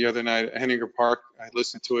presentation the other night at Henninger Park. I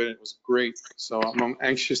listened to it. It was great. So I'm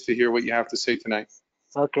anxious to hear what you have to say tonight.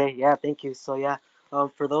 Okay. Yeah. Thank you. So yeah,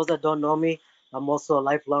 for those that don't know me, I'm also a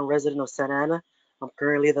lifelong resident of Santa Ana. I'm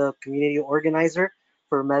currently the community organizer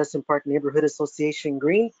for Madison Park Neighborhood Association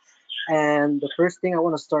Green. And the first thing I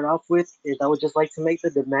want to start off with is I would just like to make the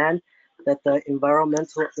demand that the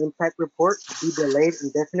environmental impact report be delayed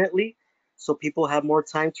indefinitely so people have more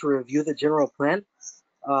time to review the general plan.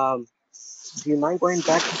 Do you mind going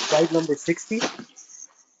back to slide number 60?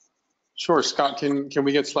 Sure, Scott, can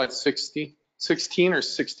we get slide 60? 16 or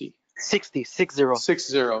 60? 60.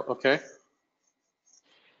 60, okay.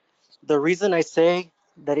 The reason I say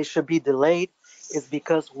that it should be delayed is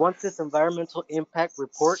because once this environmental impact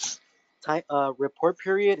report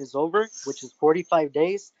period is over, which is 45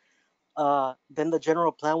 days, then the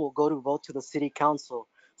general plan will go to vote to the city council.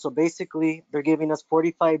 So basically, they're giving us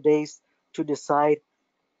 45 days to decide,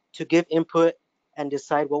 to give input and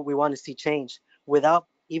decide what we want to see change without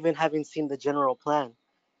even having seen the general plan.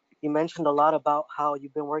 You mentioned a lot about how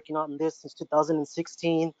you've been working on this since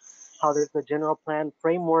 2016, how there's the general plan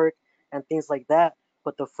framework and things like that,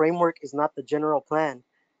 but the framework is not the general plan.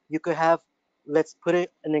 You could have, let's put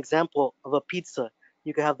it an example of a pizza.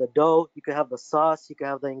 You could have the dough, you could have the sauce, you could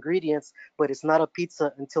have the ingredients, but it's not a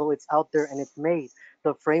pizza until it's out there and it's made.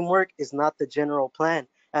 The framework is not the general plan,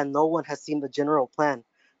 and no one has seen the general plan.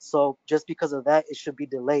 So just because of that, it should be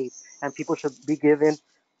delayed, and people should be given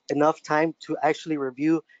enough time to actually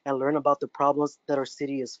review and learn about the problems that our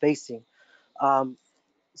city is facing.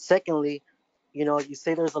 Secondly, you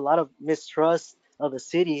say there's a lot of mistrust of the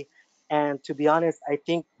city, and to be honest, I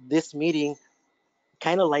think this meeting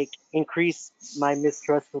kind of like increased my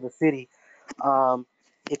mistrust for the city.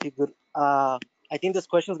 If you could, I think this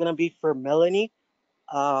question is gonna be for Melanie.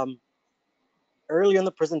 Earlier in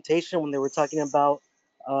the presentation, when they were talking about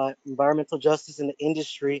environmental justice in the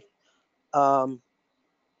industry,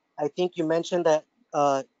 I think you mentioned that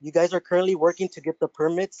you guys are currently working to get the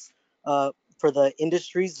permits for the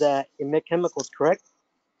industries that emit chemicals, correct?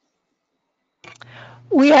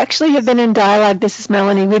 We actually have been in dialogue. This is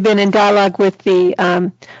Melanie. We've been in dialogue with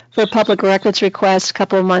the for public records request a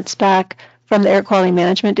couple of months back from the Air Quality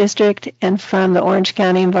Management District and from the Orange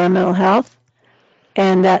County Environmental Health,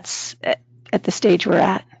 and that's at the stage we're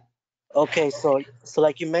at. Okay, so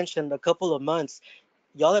like you mentioned, a couple of months.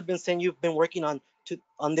 Y'all have been saying you've been working on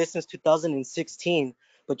this since 2016,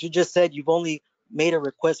 but you just said you've only made a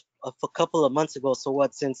request a couple of months ago. So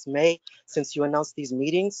what, since May, since you announced these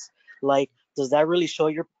meetings, like, does that really show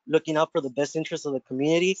you're looking out for the best interest of the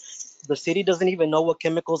community? The city doesn't even know what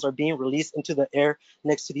chemicals are being released into the air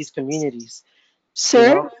next to these communities.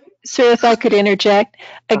 Sir, if I could interject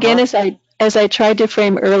again, as I tried to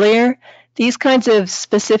frame earlier, these kinds of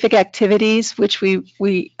specific activities, which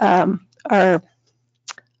we are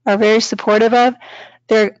very supportive of,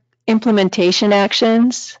 they're implementation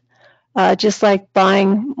actions, just like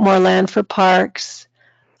buying more land for parks,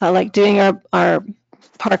 like doing our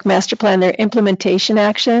park master plan. They're implementation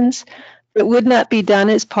actions that would not be done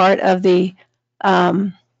as part of the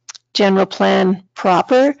general plan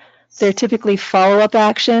proper. They're typically follow-up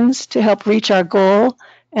actions to help reach our goal,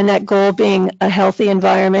 and that goal being a healthy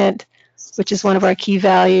environment, which is one of our key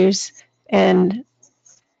values. And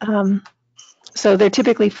so they're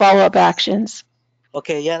typically follow-up actions.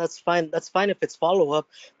 Okay, yeah, that's fine. That's fine if it's follow-up,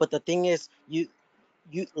 but the thing is, you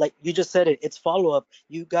like you just said it's follow-up.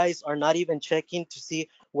 You guys are not even checking to see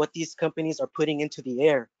what these companies are putting into the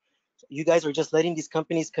air. You guys are just letting these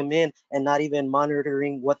companies come in and not even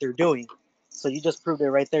monitoring what they're doing. So you just proved it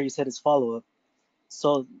right there. You said it's follow-up.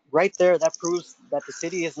 So right there, that proves that the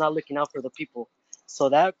city is not looking out for the people. So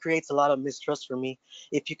that creates a lot of mistrust for me.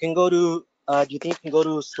 If you can go to, do you think you can go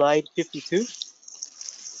to slide 52?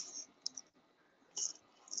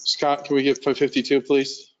 Scott, can we get 52,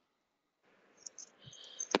 please?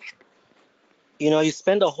 You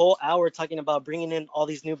spend a whole hour talking about bringing in all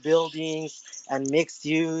these new buildings and mixed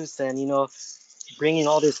use and, bringing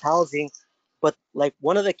all this housing. But like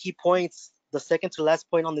one of the key points, the second to last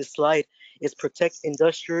point on this slide, is protect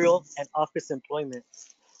industrial and office employment.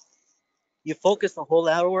 You focused a whole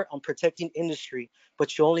hour on protecting industry,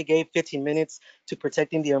 but you only gave 15 minutes to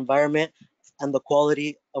protecting the environment and the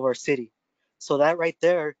quality of our city. So that right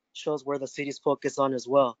there shows where the city's focused on as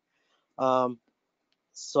well.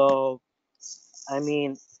 So, I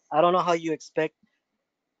mean, I don't know how you expect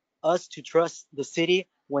us to trust the city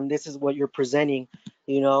when this is what you're presenting.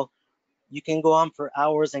 You can go on for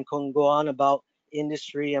hours and can go on about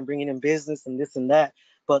industry and bringing in business and this and that,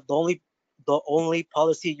 but the only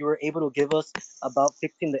policy you were able to give us about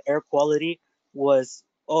fixing the air quality was,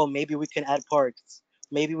 oh, maybe we can add parks,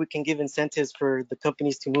 maybe we can give incentives for the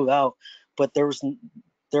companies to move out, but there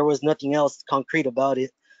was nothing else concrete about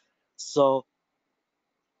it. So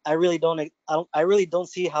I really don't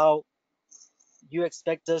see how you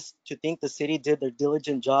expect us to think the city did their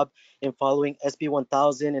diligent job in following SB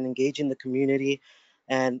 1000 and engaging the community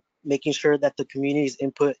and making sure that the community's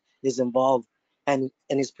input is involved and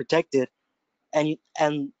is protected. And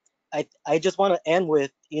I just want to end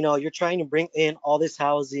with, you're trying to bring in all this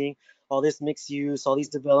housing, all this mixed use, all these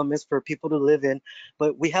developments for people to live in,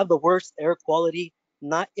 but we have the worst air quality,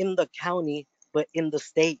 not in the county, but in the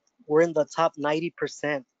state. We're in the top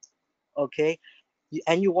 90%, okay?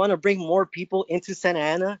 And you want to bring more people into Santa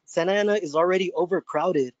Ana? Santa Ana is already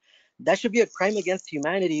overcrowded. That should be a crime against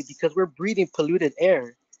humanity because we're breathing polluted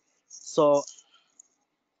air. So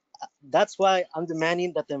that's why I'm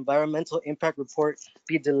demanding that the environmental impact report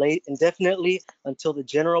be delayed indefinitely until the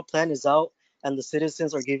general plan is out and the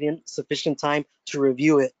citizens are given sufficient time to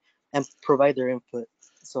review it and provide their input.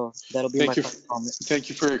 So that'll be my final comment. Thank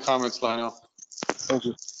you for your comments, Lionel. Thank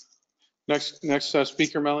you. Next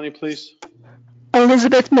speaker, Melanie, please.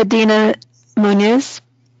 Elizabeth Medina Munoz.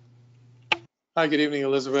 Hi, good evening,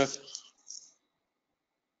 Elizabeth.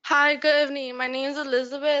 Hi, good evening. My name is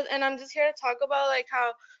Elizabeth, and I'm just here to talk about like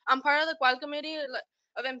how I'm part of the Quad Committee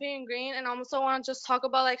of MP and Green, and I also want to just talk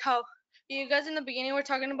about like how you guys in the beginning were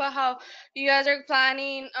talking about how you guys are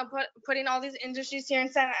planning putting all these industries here in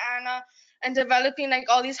Santa Ana and developing like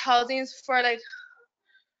all these housings for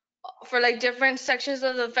like different sections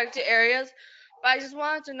of the affected areas. But I just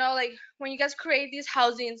wanted to know, like, when you guys create these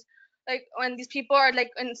housings, like when these people are like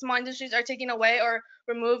in small industries are taken away or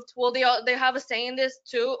removed, will they have a say in this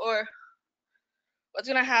too, or what's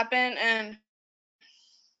gonna happen? And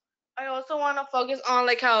I also want to focus on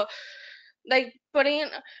like how like putting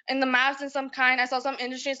in the maps in some kind. I saw some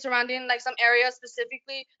industries surrounding like some areas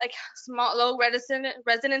specifically like small low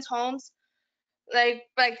residence homes, like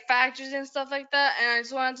factories and stuff like that. And I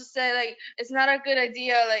just wanted to say like it's not a good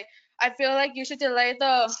idea. Like I feel like you should delay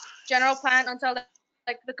the general plan until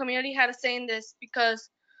like the community had a say in this, because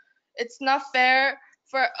it's not fair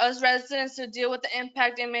for us residents to deal with the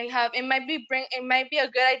impact it may have. It might be a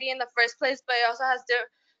good idea in the first place, but it also has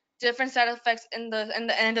different side effects in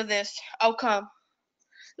the end of this outcome.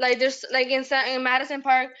 Like there's like in Madison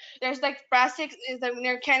Park, there's like Brassic is like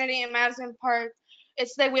near Kennedy and Madison Park.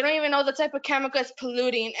 It's like we don't even know the type of chemical it's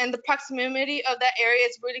polluting, and the proximity of that area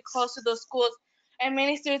is really close to those schools. And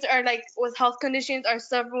many students are like with health conditions are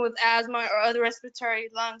suffering with asthma or other respiratory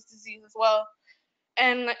lungs disease as well.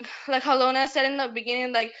 And like how Lona said in the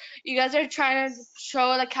beginning, like you guys are trying to show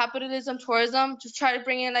like capitalism, tourism to try to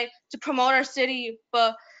bring in like to promote our city,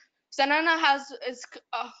 but Santa Ana is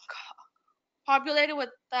populated with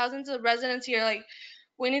thousands of residents here. Like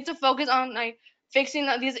we need to focus on like fixing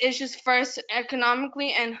these issues first,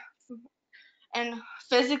 economically and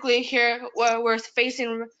physically here, where we're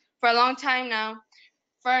facing for a long time now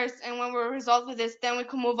first. And when we're resolved with this, then we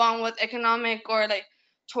can move on with economic or like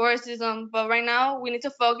tourism. But right now we need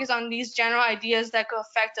to focus on these general ideas that could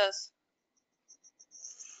affect us.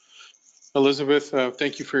 Elizabeth,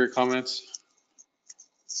 thank you for your comments.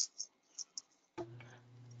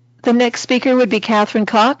 The next speaker would be Catherine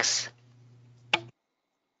Cox.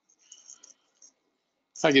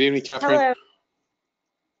 Hi, good evening, Catherine. Hello.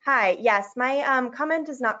 Hi, yes, my comment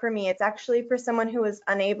is not for me. It's actually for someone who was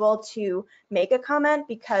unable to make a comment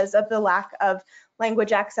because of the lack of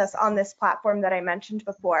language access on this platform that I mentioned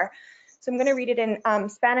before. So I'm going to read it in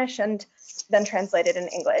Spanish and then translate it in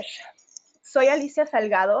English. Soy Alicia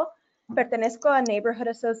Salgado, pertenezco a Neighborhood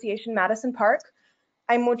Association Madison Park.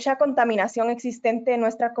 Hay mucha contaminación existente en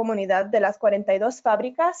nuestra comunidad de las 42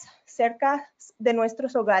 fábricas cerca de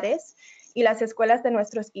nuestros hogares y las escuelas de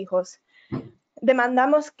nuestros hijos.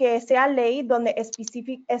 Demandamos que sea ley donde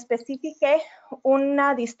especifique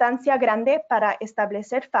una distancia grande para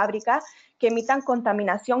establecer fábricas que emitan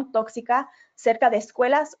contaminación tóxica cerca de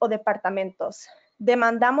escuelas o departamentos.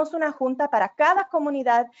 Demandamos una junta para cada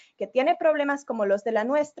comunidad que tiene problemas como los de la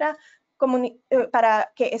nuestra,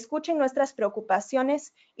 para que escuchen nuestras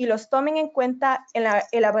preocupaciones y los tomen en cuenta en la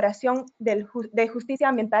elaboración de justicia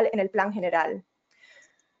ambiental en el plan general.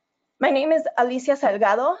 My name is Alicia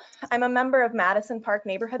Salgado. I'm a member of Madison Park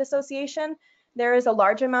Neighborhood Association. There is a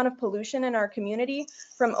large amount of pollution in our community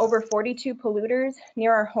from over 42 polluters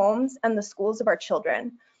near our homes and the schools of our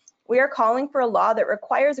children. We are calling for a law that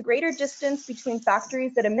requires a greater distance between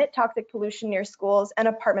factories that emit toxic pollution near schools and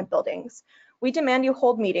apartment buildings. We demand you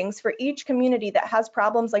hold meetings for each community that has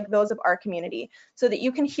problems like those of our community so that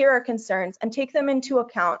you can hear our concerns and take them into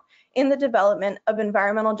account in the development of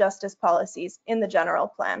environmental justice policies in the general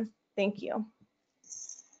plan. Thank you.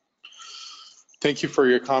 Thank you for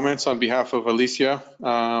your comments on behalf of Alicia.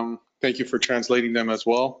 Thank you for translating them as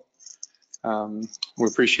well. We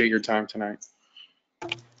appreciate your time tonight.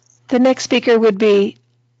 The next speaker would be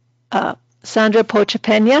Sandra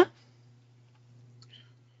Pochapena.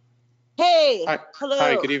 Hey, Hi. hello.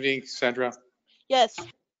 Hi, good evening, Sandra. Yes,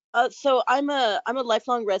 So I'm a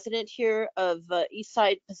lifelong resident here of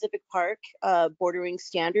Eastside Pacific Park, bordering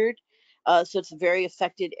Standard. So it's a very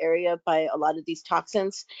affected area by a lot of these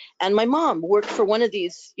toxins. And my mom worked for one of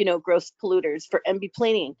these, gross polluters for MB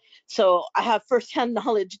Planing. So I have firsthand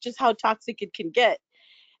knowledge just how toxic it can get.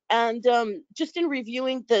 And just in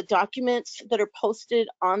reviewing the documents that are posted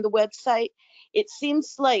on the website, it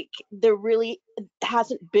seems like there really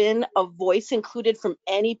hasn't been a voice included from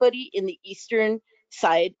anybody in the eastern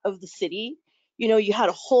side of the city. You had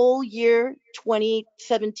a whole year,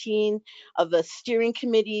 2017, of a steering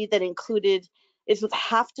committee that included, is with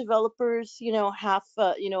half developers, half,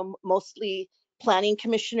 mostly planning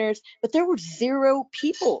commissioners, but there were zero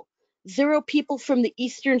people from the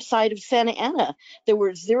eastern side of Santa Ana. There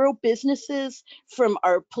were zero businesses from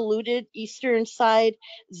our polluted eastern side,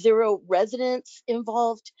 zero residents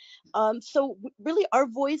involved. So really our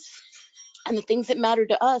voice and the things that matter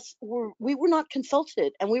to us, we were not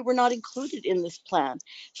consulted and we were not included in this plan.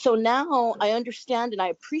 So now I understand and I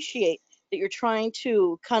appreciate that you're trying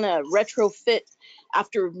to kind of retrofit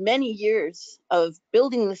after many years of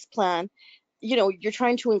building this plan. You're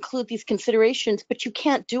trying to include these considerations, but you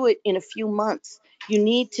can't do it in a few months. You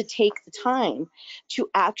need to take the time to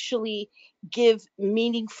actually give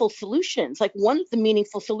meaningful solutions. Like one of the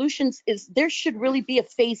meaningful solutions is there should really be a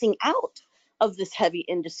phasing out of this heavy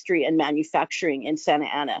industry and manufacturing in Santa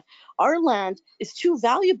Ana. Our land is too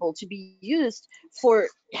valuable to be used for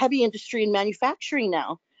heavy industry and manufacturing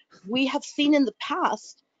now. We have seen in the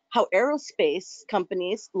past how aerospace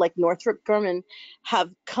companies like Northrop Grumman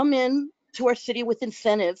have come in to our city with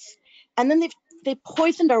incentives, and then they've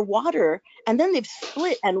poisoned our water, and then they've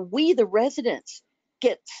split, and we, the residents,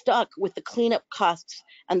 get stuck with the cleanup costs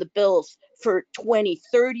and the bills for 20,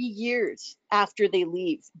 30 years after they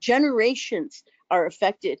leave. Generations are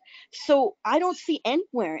affected. So I don't see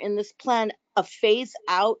anywhere in this plan a phase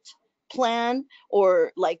out plan,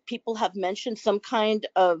 or like people have mentioned, some kind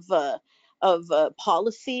of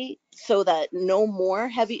policy so that no more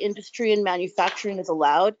heavy industry and manufacturing is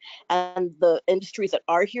allowed, and the industries that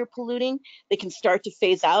are here polluting, they can start to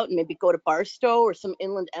phase out and maybe go to Barstow or some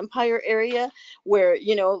Inland Empire area where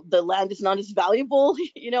the land is not as valuable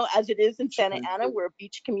as it is in Santa Ana. We're a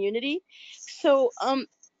beach community. So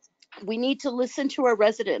we need to listen to our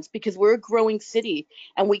residents because we're a growing city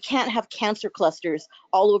and we can't have cancer clusters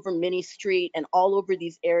all over Minnie Street and all over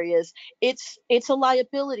these areas. It's a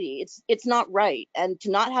liability. It's not right. And to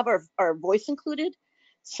not have our voice included.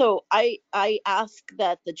 So I ask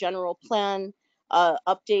that the general plan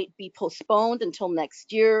update be postponed until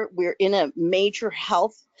next year. We're in a major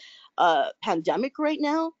health pandemic right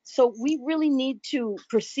now. So we really need to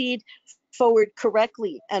proceed forward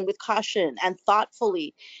correctly and with caution and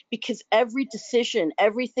thoughtfully, because every decision,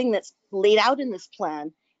 everything that's laid out in this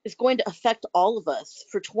plan is going to affect all of us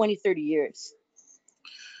for 20, 30 years.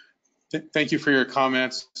 Thank you for your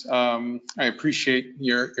comments. I appreciate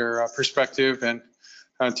your perspective and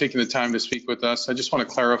taking the time to speak with us. I just want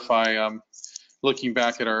to clarify, looking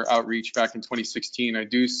back at our outreach back in 2016, I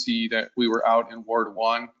do see that we were out in Ward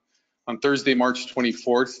 1 on Thursday, March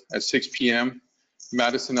 24th at 6 p.m.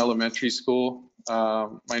 Madison Elementary School.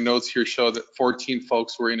 My notes here show that 14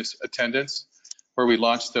 folks were in attendance where we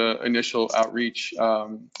launched the initial outreach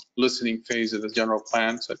listening phase of the general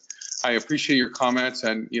plan. So I appreciate your comments,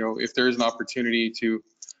 and if there is an opportunity to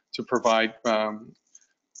provide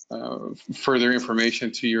further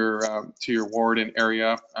information to your ward and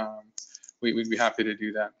area, we'd be happy to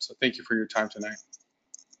do that. So thank you for your time tonight.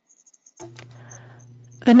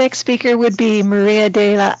 The next speaker would be Maria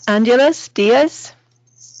de la Angeles Diaz.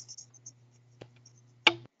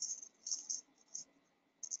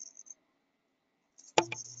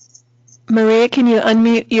 Maria, can you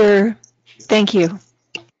unmute your, thank you.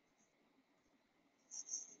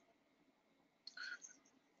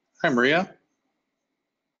 Hi, Maria.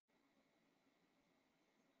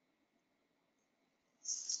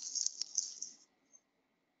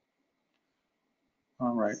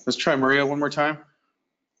 All right, let's try Maria one more time.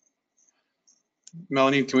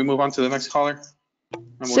 Melanie, can we move on to the next caller? And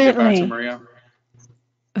we'll Certainly. get back to Maria.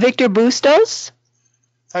 Victor Bustos.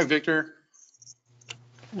 Hi, Victor.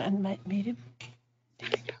 Unmute him.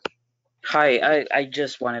 Hi, I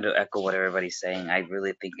just wanted to echo what everybody's saying. I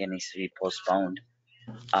really think it needs to be postponed.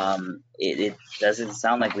 It doesn't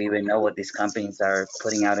sound like we even know what these companies are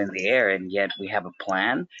putting out in the air, and yet we have a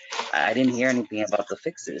plan. I didn't hear anything about the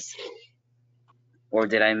fixes. Or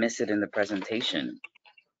did I miss it in the presentation?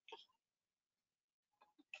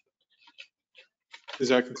 Does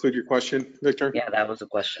that conclude your question, Victor? Yeah, that was a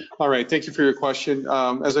question. All right, thank you for your question.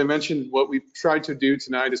 As I mentioned, what we've tried to do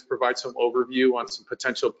tonight is provide some overview on some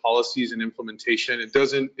potential policies and implementation.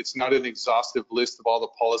 It's not an exhaustive list of all the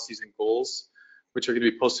policies and goals, which are going to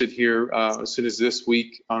be posted here as soon as this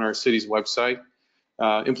week on our city's website.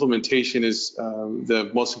 Implementation is the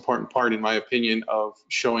most important part, in my opinion, of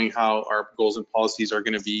showing how our goals and policies are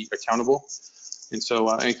going to be accountable. And so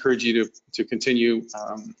I encourage you to continue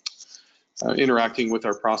interacting with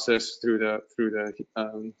our process through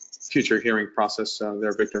the future hearing process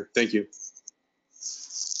there, Victor. Thank you.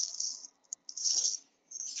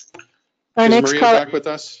 Our Is next Maria caller, back with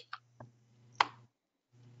us?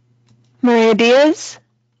 Maria Diaz.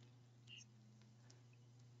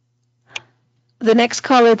 The next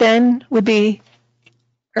caller then would be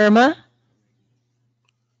Irma.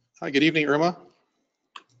 Hi, good evening, Irma.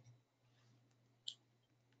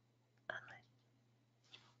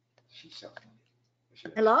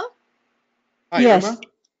 Hello? Hi, Yes. Irma.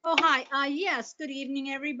 Oh, hi. Yes, good evening,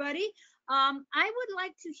 everybody. I would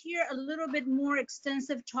like to hear a little bit more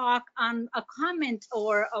extensive talk on a comment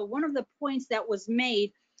or one of the points that was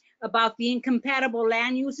made about the incompatible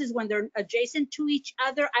land uses when they're adjacent to each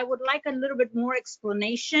other. I would like a little bit more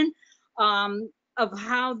explanation of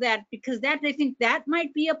how that, because that, I think that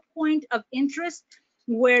might be a point of interest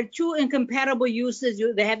where two incompatible uses,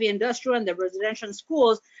 the heavy industrial and the residential and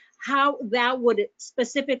schools, how that would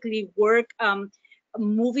specifically work,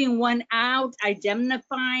 moving one out,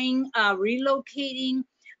 indemnifying, relocating,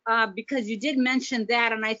 because you did mention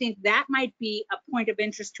that, and I think that might be a point of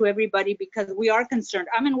interest to everybody because we are concerned.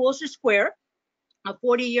 I'm in Wilshire Square, a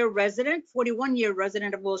 41-year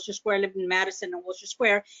resident of Wilshire Square. I lived in Madison and Wilshire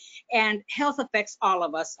Square, and health affects all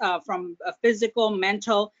of us from physical,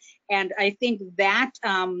 mental, and I think that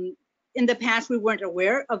in the past we weren't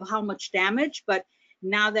aware of how much damage, but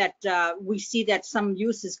now that we see that some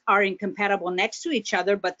uses are incompatible next to each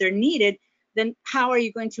other, but they're needed, then how are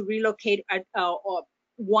you going to relocate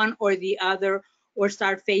one or the other or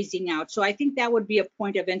start phasing out? So I think that would be a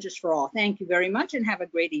point of interest for all. Thank you very much and have a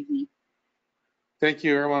great evening. Thank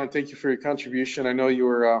you, Irma. Thank you for your contribution. I know you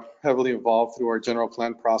were heavily involved through our general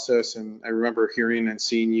plan process, and I remember hearing and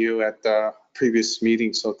seeing you at previous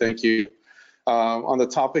meetings, so thank you. On the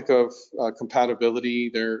topic of compatibility,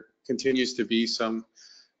 there continues to be some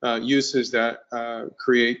uses that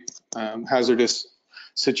create hazardous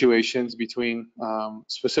situations between,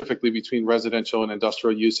 specifically between residential and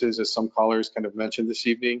industrial uses, as some callers kind of mentioned this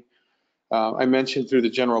evening. I mentioned through the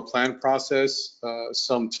general plan process,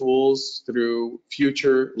 some tools through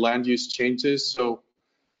future land use changes. So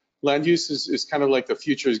land use is kind of like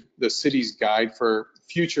the city's guide for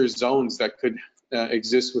future zones that could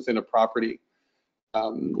exist within a property.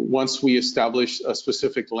 Once we establish a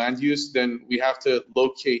specific land use, then we have to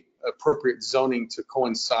locate appropriate zoning to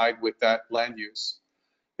coincide with that land use.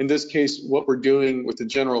 In this case, what we're doing with the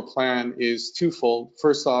general plan is twofold.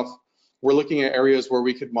 First off, we're looking at areas where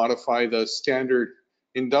we could modify the standard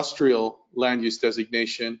industrial land use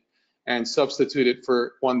designation and substitute it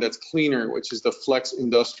for one that's cleaner, which is the flex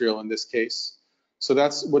industrial in this case. So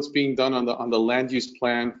that's what's being done on the land use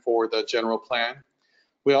plan for the general plan.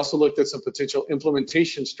 We also looked at some potential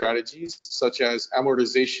implementation strategies, such as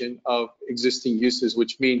amortization of existing uses,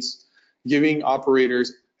 which means giving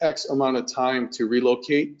operators X amount of time to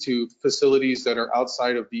relocate to facilities that are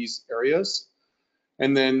outside of these areas.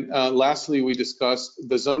 And then lastly, we discussed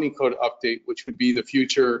the zoning code update, which would be the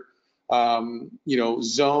future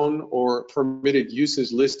zone or permitted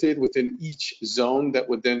uses listed within each zone that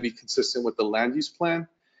would then be consistent with the land use plan,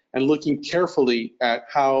 and looking carefully at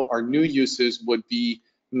how our new uses would be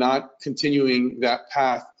not continuing that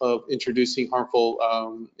path of introducing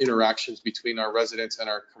harmful interactions between our residents and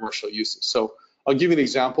our commercial uses. So I'll give you an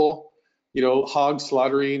example. Hog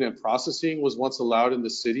slaughtering and processing was once allowed in the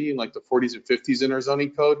city in like the 40s and 50s in our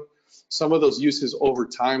zoning code. Some of those uses over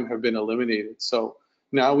time have been eliminated. So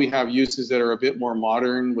now we have uses that are a bit more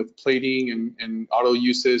modern with plating and auto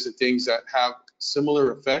uses and things that have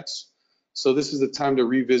similar effects. So this is the time to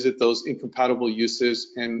revisit those incompatible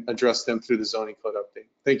uses and address them through the zoning code update.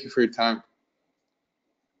 Thank you for your time.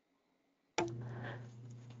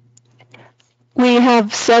 We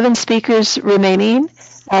have 7 speakers remaining.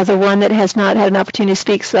 The one that has not had an opportunity to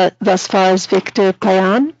speak thus far is Victor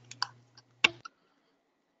Payan.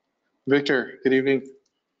 Victor, good evening.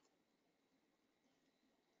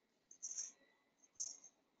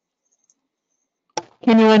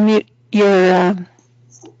 Can you unmute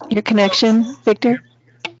your connection, Victor?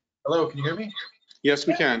 Hello, can you hear me? Yes,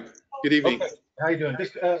 we can. Good evening. Okay. How you doing?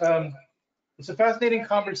 It's a fascinating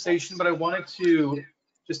conversation, but I wanted to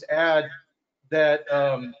just add that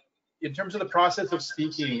in terms of the process of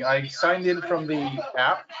speaking, I signed in from the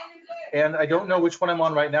app, and I don't know which one I'm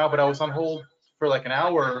on right now, but I was on hold for like an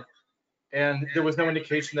hour, and there was no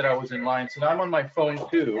indication that I was in line. So now I'm on my phone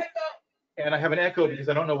too, and I have an echo because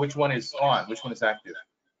I don't know which one is on, which one is active.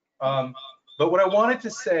 But what I wanted to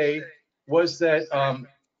say was that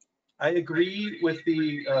I agree with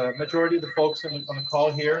the majority of the folks on the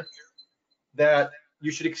call here that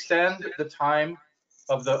you should extend the time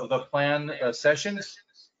of the plan sessions,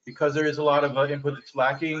 because there is a lot of input that's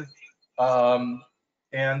lacking,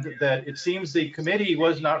 and that it seems the committee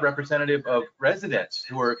was not representative of residents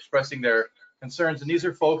who are expressing their concerns. And these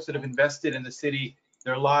are folks that have invested in the city,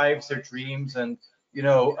 their lives, their dreams, and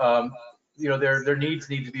their needs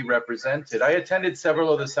need to be represented. I attended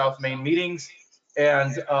several of the South Main meetings,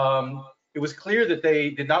 and it was clear that they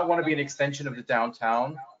did not want to be an extension of the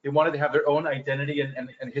downtown. They wanted to have their own identity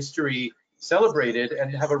and history celebrated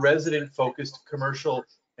and have a resident-focused commercial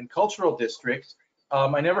and cultural district.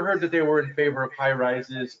 I never heard that they were in favor of high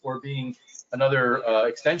rises or being another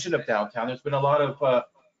extension of downtown. There's been a lot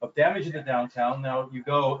of damage in the downtown. Now you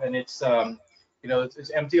go and it's it's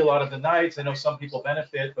empty a lot of the nights. I know some people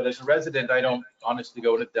benefit, but as a resident, I don't honestly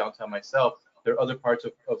go to downtown myself. There are other parts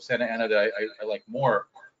of Santa Ana that I like more.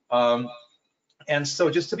 And so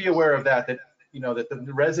just to be aware of that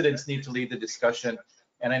the residents need to lead the discussion.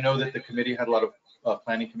 And I know that the committee had a lot of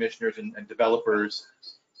planning commissioners and developers.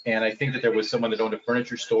 And I think that there was someone that owned a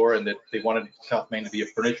furniture store and that they wanted South Main to be a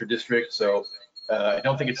furniture district. So I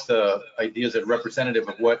don't think it's the ideas that are representative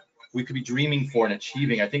of what we could be dreaming for and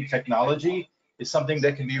achieving. I think technology is something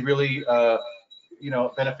that can be really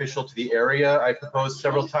beneficial to the area. I proposed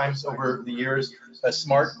several times over the years a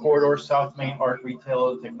smart corridor South Main art, retail,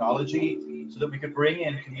 and technology, so that we could bring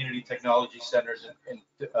in community technology centers and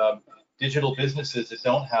digital businesses that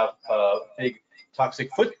don't have a big toxic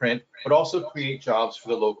footprint, but also create jobs for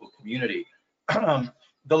the local community.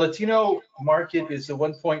 The Latino market is a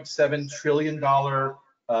 $1.7 trillion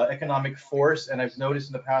economic force, and I've noticed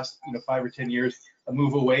in the past 5 or 10 years a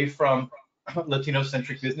move away from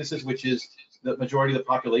Latino-centric businesses, which is the majority of the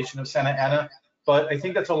population of Santa Ana. But I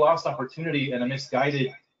think that's a lost opportunity and a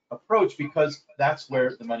misguided approach, because that's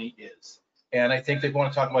where the money is. And I think they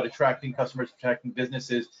want to talk about attracting customers, attracting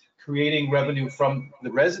businesses, creating revenue from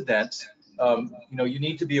the residents. You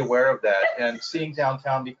need to be aware of that, and seeing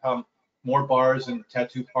downtown become more bars and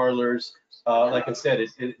tattoo parlors. Like I said,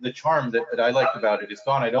 the charm that I liked about it is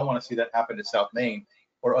gone. I don't want to see that happen to South Main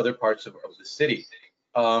or other parts of the city.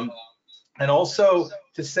 And also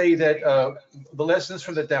to say that the lessons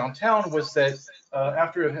from the downtown was that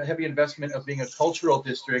after a heavy investment of being a cultural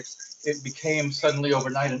district, it became suddenly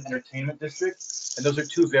overnight an entertainment district. And those are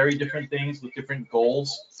two very different things with different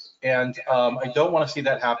goals. And I don't want to see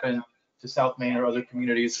that happen to South Main or other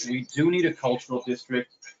communities. We do need a cultural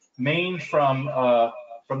district. Main from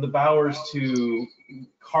the Bowers to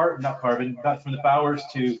from the Bowers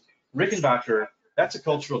to Rickenbacker, that's a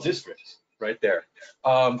cultural district right there.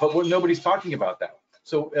 But nobody's talking about that.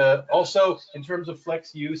 So also in terms of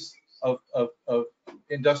flex use of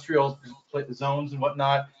industrial zones and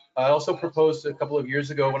whatnot, I also proposed a couple of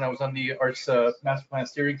years ago when I was on the Arts Master Plan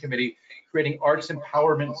Steering Committee, creating arts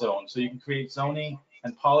empowerment zones. So you can create zoning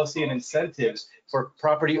and policy and incentives for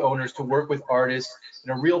property owners to work with artists in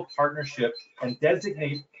a real partnership and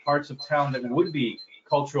designate parts of town that would be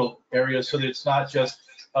cultural areas, so that it's not just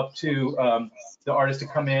up to the artists to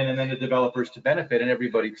come in and then the developers to benefit and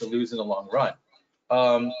everybody to lose in the long run.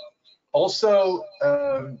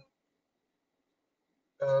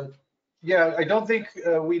 Yeah, I don't think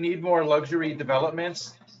we need more luxury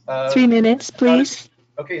developments. 3 minutes, please.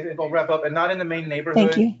 Okay, I'll wrap up. And not in the main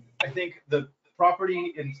neighborhood. Thank you. I think the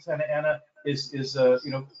property in Santa Ana is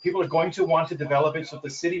people are going to want to develop it. So if the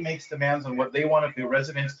city makes demands on what they want, if the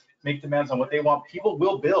residents make demands on what they want, people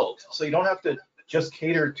will build. So you don't have to just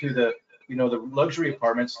cater to the the luxury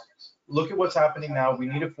apartments. Look at what's happening now. We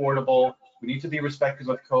need affordable. We need to be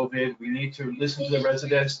respectful of COVID. We need to listen to the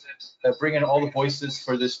residents, bring in all the voices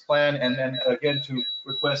for this plan, and then again to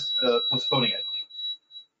request postponing it.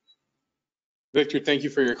 Victor, thank you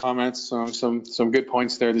for your comments. Some good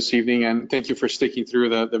points there this evening, and thank you for sticking through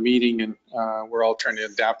the meeting. And we're all trying to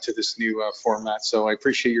adapt to this new format. So I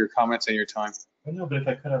appreciate your comments and your time. I know, but if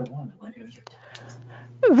I cut out one,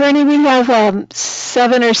 Vernie, we have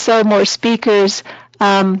 7 or so more speakers.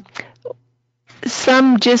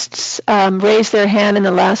 Some just raised their hand in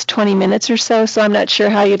the last 20 minutes or so, so I'm not sure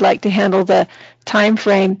how you'd like to handle the time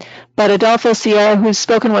frame. But Adolfo Sierra, who's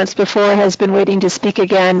spoken once before, has been waiting to speak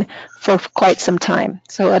again for quite some time.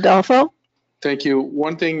 So Adolfo? Thank you.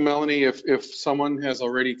 One thing, Melanie, if someone has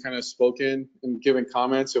already kind of spoken and given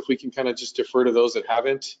comments, if we can kind of just defer to those that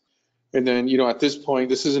haven't, And then, you know, at this point,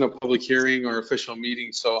 this isn't a public hearing or official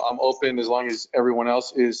meeting, so I'm open as long as everyone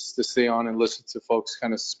else is to stay on and listen to folks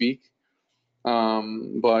kind of speak.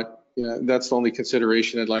 But you know, that's the only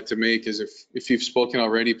consideration I'd like to make is if you've spoken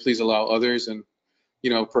already, please allow others and, you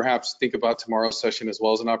know, perhaps think about tomorrow's session as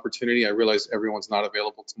well as an opportunity. I realize everyone's not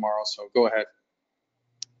available tomorrow, so go ahead.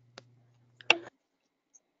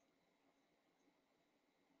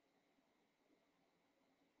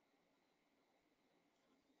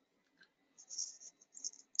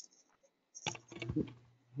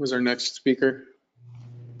 Who's our next speaker?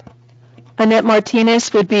 Annette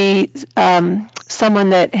Martinez would be someone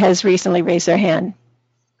that has recently raised their hand.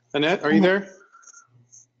 Annette, are you there?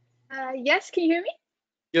 Yes, can you hear me?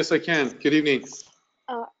 Yes, I can. Good evening.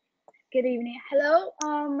 Good evening. Hello,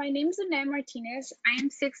 my name is Annette Martinez. I am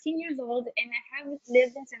 16 years old and I have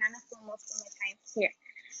lived in Santa Ana for most of my time here.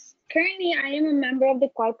 Currently, I am a member of the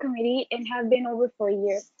Quad Committee and have been over for a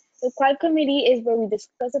year. The Quad Committee is where we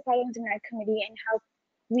discuss the problems in our committee and how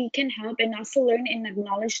we can help and also learn and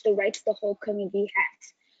acknowledge the rights the whole committee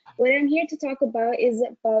has. What I'm here to talk about is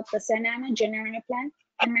about the Santa Ana General Plan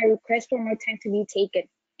and my request for more time to be taken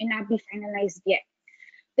and not be finalized yet.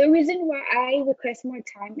 The reason why I request more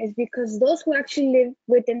time is because those who actually live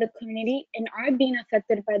within the community and are being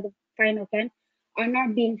affected by the final plan are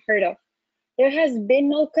not being heard of. There has been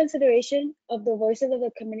no consideration of the voices of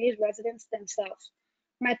the community's residents themselves.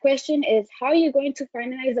 My question is, how are you going to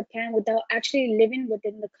finalize the plan without actually living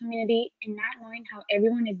within the community and not knowing how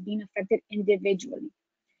everyone is being affected individually?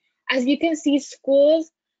 As you can see,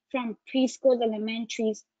 schools from preschools,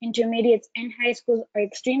 elementaries, intermediates, and high schools are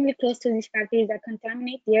extremely close to these factories that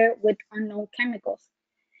contaminate the air with unknown chemicals.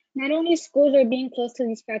 Not only schools are being close to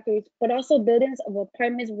these factories, but also buildings of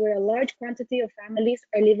apartments where a large quantity of families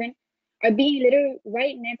are living are being littered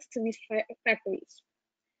right next to these factories.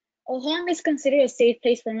 A home is considered a safe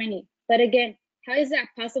place for many, but again, how is that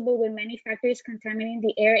possible with many factories contaminating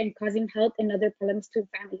the air and causing health and other problems to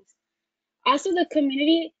families? Also, the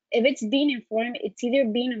community, if it's being informed, it's either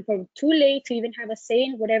being informed too late to even have a say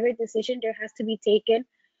in whatever decision there has to be taken,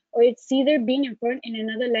 or it's either being informed in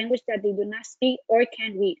another language that they do not speak or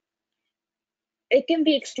can read. It can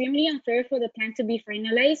be extremely unfair for the plan to be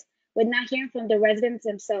finalized with not hearing from the residents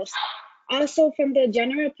themselves. Also, from the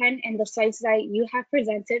general plan and the sites that you have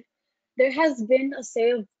presented, there has been a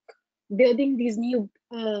say of building these new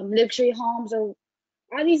luxury homes or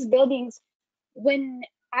all these buildings when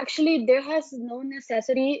actually there has no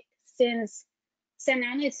necessity since Santa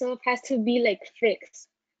Ana itself has to be like fixed.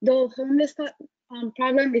 The homeless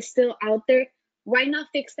problem is still out there. Why not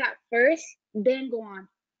fix that first, then go on?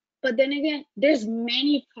 But then again, there's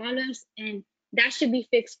many problems and that should be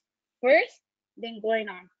fixed first, then going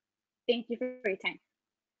on. Thank you for your time.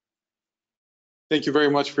 Thank you very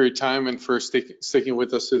much for your time and for sticking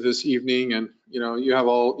with us this evening. And you know, you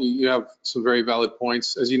have some very valid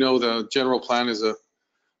points. As you know, the general plan is a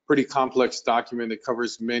pretty complex document that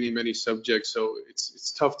covers many subjects. So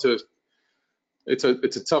it's tough to it's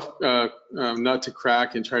a tough nut to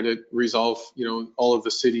crack and try to resolve, you know, all of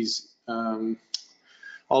the city's current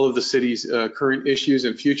issues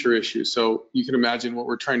and future issues. So you can imagine what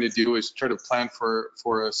we're trying to do is try to plan for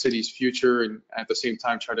a city's future and at the same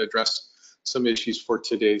time try to address some issues for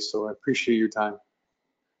today. So I appreciate your time.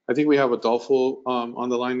 I think we have Adolfo on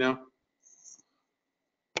the line now.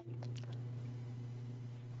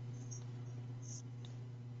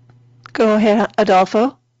 Go ahead,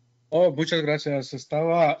 Adolfo. Oh, muchas gracias.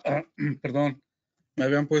 Estaba, perdón, me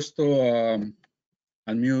habían puesto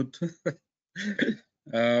al mute.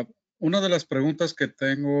 Una de las preguntas que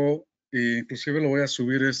tengo, e inclusive lo voy a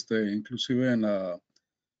subir inclusive en las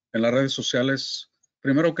redes sociales.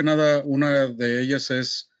 Primero que nada, una de ellas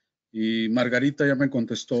es, y Margarita ya me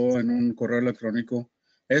contestó en un correo electrónico,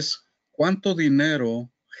 es ¿cuánto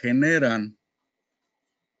dinero generan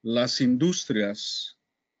las industrias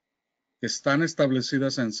que están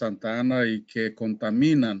establecidas en Santa Ana y que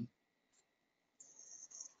contaminan?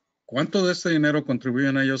 ¿Cuánto de este dinero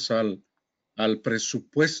contribuyen ellos al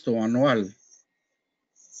presupuesto anual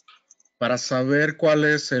para saber cuál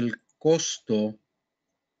es el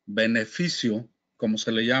costo-beneficio, como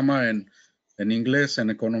se le llama en inglés,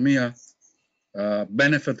 en economía,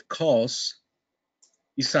 benefit cost,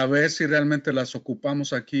 y saber si realmente las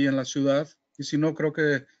ocupamos aquí en la ciudad? Y si no, creo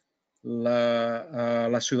que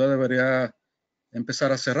la ciudad debería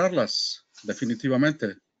empezar a cerrarlas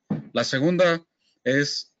definitivamente. La segunda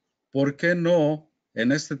es, ¿por qué no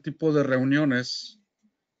en este tipo de reuniones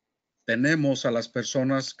tenemos a las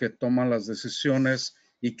personas que toman las decisiones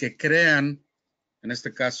y que crean, en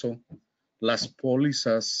este caso, las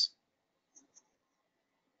pólizas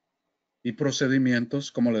y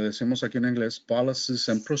procedimientos, como le decimos aquí en inglés, policies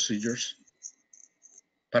and procedures,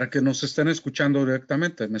 para que nos estén escuchando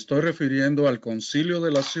directamente. Me estoy refiriendo al concilio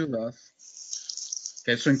de la ciudad,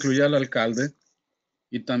 que eso incluye al alcalde,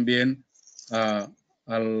 y también a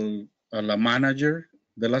la manager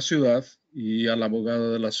de la ciudad y al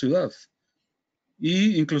abogado de la ciudad.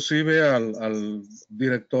 Y inclusive al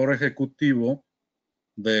director ejecutivo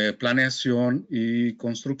de planeación y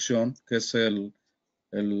construcción, que es el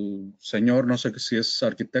señor, no sé si es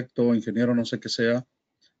arquitecto o ingeniero, no sé qué sea,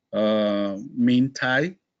 Min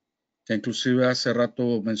Tai, que inclusive hace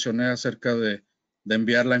rato mencioné acerca de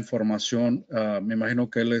enviar la información, me imagino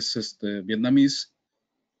que él es vietnamís,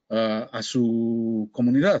 a su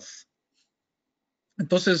comunidad.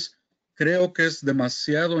 Entonces, creo que es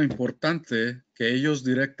demasiado importante que ellos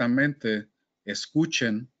directamente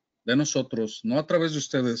escuchen de nosotros, no a través de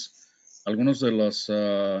ustedes, algunos de los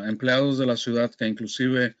empleados de la ciudad que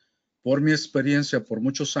inclusive por mi experiencia por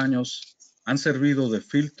muchos años han servido de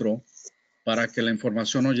filtro para que la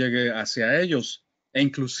información no llegue hacia ellos e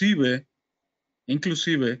inclusive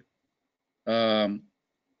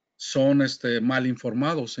son mal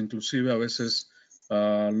informados, inclusive a veces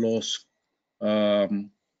los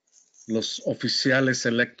oficiales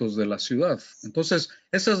electos de la ciudad. Entonces,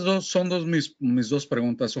 esas son mis dos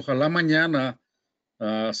preguntas. Ojalá mañana,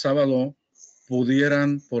 sábado,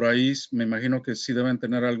 pudieran por ahí, me imagino que sí deben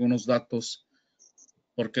tener algunos datos,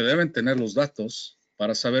 porque deben tener los datos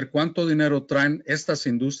para saber cuánto dinero traen estas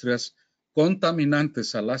industrias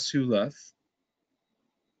contaminantes a la ciudad.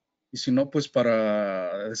 Y si no, pues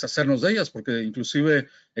para deshacernos de ellas, porque inclusive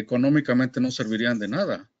económicamente no servirían de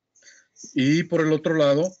nada. Y por el otro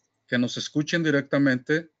lado, que nos escuchen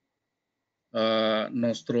directamente a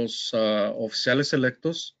nuestros oficiales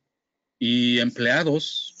electos y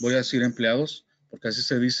empleados, voy a decir empleados, porque así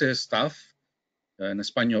se dice staff en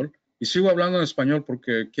español. Y sigo hablando en español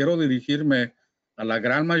porque quiero dirigirme a la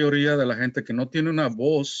gran mayoría de la gente que no tiene una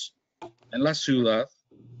voz en la ciudad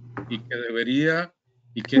y que debería...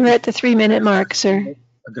 We're at the 3-minute mark, sir.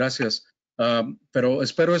 Gracias. Pero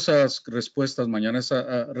espero esas respuestas mañana,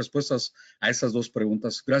 respuestas a esas dos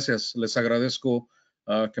preguntas. Gracias. Les agradezco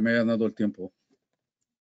que me hayan dado el tiempo.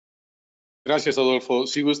 Gracias, Adolfo.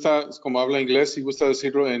 Si gusta, como habla inglés, si gusta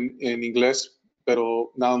decirlo en inglés,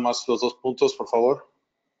 pero nada más los dos puntos, por favor.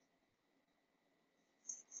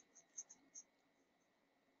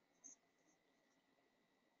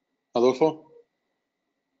 Adolfo?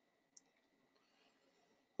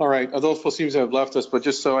 All right, Adolfo seems to have left us, but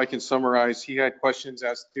just so I can summarize, he had questions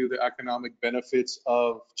as to the economic benefits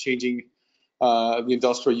of changing the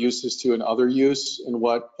industrial uses to an other use and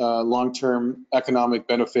what long-term economic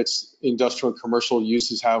benefits industrial and commercial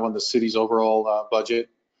uses have on the city's overall budget.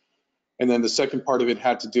 And then the second part of it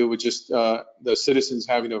had to do with just the citizens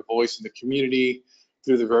having a voice in the community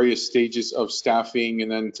through the various stages of staffing and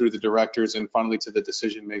then through the directors and finally to the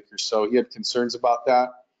decision makers. So he had concerns about that,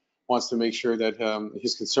 wants to make sure that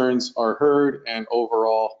his concerns are heard, and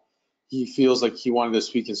overall he feels like he wanted to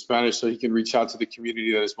speak in Spanish so he can reach out to the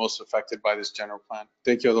community that is most affected by this general plan.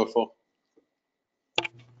 Thank you, Adolfo.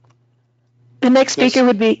 The next speaker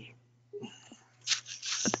would be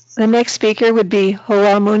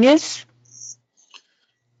Joel Munoz.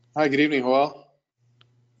 Hi, good evening, Joel.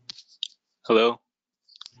 Hello.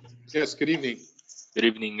 Yes, good evening. Good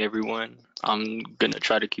evening, everyone. I'm gonna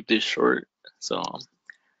try to keep this short. So,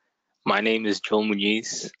 my name is Joel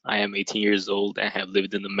Munoz. I am 18 years old and have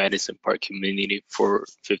lived in the Madison Park community for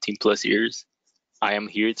 15 plus years. I am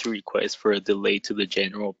here to request for a delay to the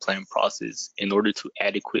general plan process in order to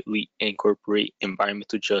adequately incorporate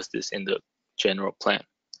environmental justice in the general plan.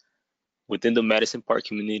 Within the Madison Park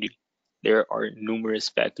community, there are numerous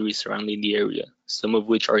factories surrounding the area, some of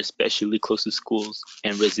which are especially close to schools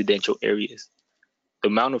and residential areas. The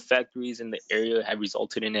amount of factories in the area have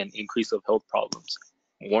resulted in an increase of health problems.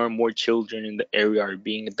 More and more children in the area are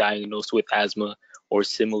being diagnosed with asthma or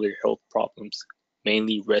similar health problems,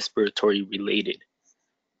 mainly respiratory related.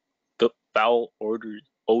 The foul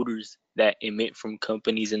odors that emit from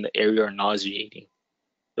companies in the area are nauseating.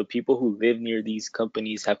 The people who live near these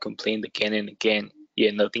companies have complained again and again,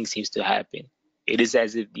 yet nothing seems to happen. It is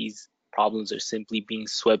as if these problems are simply being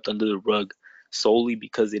swept under the rug solely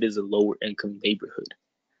because it is a lower income neighborhood.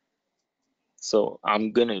 So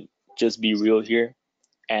I'm gonna just be real here,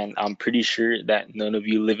 and I'm pretty sure that none of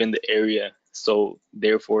you live in the area, so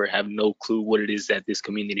therefore have no clue what it is that this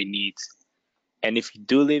community needs. And if you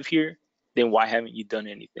do live here, then why haven't you done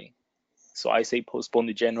anything? So I say postpone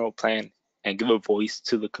the general plan and give a voice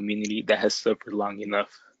to the community that has suffered long enough.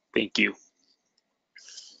 Thank you.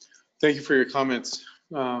 Thank you for your comments.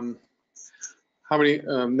 How many,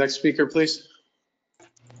 next speaker, please?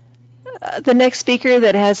 The next speaker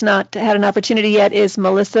that has not had an opportunity yet is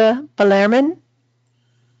Melissa Bellarmine.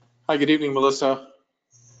 Hi, good evening, Melissa.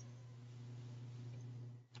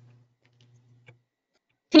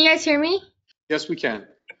 Can you guys hear me? Yes, we can.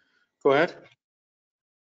 Go ahead.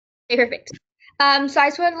 Okay, perfect. So I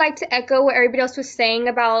just would like to echo what everybody else was saying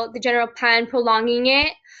about the general plan prolonging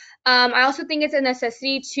it. I also think it's a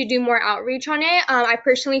necessity to do more outreach on it. I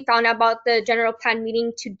personally found out about the general plan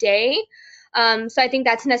meeting today. So I think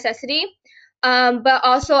that's a necessity. But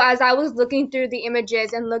also, as I was looking through the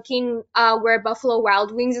images and looking where Buffalo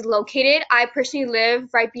Wild Wings is located, I personally live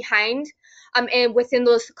right behind and within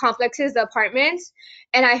those complexes, the apartments,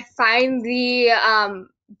 and I find the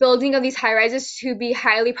building of these high rises to be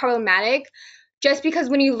highly problematic. Just because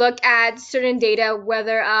when you look at certain data,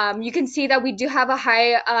 whether you can see that we do have a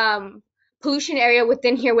high pollution area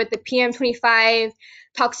within here with the PM25,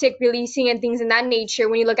 toxic releasing and things in that nature.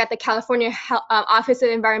 When you look at the California Office of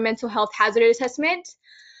Environmental Health Hazard Assessment,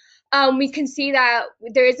 we can see that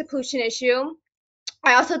there is a pollution issue.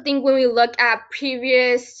 I also think when we look at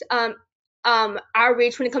previous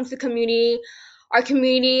outreach when it comes to community, our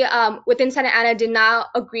community within Santa Ana did not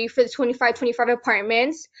agree for the 2525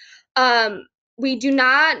 apartments. We do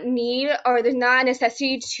not need, or there's not a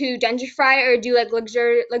necessity to gentrify or do like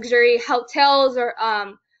luxury hotels or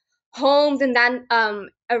homes in that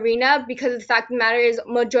arena, because the fact of the matter is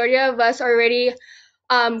majority of us are already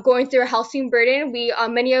going through a housing burden. We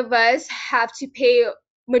many of us have to pay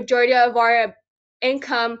majority of our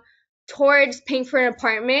income towards paying for an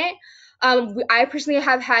apartment. I personally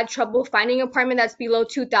have had trouble finding an apartment that's below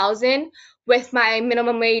 $2,000 with my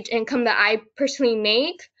minimum wage income that I personally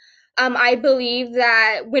make. I believe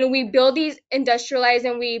that when we build these industrialized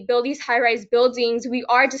and we build these high-rise buildings, we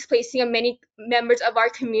are displacing many members of our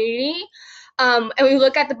community. And we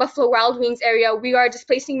look at the Buffalo Wild Wings area, we are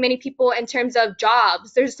displacing many people in terms of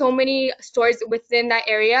jobs. There's so many stores within that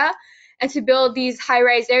area. And to build these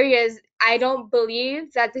high-rise areas, I don't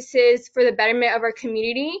believe that this is for the betterment of our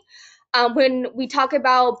community. When we talk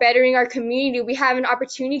about bettering our community, we have an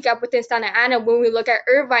opportunity gap within Santa Ana. When we look at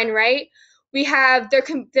Irvine, right? We have,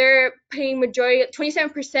 they're paying majority,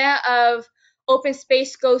 27% of open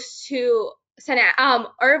space goes to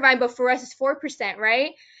Irvine, but for us it's 4%,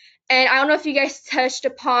 right? And I don't know if you guys touched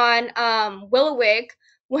upon Willowick,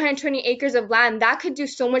 120 acres of land. That could do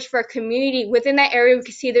so much for our community. Within that area, we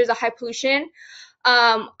can see there's a high pollution.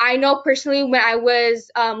 I know personally when I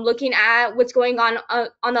was looking at what's going on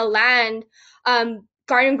the land,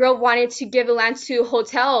 Garden Grove wanted to give the land to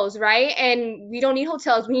hotels, right? And we don't need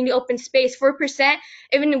hotels. We need open space. 4%,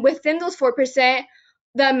 even within those 4%,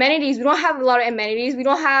 the amenities, we don't have a lot of amenities. We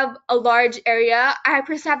don't have a large area. I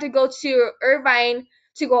personally have to go to Irvine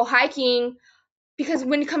to go hiking because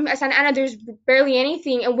when it comes to Santa Ana, there's barely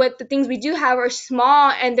anything. And what the things we do have are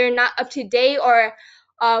small and they're not up to date or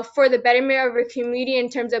for the betterment of our community in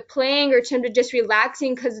terms of playing or in terms of just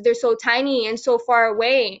relaxing because they're so tiny and so far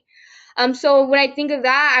away. So when I think of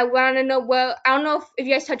that, I want to know I don't know if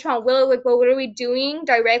you guys touch on Willowick, but what are we doing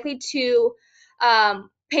directly to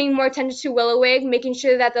paying more attention to Willowick, making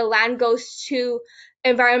sure that the land goes to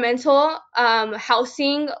environmental,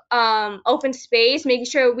 housing, open space, making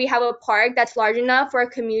sure we have a park that's large enough for our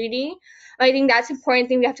community. I think that's an important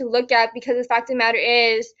thing we have to look at because the fact of the matter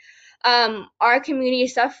is our community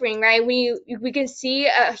is suffering, right? We can see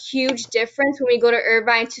a huge difference when we go to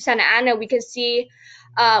Irvine to Santa Ana. We can see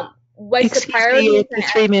what's the priority. At the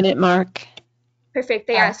 3-minute mark. Perfect.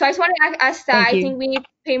 Yeah. So I just want to ask that. Thank you. I think we need to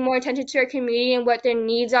pay more attention to our community and what their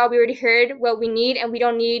needs are. We already heard what we need, and we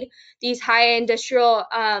don't need these high industrial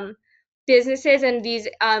businesses and these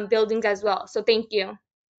buildings as well. So thank you.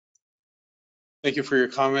 Thank you for your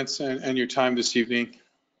comments and your time this evening.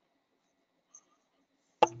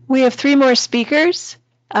 We have 3 more speakers.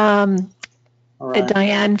 All right.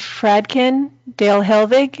 Diane Fradkin, Dale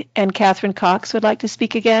Helvig, and Catherine Cox would like to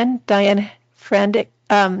speak again. Diane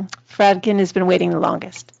Fradkin has been waiting the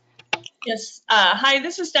longest. Yes. Hi,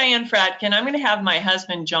 this is Diane Fradkin. I'm going to have my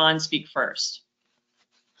husband, John, speak first.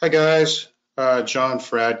 Hi, guys. John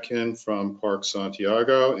Fradkin from Park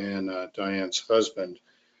Santiago and Diane's husband.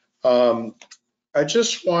 I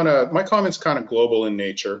just want to, my comment's kind of global in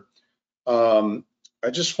nature. I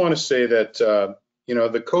just want to say that, you know,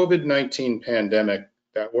 the COVID-19 pandemic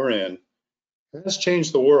that we're in has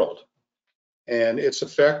changed the world. And its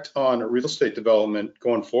effect on real estate development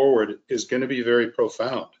going forward is going to be very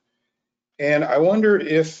profound. And I wonder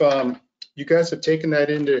if you guys have taken that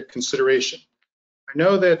into consideration. I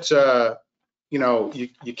know that, you know,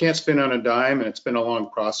 you can't spin on a dime and it's been a long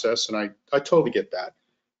process, and I totally get that.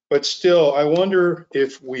 But still, I wonder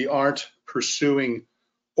if we aren't pursuing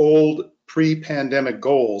old pre-pandemic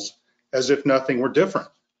goals as if nothing were different,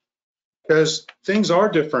 because things are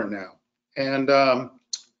different now. And I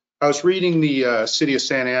was reading the City of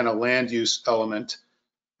Santa Ana land use element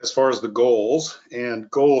as far as the goals, and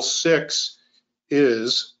goal 6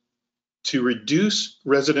 is to reduce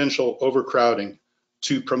residential overcrowding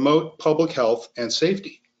to promote public health and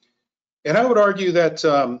safety. And I would argue that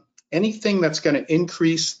anything that's going to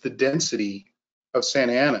increase the density of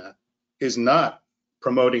Santa Ana is not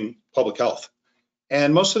promoting public health.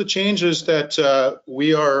 And most of the changes that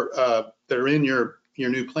that are in your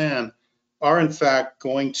new plan are in fact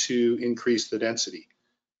going to increase the density.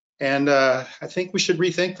 And I think we should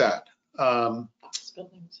rethink that.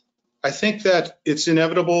 I think that it's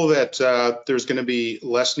inevitable that there's going to be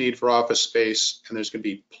less need for office space, and there's going to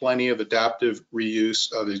be plenty of adaptive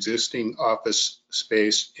reuse of existing office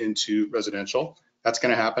space into residential. That's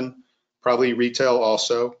going to happen. Probably retail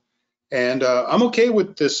also. And I'm okay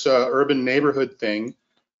with this urban neighborhood thing,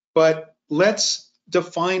 but let's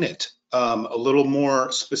define it a little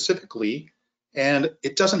more specifically. And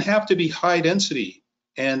it doesn't have to be high density.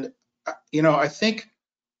 And, you know, I think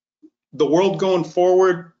the world going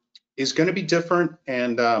forward is going to be different.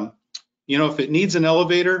 And, you know, if it needs an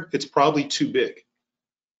elevator, it's probably too big.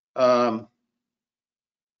 Those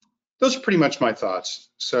are pretty much my thoughts.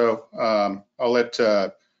 So I'll let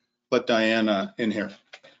Diana in here.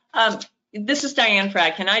 This is Diane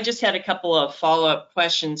Fradkin. I just had a couple of follow-up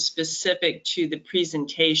questions specific to the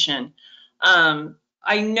presentation.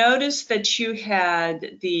 I noticed that you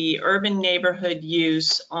had the urban neighborhood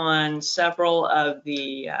use on several of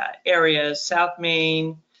the areas, South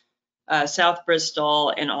Main, South Bristol,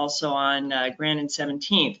 and also on Grand and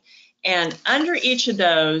 17th. And under each of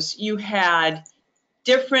those, you had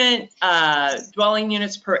different dwelling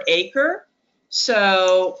units per acre.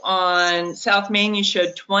 So on South Main, you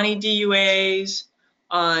showed 20 DUAs.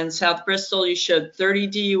 On South Bristol, you showed 30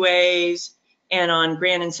 DUAs. And on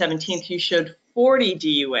Grand and 17th, you showed 40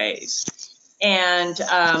 DUAs. And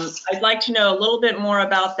I'd like to know a little bit more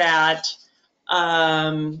about that.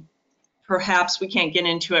 Perhaps we can't get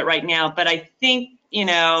into it right now, but I think, you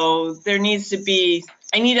know, there needs to be,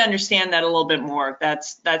 I need to understand that a little bit more.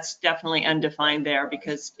 That's definitely undefined there,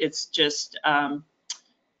 because it's just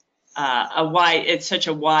it's such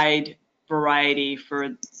a wide variety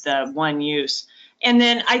for the one use. And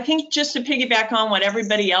then I think, just to piggyback on what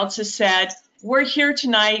everybody else has said, we're here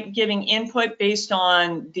tonight giving input based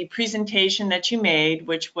on the presentation that you made,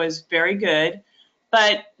 which was very good.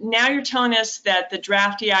 But now you're telling us that the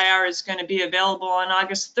draft EIR is going to be available on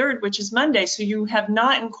August 3rd, which is Monday. So you have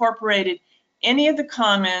not incorporated any of the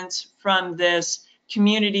comments from this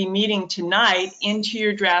community meeting tonight into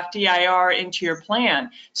your draft EIR, into your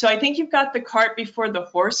plan. So I think you've got the cart before the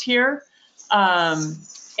horse here. And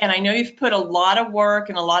I know you've put a lot of work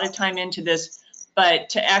and a lot of time into this, but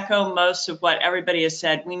to echo most of what everybody has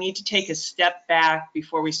said, we need to take a step back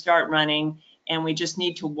before we start running, and we just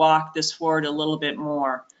need to walk this forward a little bit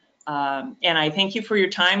more. And I thank you for your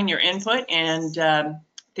time and your input, and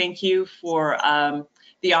thank you for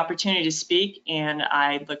the opportunity to speak, and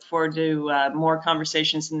I look forward to more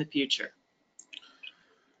conversations in the future.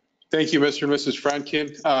 Thank you, Mr. and Mrs.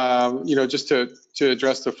 Fradkin. You know, just to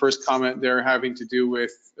address the first comment there having to do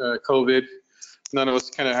with COVID, none of us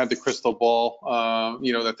kind of had the crystal ball,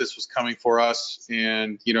 you know, that this was coming for us.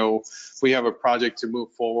 And, you know, we have a project to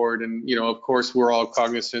move forward. And, you know, of course, we're all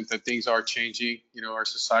cognizant that things are changing. You know, our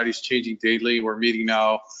society's changing daily. We're meeting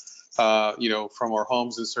now, you know, from our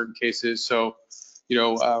homes in certain cases. So, you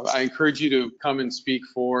know, I encourage you to come and speak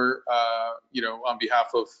for, you know, on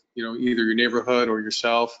behalf of, you know, either your neighborhood or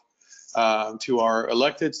yourself, to our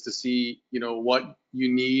electeds to see, you know, what you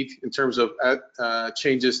need in terms of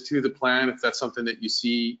changes to the plan, if that's something that you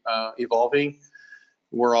see evolving.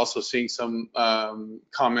 We're also seeing some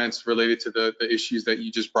comments related to the issues that you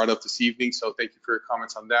just brought up this evening. So thank you for your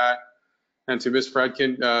comments on that. And to Ms.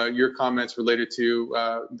 Fradkin, your comments related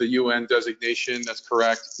to the UN designation, that's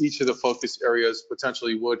correct. Each of the focus areas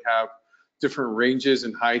potentially would have different ranges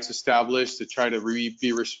and heights established to try to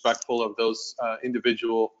be respectful of those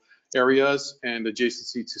individual areas and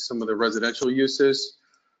adjacency to some of the residential uses.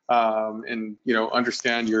 And, you know,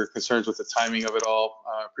 understand your concerns with the timing of it all.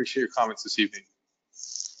 Appreciate your comments this evening.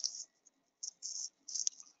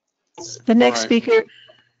 The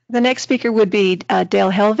next speaker would be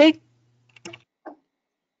Dale Helvig.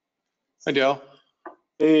 Hi, Dale.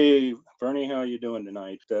 Hey, Bernie, how are you doing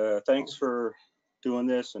tonight? Thanks for doing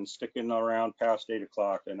this and sticking around past 8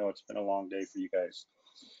 o'clock. I know it's been a long day for you guys.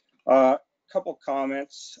 Couple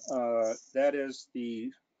comments. That is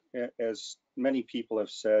the as many people have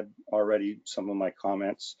said already, some of my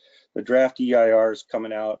comments, the draft EIR is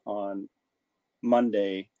coming out on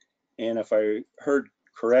Monday. And if I heard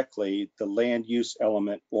correctly, the land use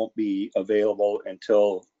element won't be available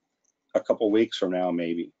until a couple weeks from now,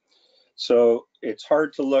 maybe. So it's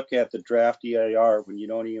hard to look at the draft EIR when you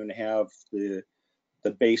don't even have the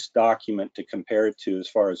base document to compare it to as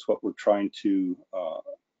far as what we're trying to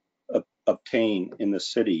obtain in the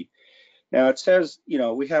city. Now it says, you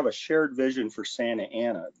know, we have a shared vision for Santa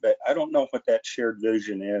Ana, but I don't know what that shared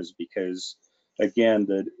vision is because, again,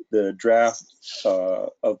 the draft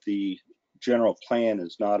of the general plan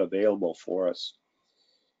is not available for us.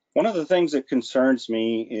 One of the things that concerns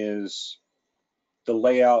me is the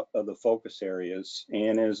layout of the focus areas.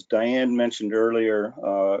 And as Diane mentioned earlier,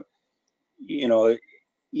 you know,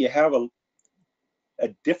 you have a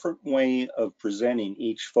different way of presenting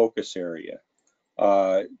each focus area.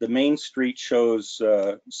 The main street shows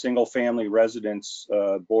single family residence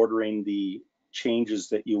bordering the changes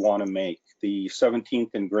that you want to make. The 17th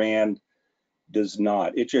and Grand does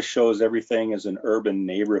not. It just shows everything as an urban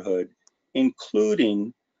neighborhood,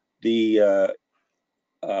 including the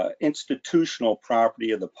institutional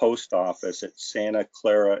property of the post office at Santa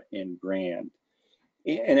Clara and Grand.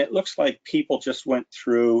 And it looks like people just went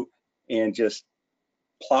through and just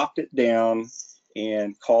plopped it down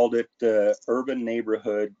and called it the urban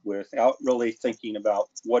neighborhood without really thinking about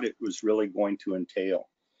what it was really going to entail.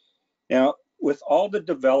 Now, with all the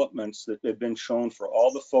developments that have been shown for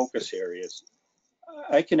all the focus areas,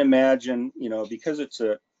 I can imagine, you know, because it's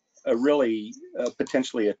a really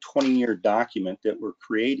potentially a 20-year document that we're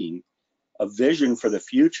creating, a vision for the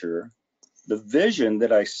future. The vision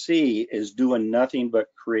that I see is doing nothing but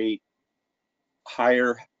create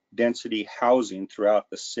higher density housing throughout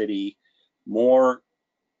the city, more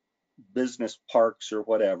business parks or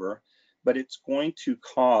whatever, but it's going to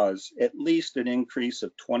cause at least an increase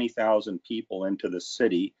of 20,000 people into the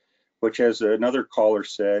city, which, as another caller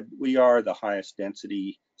said, we are the highest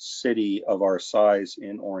density city of our size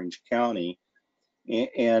in Orange County.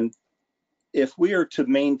 And if we are to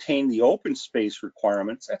maintain the open space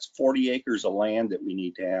requirements, that's 40 acres of land that we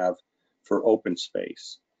need to have for open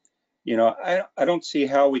space. You know, I don't see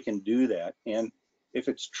how we can do that. And if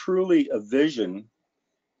it's truly a vision,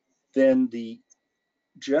 then the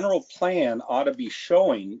general plan ought to be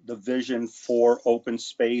showing the vision for open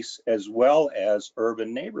space as well as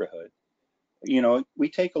urban neighborhood. You know, we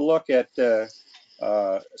take a look at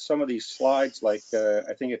some of these slides, like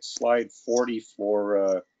I think it's slide 40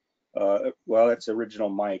 for, well, that's original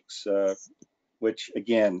Mike's, which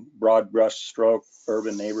again, broad brush stroke,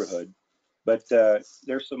 urban neighborhood. But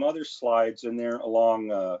there's some other slides in there along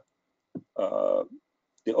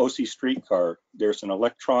the OC streetcar. There's an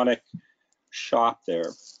electronic shop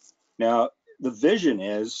there. Now, the vision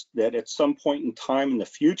is that at some point in time in the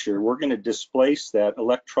future, we're going to displace that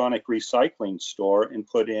electronic recycling store and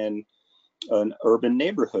put in an urban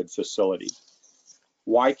neighborhood facility.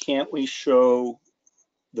 Why can't we show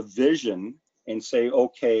the vision and say,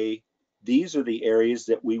 okay, these are the areas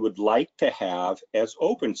that we would like to have as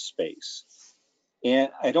open space? And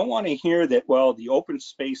I don't want to hear that, well, the open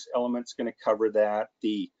space element's going to cover that.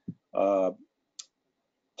 The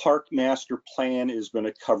park master plan is going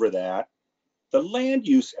to cover that. The land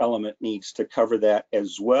use element needs to cover that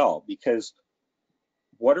as well, because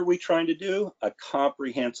what are we trying to do? A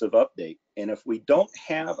comprehensive update. And if we don't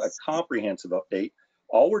have a comprehensive update,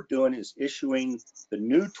 all we're doing is issuing the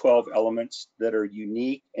new 12 elements that are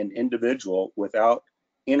unique and individual without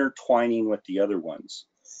intertwining with the other ones.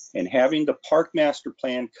 And having the park master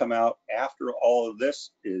plan come out after all of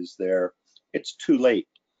this is there, it's too late.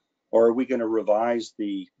 Or are we going to revise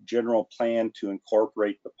the general plan to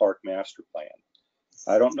incorporate the park master plan?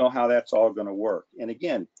 I don't know how that's all going to work. And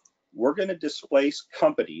again, we're going to displace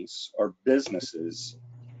companies or businesses.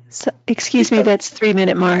 So, excuse me, that's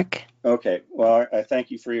 3-minute mark. Okay, well, I thank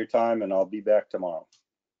you for your time and I'll be back tomorrow.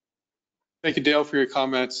 Thank you, Dale, for your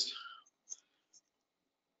comments.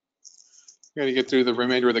 We're going to get through the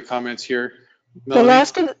remainder of the comments here. The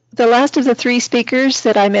last of the 3 speakers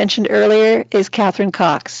that I mentioned earlier is Catherine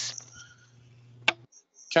Cox.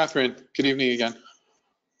 Catherine, good evening again.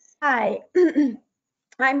 Hi.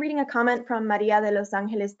 I'm reading a comment from Maria de Los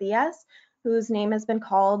Angeles Diaz, whose name has been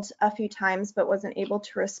called a few times but wasn't able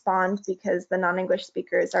to respond because the non-English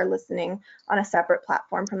speakers are listening on a separate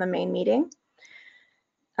platform from the main meeting.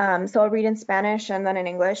 So I'll read in Spanish and then in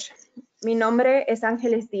English. Mi nombre es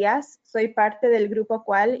Ángeles Díaz. Soy parte del Grupo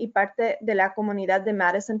Cual y parte de la comunidad de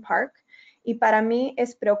Madison Park. y para mí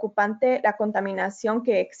es preocupante la contaminación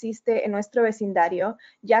que existe en nuestro vecindario,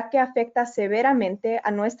 ya que afecta severamente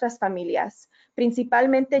a nuestras familias.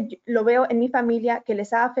 Principalmente lo veo en mi familia, que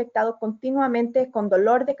les ha afectado continuamente con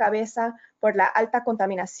dolor de cabeza por la alta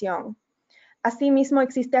contaminación. Asimismo,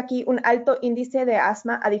 existe aquí un alto índice de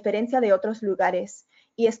asma a diferencia de otros lugares,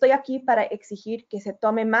 y estoy aquí para exigir que se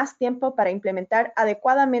tome más tiempo para implementar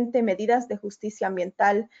adecuadamente medidas de justicia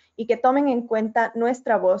ambiental y que tomen en cuenta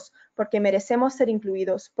nuestra voz, porque merecemos ser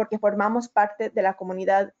incluidos, porque formamos parte de la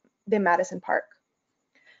comunidad de Madison Park.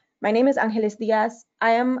 My name is Angeles Diaz.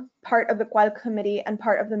 I am part of the Qual Committee and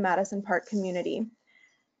part of the Madison Park community.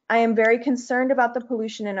 I am very concerned about the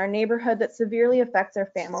pollution in our neighborhood that severely affects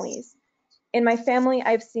our families. In my family,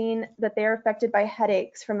 I've seen that they are affected by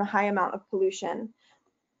headaches from the high amount of pollution.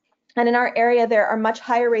 And in our area, there are much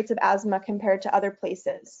higher rates of asthma compared to other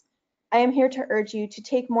places. I am here to urge you to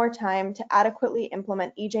take more time to adequately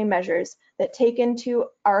implement EJ measures that take into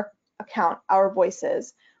our account our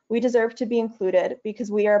voices. We deserve to be included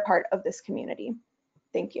because we are a part of this community.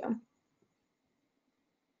 Thank you.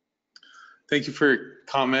 Thank you for your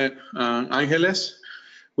comment, Angeles.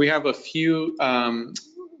 We have a few,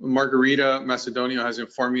 Margarita Macedonio has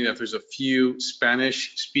informed me that there's a few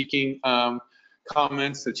Spanish speaking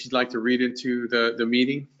comments that she'd like to read into the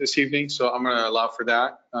meeting this evening. So I'm going to allow for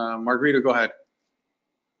that. Margarita, go ahead.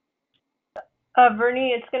 Bernie,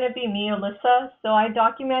 it's going to be me, Alyssa. So I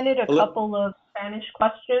documented a couple of Spanish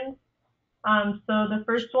questions. So the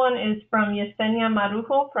first one is from Yesenia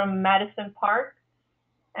Marujo from Madison Park.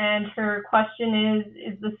 And her question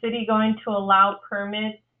is the city going to allow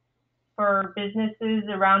permits for businesses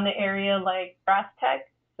around the area like Brass Tech?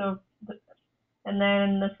 So, and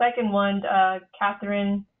then the second one,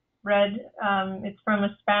 Catherine read, it's from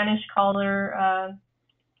a Spanish caller,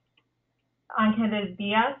 Angeles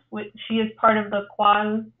Diaz. She is part of the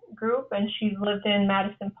Qual group and she's lived in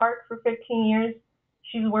Madison Park for 15 years.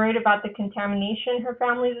 She's worried about the contamination her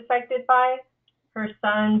family is affected by. Her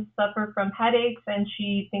sons suffer from headaches and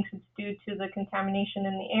she thinks it's due to the contamination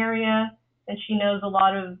in the area. And she knows a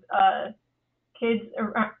lot of kids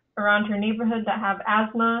around her neighborhood that have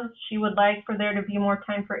asthma. She would like for there to be more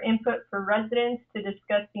time for input for residents to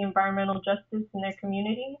discuss the environmental justice in their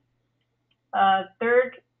community.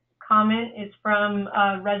 Third comment is from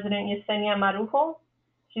resident Yesenia Marujo.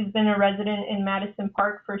 She's been a resident in Madison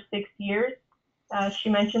Park for 6 years. She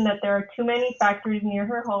mentioned that there are too many factories near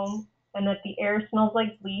her home and that the air smells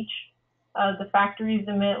like bleach. The factories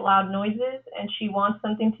emit loud noises, and she wants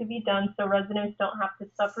something to be done so residents don't have to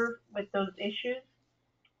suffer with those issues.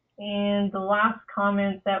 And the last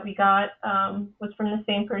comment that we got was from the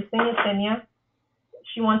same person, Yesenia.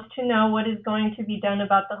 She wants to know what is going to be done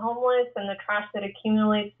about the homeless and the trash that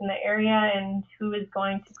accumulates in the area and who is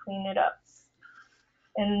going to clean it up.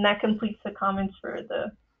 And that completes the comments for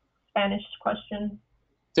the Spanish question.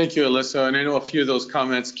 Thank you, Alyssa. And I know a few of those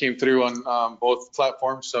comments came through on both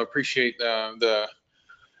platforms, so I appreciate the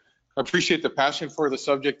passion for the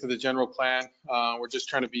subject of the general plan. We're just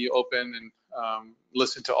trying to be open and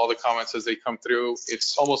listen to all the comments as they come through.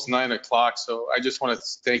 It's almost 9 o'clock, so I just want to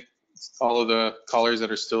thank all of the callers that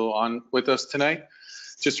are still on with us tonight.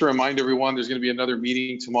 Just to remind everyone, there's going to be another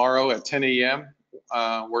meeting tomorrow at 10 a.m.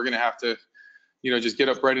 We're going to have to just get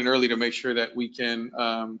up bright and early to make sure that we can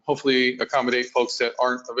hopefully accommodate folks that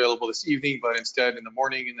aren't available this evening, but instead in the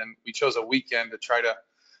morning. And then we chose a weekend to try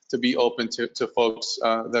to be open to folks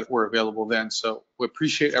that were available then. So we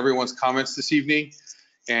appreciate everyone's comments this evening.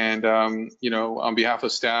 And, on behalf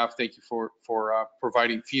of staff, thank you for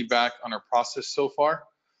providing feedback on our process so far.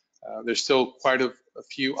 There's still quite a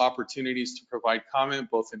few opportunities to provide comment,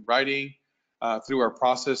 both in writing, through our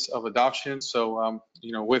process of adoption. So,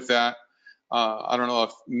 with that, I don't know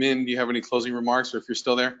if Min, do you have any closing remarks or if you're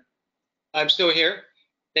still there? I'm still here.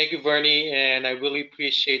 Thank you, Bernie, and I really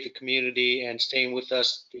appreciate the community and staying with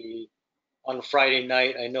us on a Friday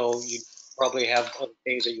night. I know you probably have other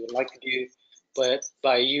things that you would like to do, but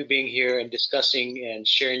by you being here and discussing and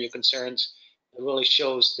sharing your concerns, it really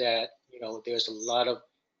shows that, there's a lot of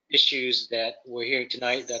issues that we're hearing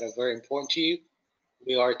tonight that are very important to you.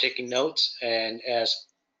 We are taking notes, and as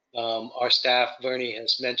our staff, Bernie,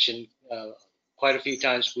 has mentioned quite a few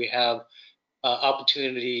times, we have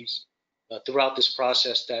opportunities throughout this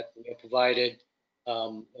process that we have provided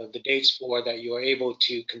the dates for, that you are able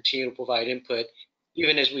to continue to provide input,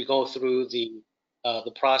 even as we go through the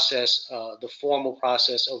process, the formal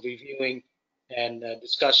process of reviewing and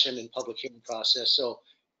discussion and public hearing process. So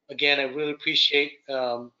again, I really appreciate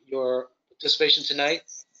your participation tonight.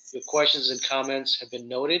 Your questions and comments have been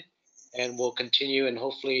noted, and we'll continue, and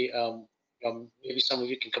hopefully maybe some of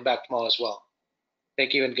you can come back tomorrow as well.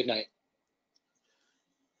 Thank you and good night.